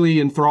get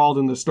really enthralled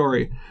in the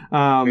story.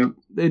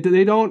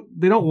 They don't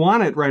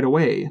want it right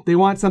away. They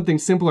want something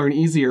simpler and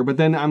easier. But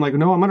then I'm like,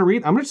 no,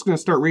 I'm just going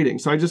to start reading.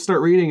 So I just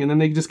start reading, and then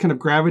they just kind of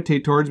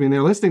gravitate towards me, and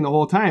they're listening the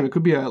whole time. It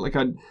could be a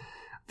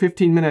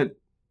 15-minute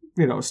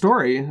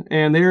story,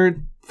 and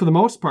they're, for the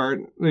most part,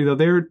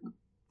 they're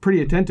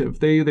pretty attentive.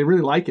 They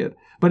really like it,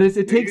 but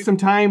it takes some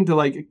time to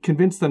like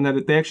convince them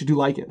that they actually do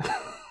like it.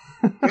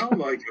 I don't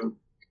like them.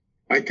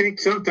 I think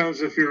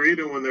sometimes if you read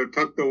them when they're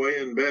tucked away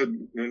in bed,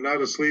 they're not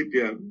asleep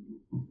yet.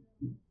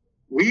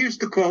 We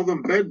used to call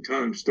them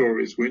bedtime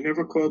stories. We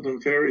never called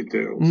them fairy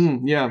tales.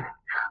 Yeah.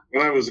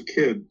 When I was a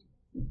kid,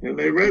 and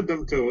they read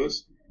them to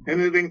us,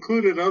 and it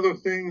included other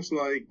things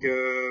like,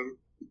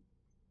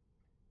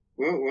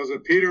 was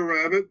it Peter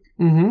Rabbit?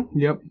 Mm-hmm.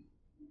 Yep.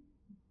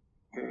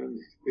 And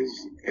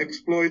his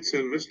exploits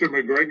in Mr.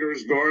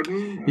 McGregor's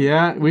garden.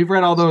 Yeah, we've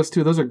read all those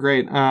too. Those are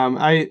great.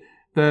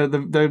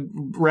 The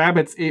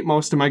rabbits ate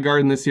most of my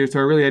garden this year, so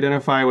I really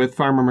identify with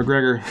Farmer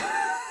McGregor.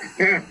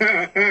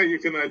 You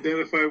can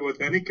identify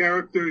with any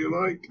character you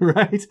like.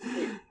 Right?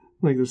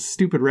 Like those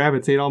stupid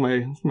rabbits ate all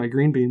my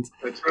green beans.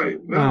 That's right.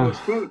 No,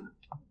 it's good.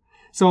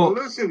 So well,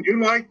 listen,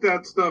 you like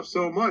that stuff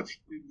so much.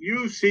 Did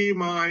you see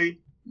my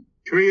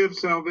Tree of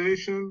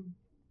Salvation?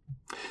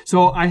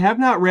 So I have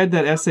not read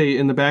that essay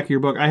in the back of your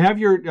book. I have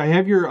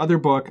your other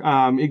book,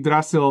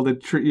 Yggdrasil,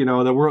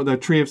 the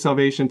Tree of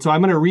Salvation. So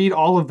I'm going to read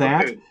all of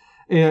that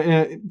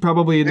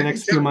probably in the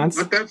next few months.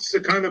 But that's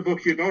the kind of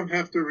book you don't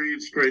have to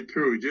read straight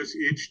through. Just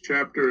each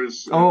chapter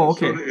is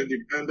okay. sort of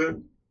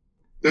independent.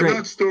 They're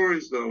not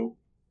stories, though.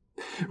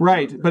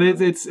 Right, but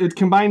it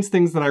combines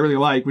things that I really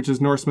like, which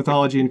is Norse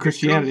mythology and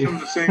Christianity. It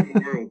comes from the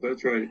same world.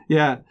 That's right.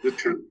 Yeah.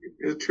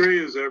 The tree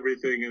is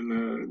everything in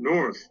the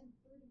north.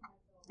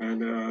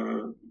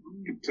 And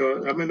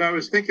so, I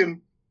was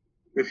thinking,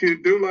 if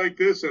you do like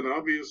this, and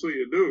obviously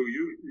you do,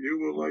 you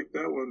will like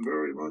that one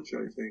very much,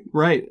 I think.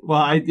 Right.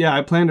 Well,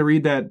 I plan to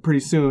read that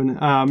pretty soon.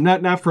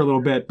 Not for a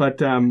little bit, but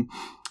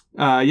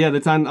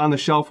that's on the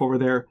shelf over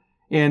there.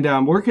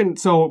 And we're kind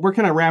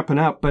of wrapping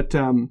up. But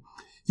do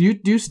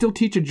you still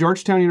teach at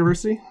Georgetown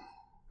University?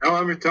 Oh,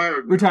 I'm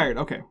retired. Retired.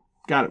 Okay,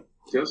 got it.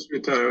 Just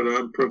retired.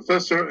 I'm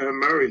Professor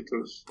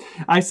Emeritus.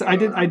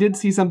 I did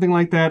see something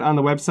like that on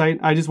the website.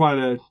 I just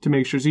wanted to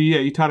make sure. So yeah,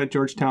 you taught at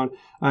Georgetown.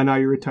 Now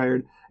you're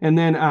retired. And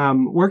then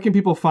where can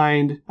people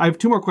find? I have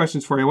two more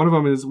questions for you. One of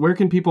them is, where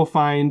can people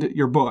find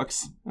your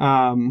books?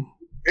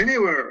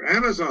 Anywhere.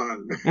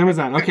 Amazon.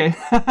 Amazon. Okay.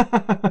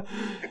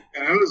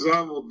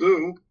 Amazon will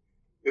do.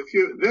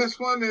 This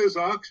one is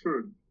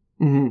Oxford.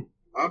 Mm-hmm.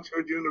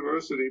 Oxford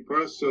University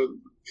Press. So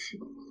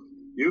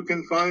you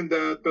can find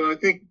that, but I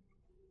think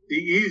the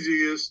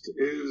easiest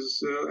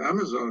is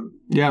Amazon.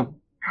 Yeah.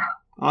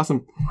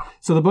 Awesome.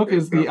 So the book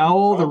is The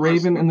Owl, the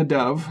Raven, and the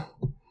Dove.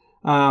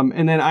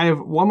 And then I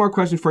have one more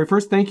question for you.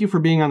 First, thank you for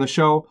being on the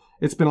show.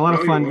 It's been a lot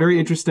of fun, very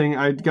interesting.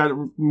 I got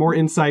more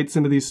insights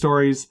into these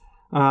stories.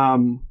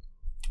 And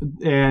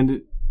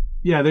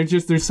yeah,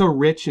 they're so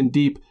rich and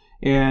deep,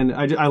 and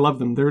I love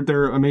them.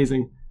 They're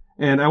amazing.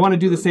 And I want to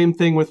do the same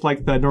thing with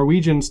like the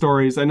Norwegian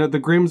stories. I know the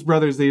Grimm's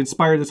brothers, they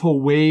inspired this whole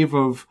wave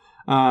of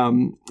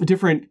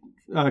different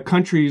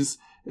countries,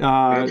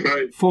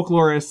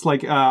 folklorists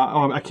like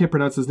I can't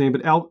pronounce his name,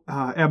 but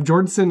Ab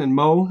Jordanson and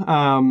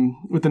Mo,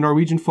 with the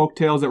Norwegian folk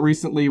tales that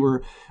recently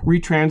were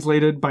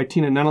retranslated by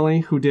Tina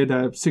Nunnally, who did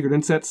Sigurd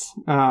Undset's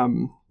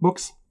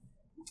books.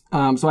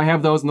 So I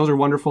have those, and those are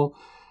wonderful.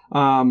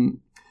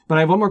 But I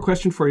have one more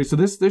question for you. So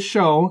this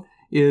show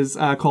is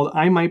called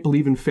I Might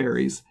Believe in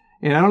Fairies.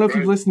 And I don't know if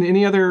you've listened to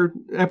any other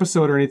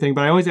episode or anything,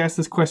 but I always ask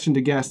this question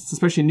to guests,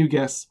 especially new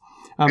guests.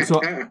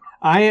 So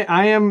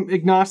I am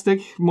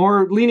agnostic,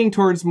 more leaning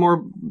towards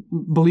more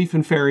belief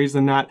in fairies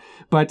than not.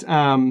 But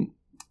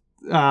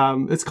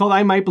it's called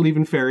I Might Believe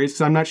in Fairies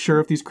because I'm not sure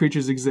if these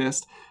creatures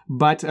exist.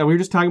 But we were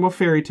just talking about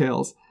fairy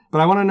tales. But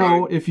I want to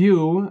know if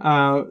you,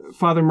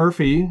 Father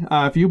Murphy,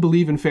 if you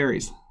believe in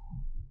fairies.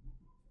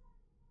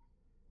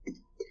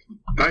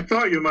 I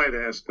thought you might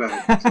ask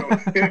that. So,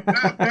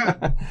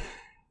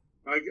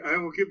 I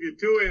will give you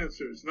two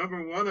answers.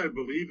 Number one, I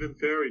believe in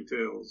fairy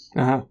tales.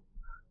 Uh-huh.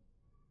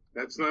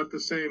 That's not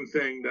the same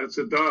thing. That's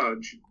a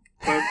dodge.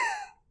 But,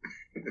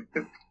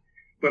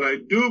 but I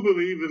do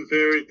believe in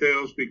fairy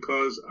tales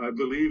because I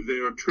believe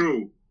they are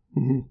true.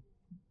 Mm-hmm.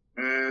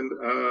 And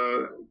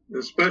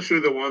especially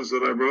the ones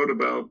that I wrote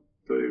about,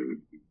 the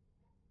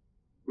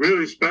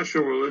really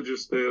special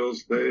religious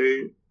tales,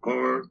 they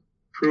are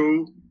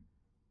true.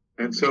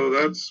 And so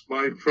that's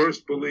my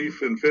first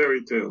belief in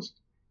fairy tales.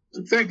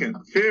 Second,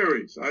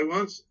 fairies. I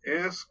once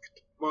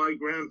asked my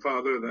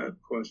grandfather that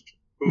question,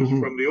 who's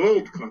from the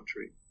old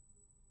country.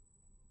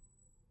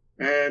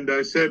 And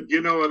I said,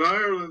 in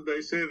Ireland, they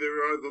say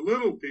there are the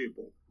little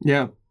people.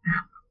 Yeah.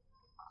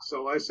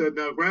 So I said,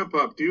 now,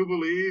 Grandpa, do you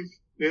believe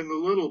in the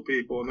little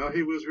people? Now,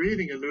 he was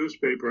reading a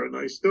newspaper, and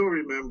I still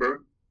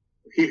remember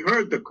he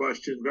heard the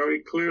question very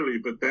clearly,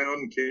 but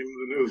down came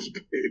the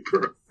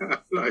newspaper. And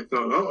I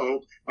thought,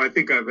 uh-oh, I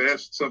think I've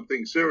asked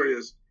something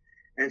serious.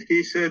 And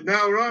he said,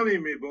 now, Ronnie,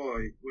 me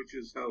boy, which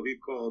is how he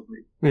called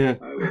me. Yeah.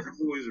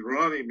 Who is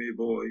Ronnie, me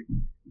boy?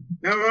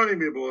 Now, Ronnie,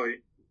 me boy,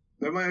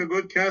 am I a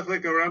good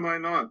Catholic or am I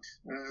not?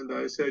 And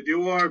I said,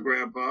 you are,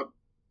 Grandpa.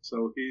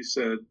 So he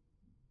said,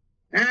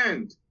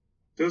 and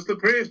does the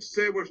priest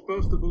say we're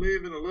supposed to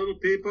believe in the little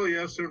people,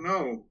 yes or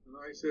no? And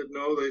I said,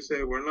 no, they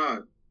say we're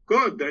not.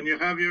 Good, then you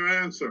have your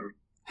answer.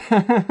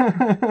 And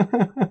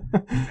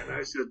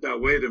I said, now,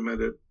 wait a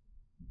minute.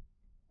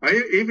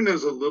 Even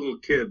as a little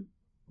kid,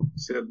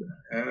 said,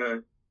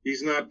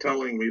 he's not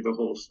telling me the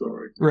whole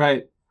story.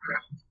 Right.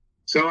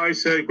 So I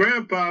said,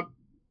 Grandpa,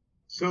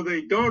 so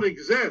they don't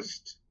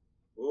exist.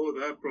 Oh,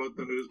 that brought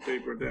the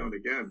newspaper down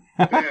again,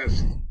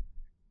 fast.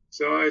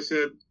 So I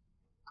said,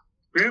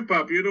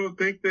 Grandpa, you don't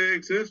think they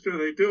exist or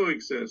they do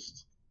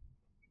exist?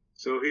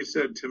 So he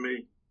said to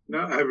me,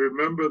 now I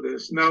remember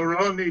this. Now,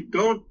 Ronnie,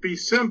 don't be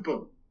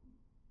simple.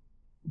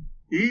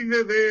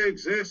 Either they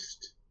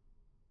exist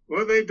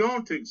or they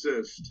don't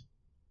exist.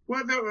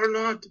 Whether or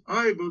not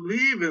I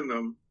believe in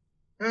them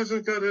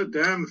hasn't got a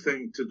damn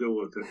thing to do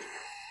with it.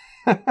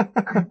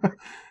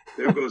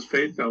 There goes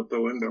faith out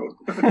the window.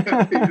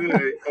 Either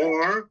they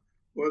are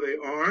or they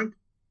aren't.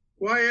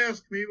 Why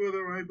ask me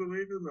whether I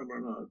believe in them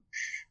or not?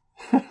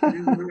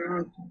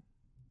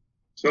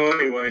 So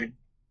anyway,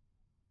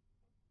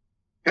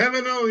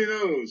 heaven only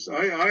knows.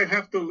 I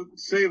have to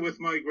say with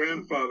my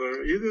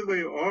grandfather, either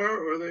they are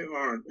or they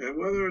aren't. And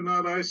whether or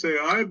not I say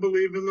I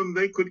believe in them,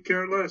 they could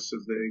care less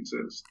if they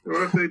exist.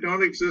 Or if they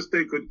don't exist,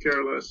 they could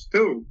care less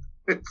too.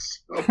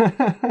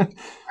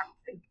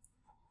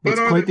 But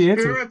are quite the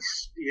the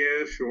spirits?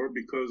 Yeah, sure,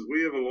 because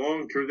we have a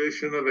long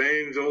tradition of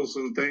angels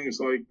and things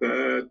like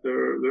that.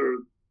 They're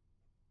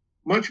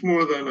much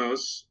more than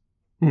us,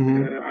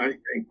 I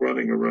think,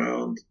 running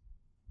around.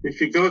 If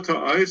you go to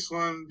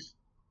Iceland,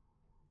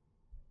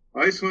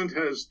 Iceland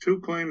has two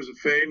claims of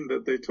fame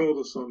that they told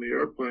us on the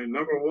airplane.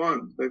 Number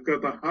one, they've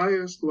got the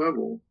highest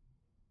level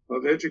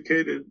of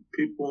educated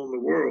people in the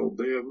world.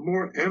 They have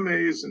more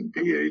MAs and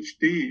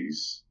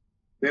PhDs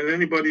than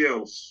anybody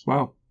else.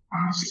 Wow.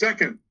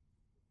 Second,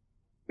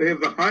 they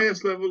have the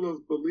highest level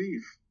of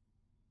belief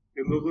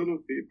in the little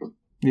people.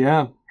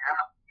 Yeah.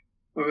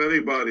 Of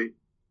anybody.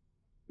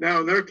 Now,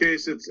 in their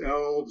case, it's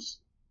elves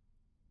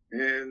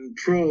and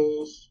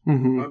trolls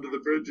under the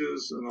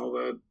bridges and all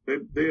that.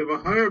 They have a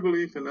higher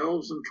belief in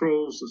elves and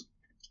trolls,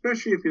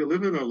 especially if you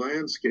live in a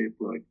landscape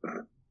like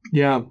that.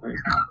 Yeah. I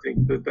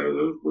think that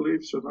those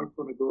beliefs are not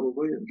going to go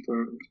away in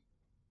turn.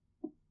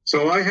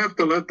 So I have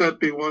to let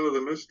that be one of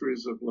the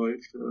mysteries of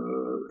life.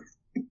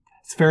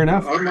 It's fair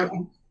enough.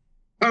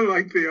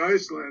 Unlike the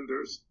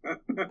Icelanders.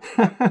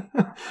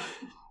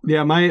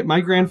 Yeah,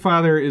 my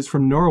grandfather is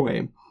from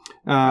Norway.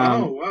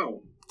 Oh, wow.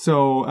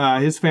 So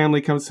his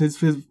family comes.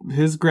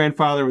 His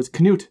grandfather was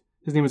Knut.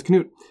 His name was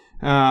Knut.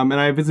 And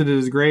I visited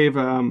his grave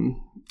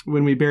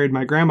when we buried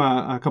my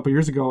grandma a couple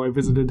years ago. I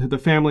visited the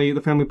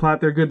family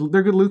plot. They're good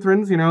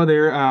Lutherans,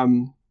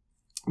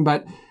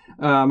 but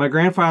my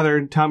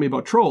grandfather taught me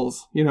about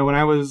trolls. When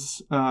I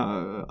was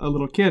a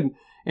little kid.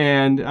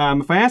 And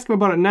if I ask him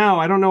about it now,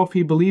 I don't know if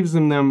he believes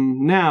in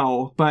them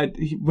now. But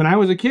when I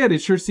was a kid, it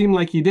sure seemed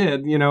like he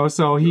did.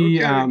 So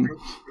he.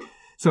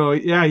 So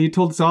yeah, he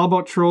told us all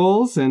about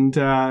trolls and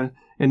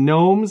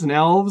gnomes and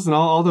elves and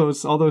all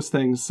those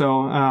things.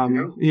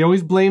 So he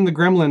always blamed the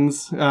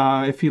gremlins.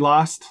 If he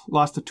lost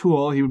a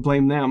tool, he would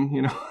blame them.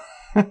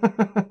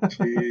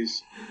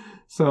 Jeez.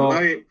 So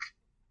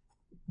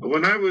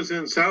when I was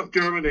in South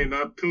Germany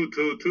not too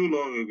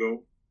long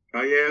ago,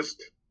 I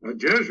asked a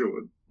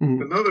Jesuit,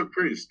 another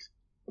priest,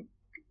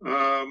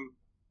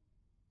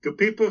 do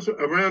people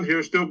around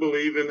here still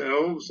believe in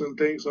elves and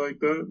things like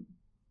that?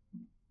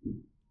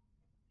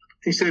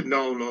 He said,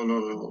 no.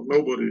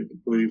 Nobody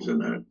believes in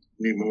that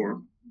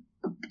anymore.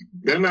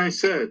 Then I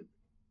said,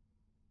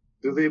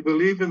 do they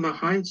believe in the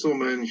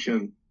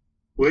Heinzelmännchen,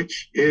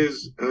 which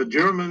is a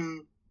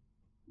German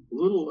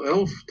little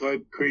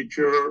elf-type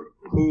creature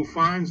who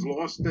finds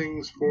lost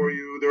things for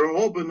you? They're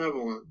all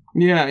benevolent.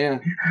 Yeah.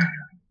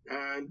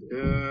 And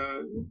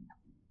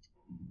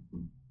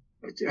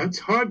it's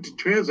hard to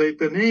translate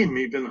the name.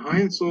 Even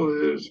Heinz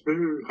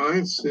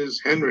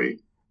is Henry.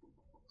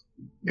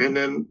 And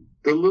then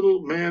the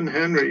little man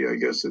Henry, I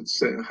guess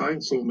it's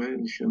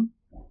Heinzelmännchen.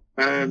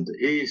 And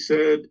he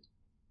said,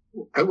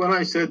 when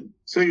I said,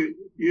 so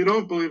you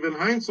don't believe in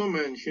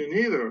Heinzelmännchen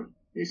either?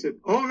 He said,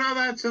 oh, no,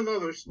 that's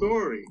another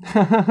story.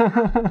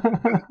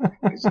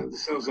 I said,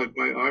 this sounds like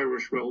my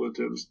Irish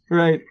relatives.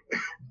 Right.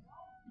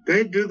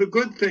 They do the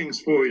good things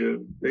for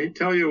you. They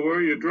tell you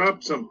where you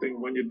dropped something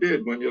when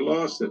you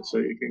lost it, so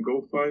you can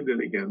go find it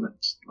again.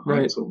 That's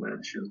right.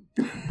 Heinzelmännchen.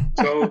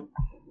 So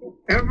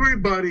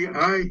everybody,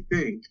 I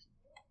think,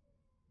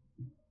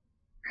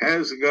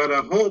 has got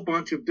a whole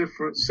bunch of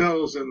different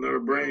cells in their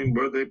brain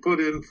where they put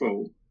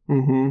info.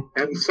 Mm-hmm.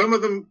 And some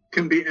of them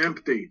can be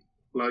empty,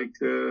 like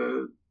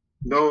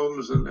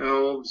gnomes and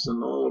elves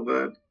and all of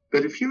that.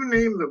 But if you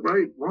name the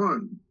right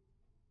one,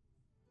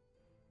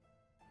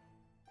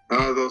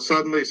 they'll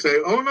suddenly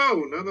say, oh,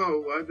 no,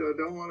 I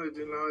don't want to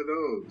deny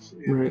those.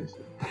 Right.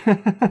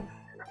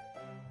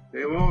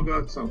 They've all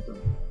got something.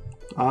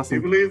 Awesome.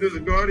 You believe there's a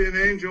guardian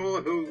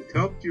angel who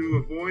helped you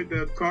avoid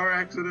that car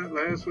accident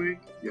last week?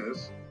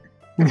 Yes.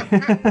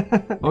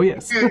 Oh,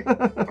 yes. Okay.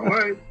 All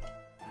right.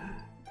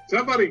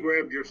 Somebody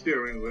grabbed your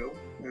steering wheel.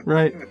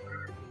 Right.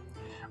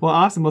 Well,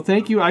 awesome. Well,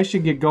 thank you. I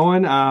should get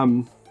going.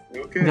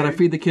 Okay. Gotta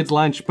feed the kids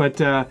lunch, but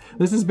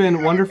this has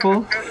been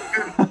wonderful.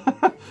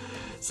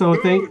 So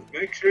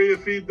make sure you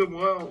feed them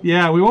well.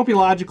 Yeah, we won't be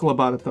logical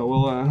about it though.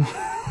 We'll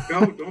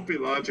No, don't be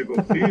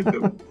logical. Feed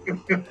them.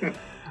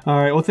 All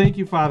right. Well, thank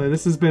you, Father.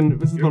 This has been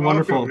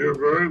wonderful. You're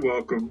very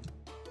welcome.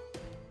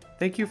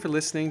 Thank you for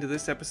listening to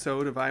this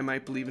episode of I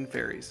Might Believe in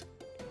Fairies.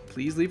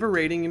 Please leave a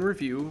rating and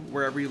review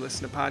wherever you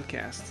listen to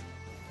podcasts.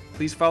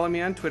 Please follow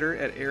me on Twitter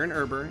at Aaron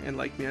Erber and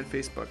like me on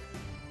Facebook.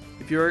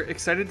 If you're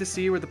excited to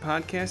see where the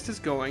podcast is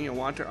going and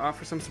want to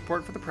offer some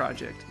support for the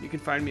project, you can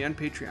find me on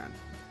Patreon.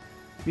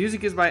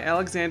 Music is by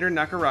Alexander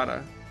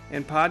Nakarada,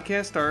 and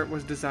podcast art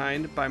was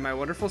designed by my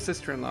wonderful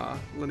sister-in-law,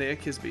 Linnea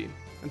Kisby.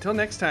 Until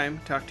next time,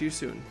 talk to you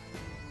soon.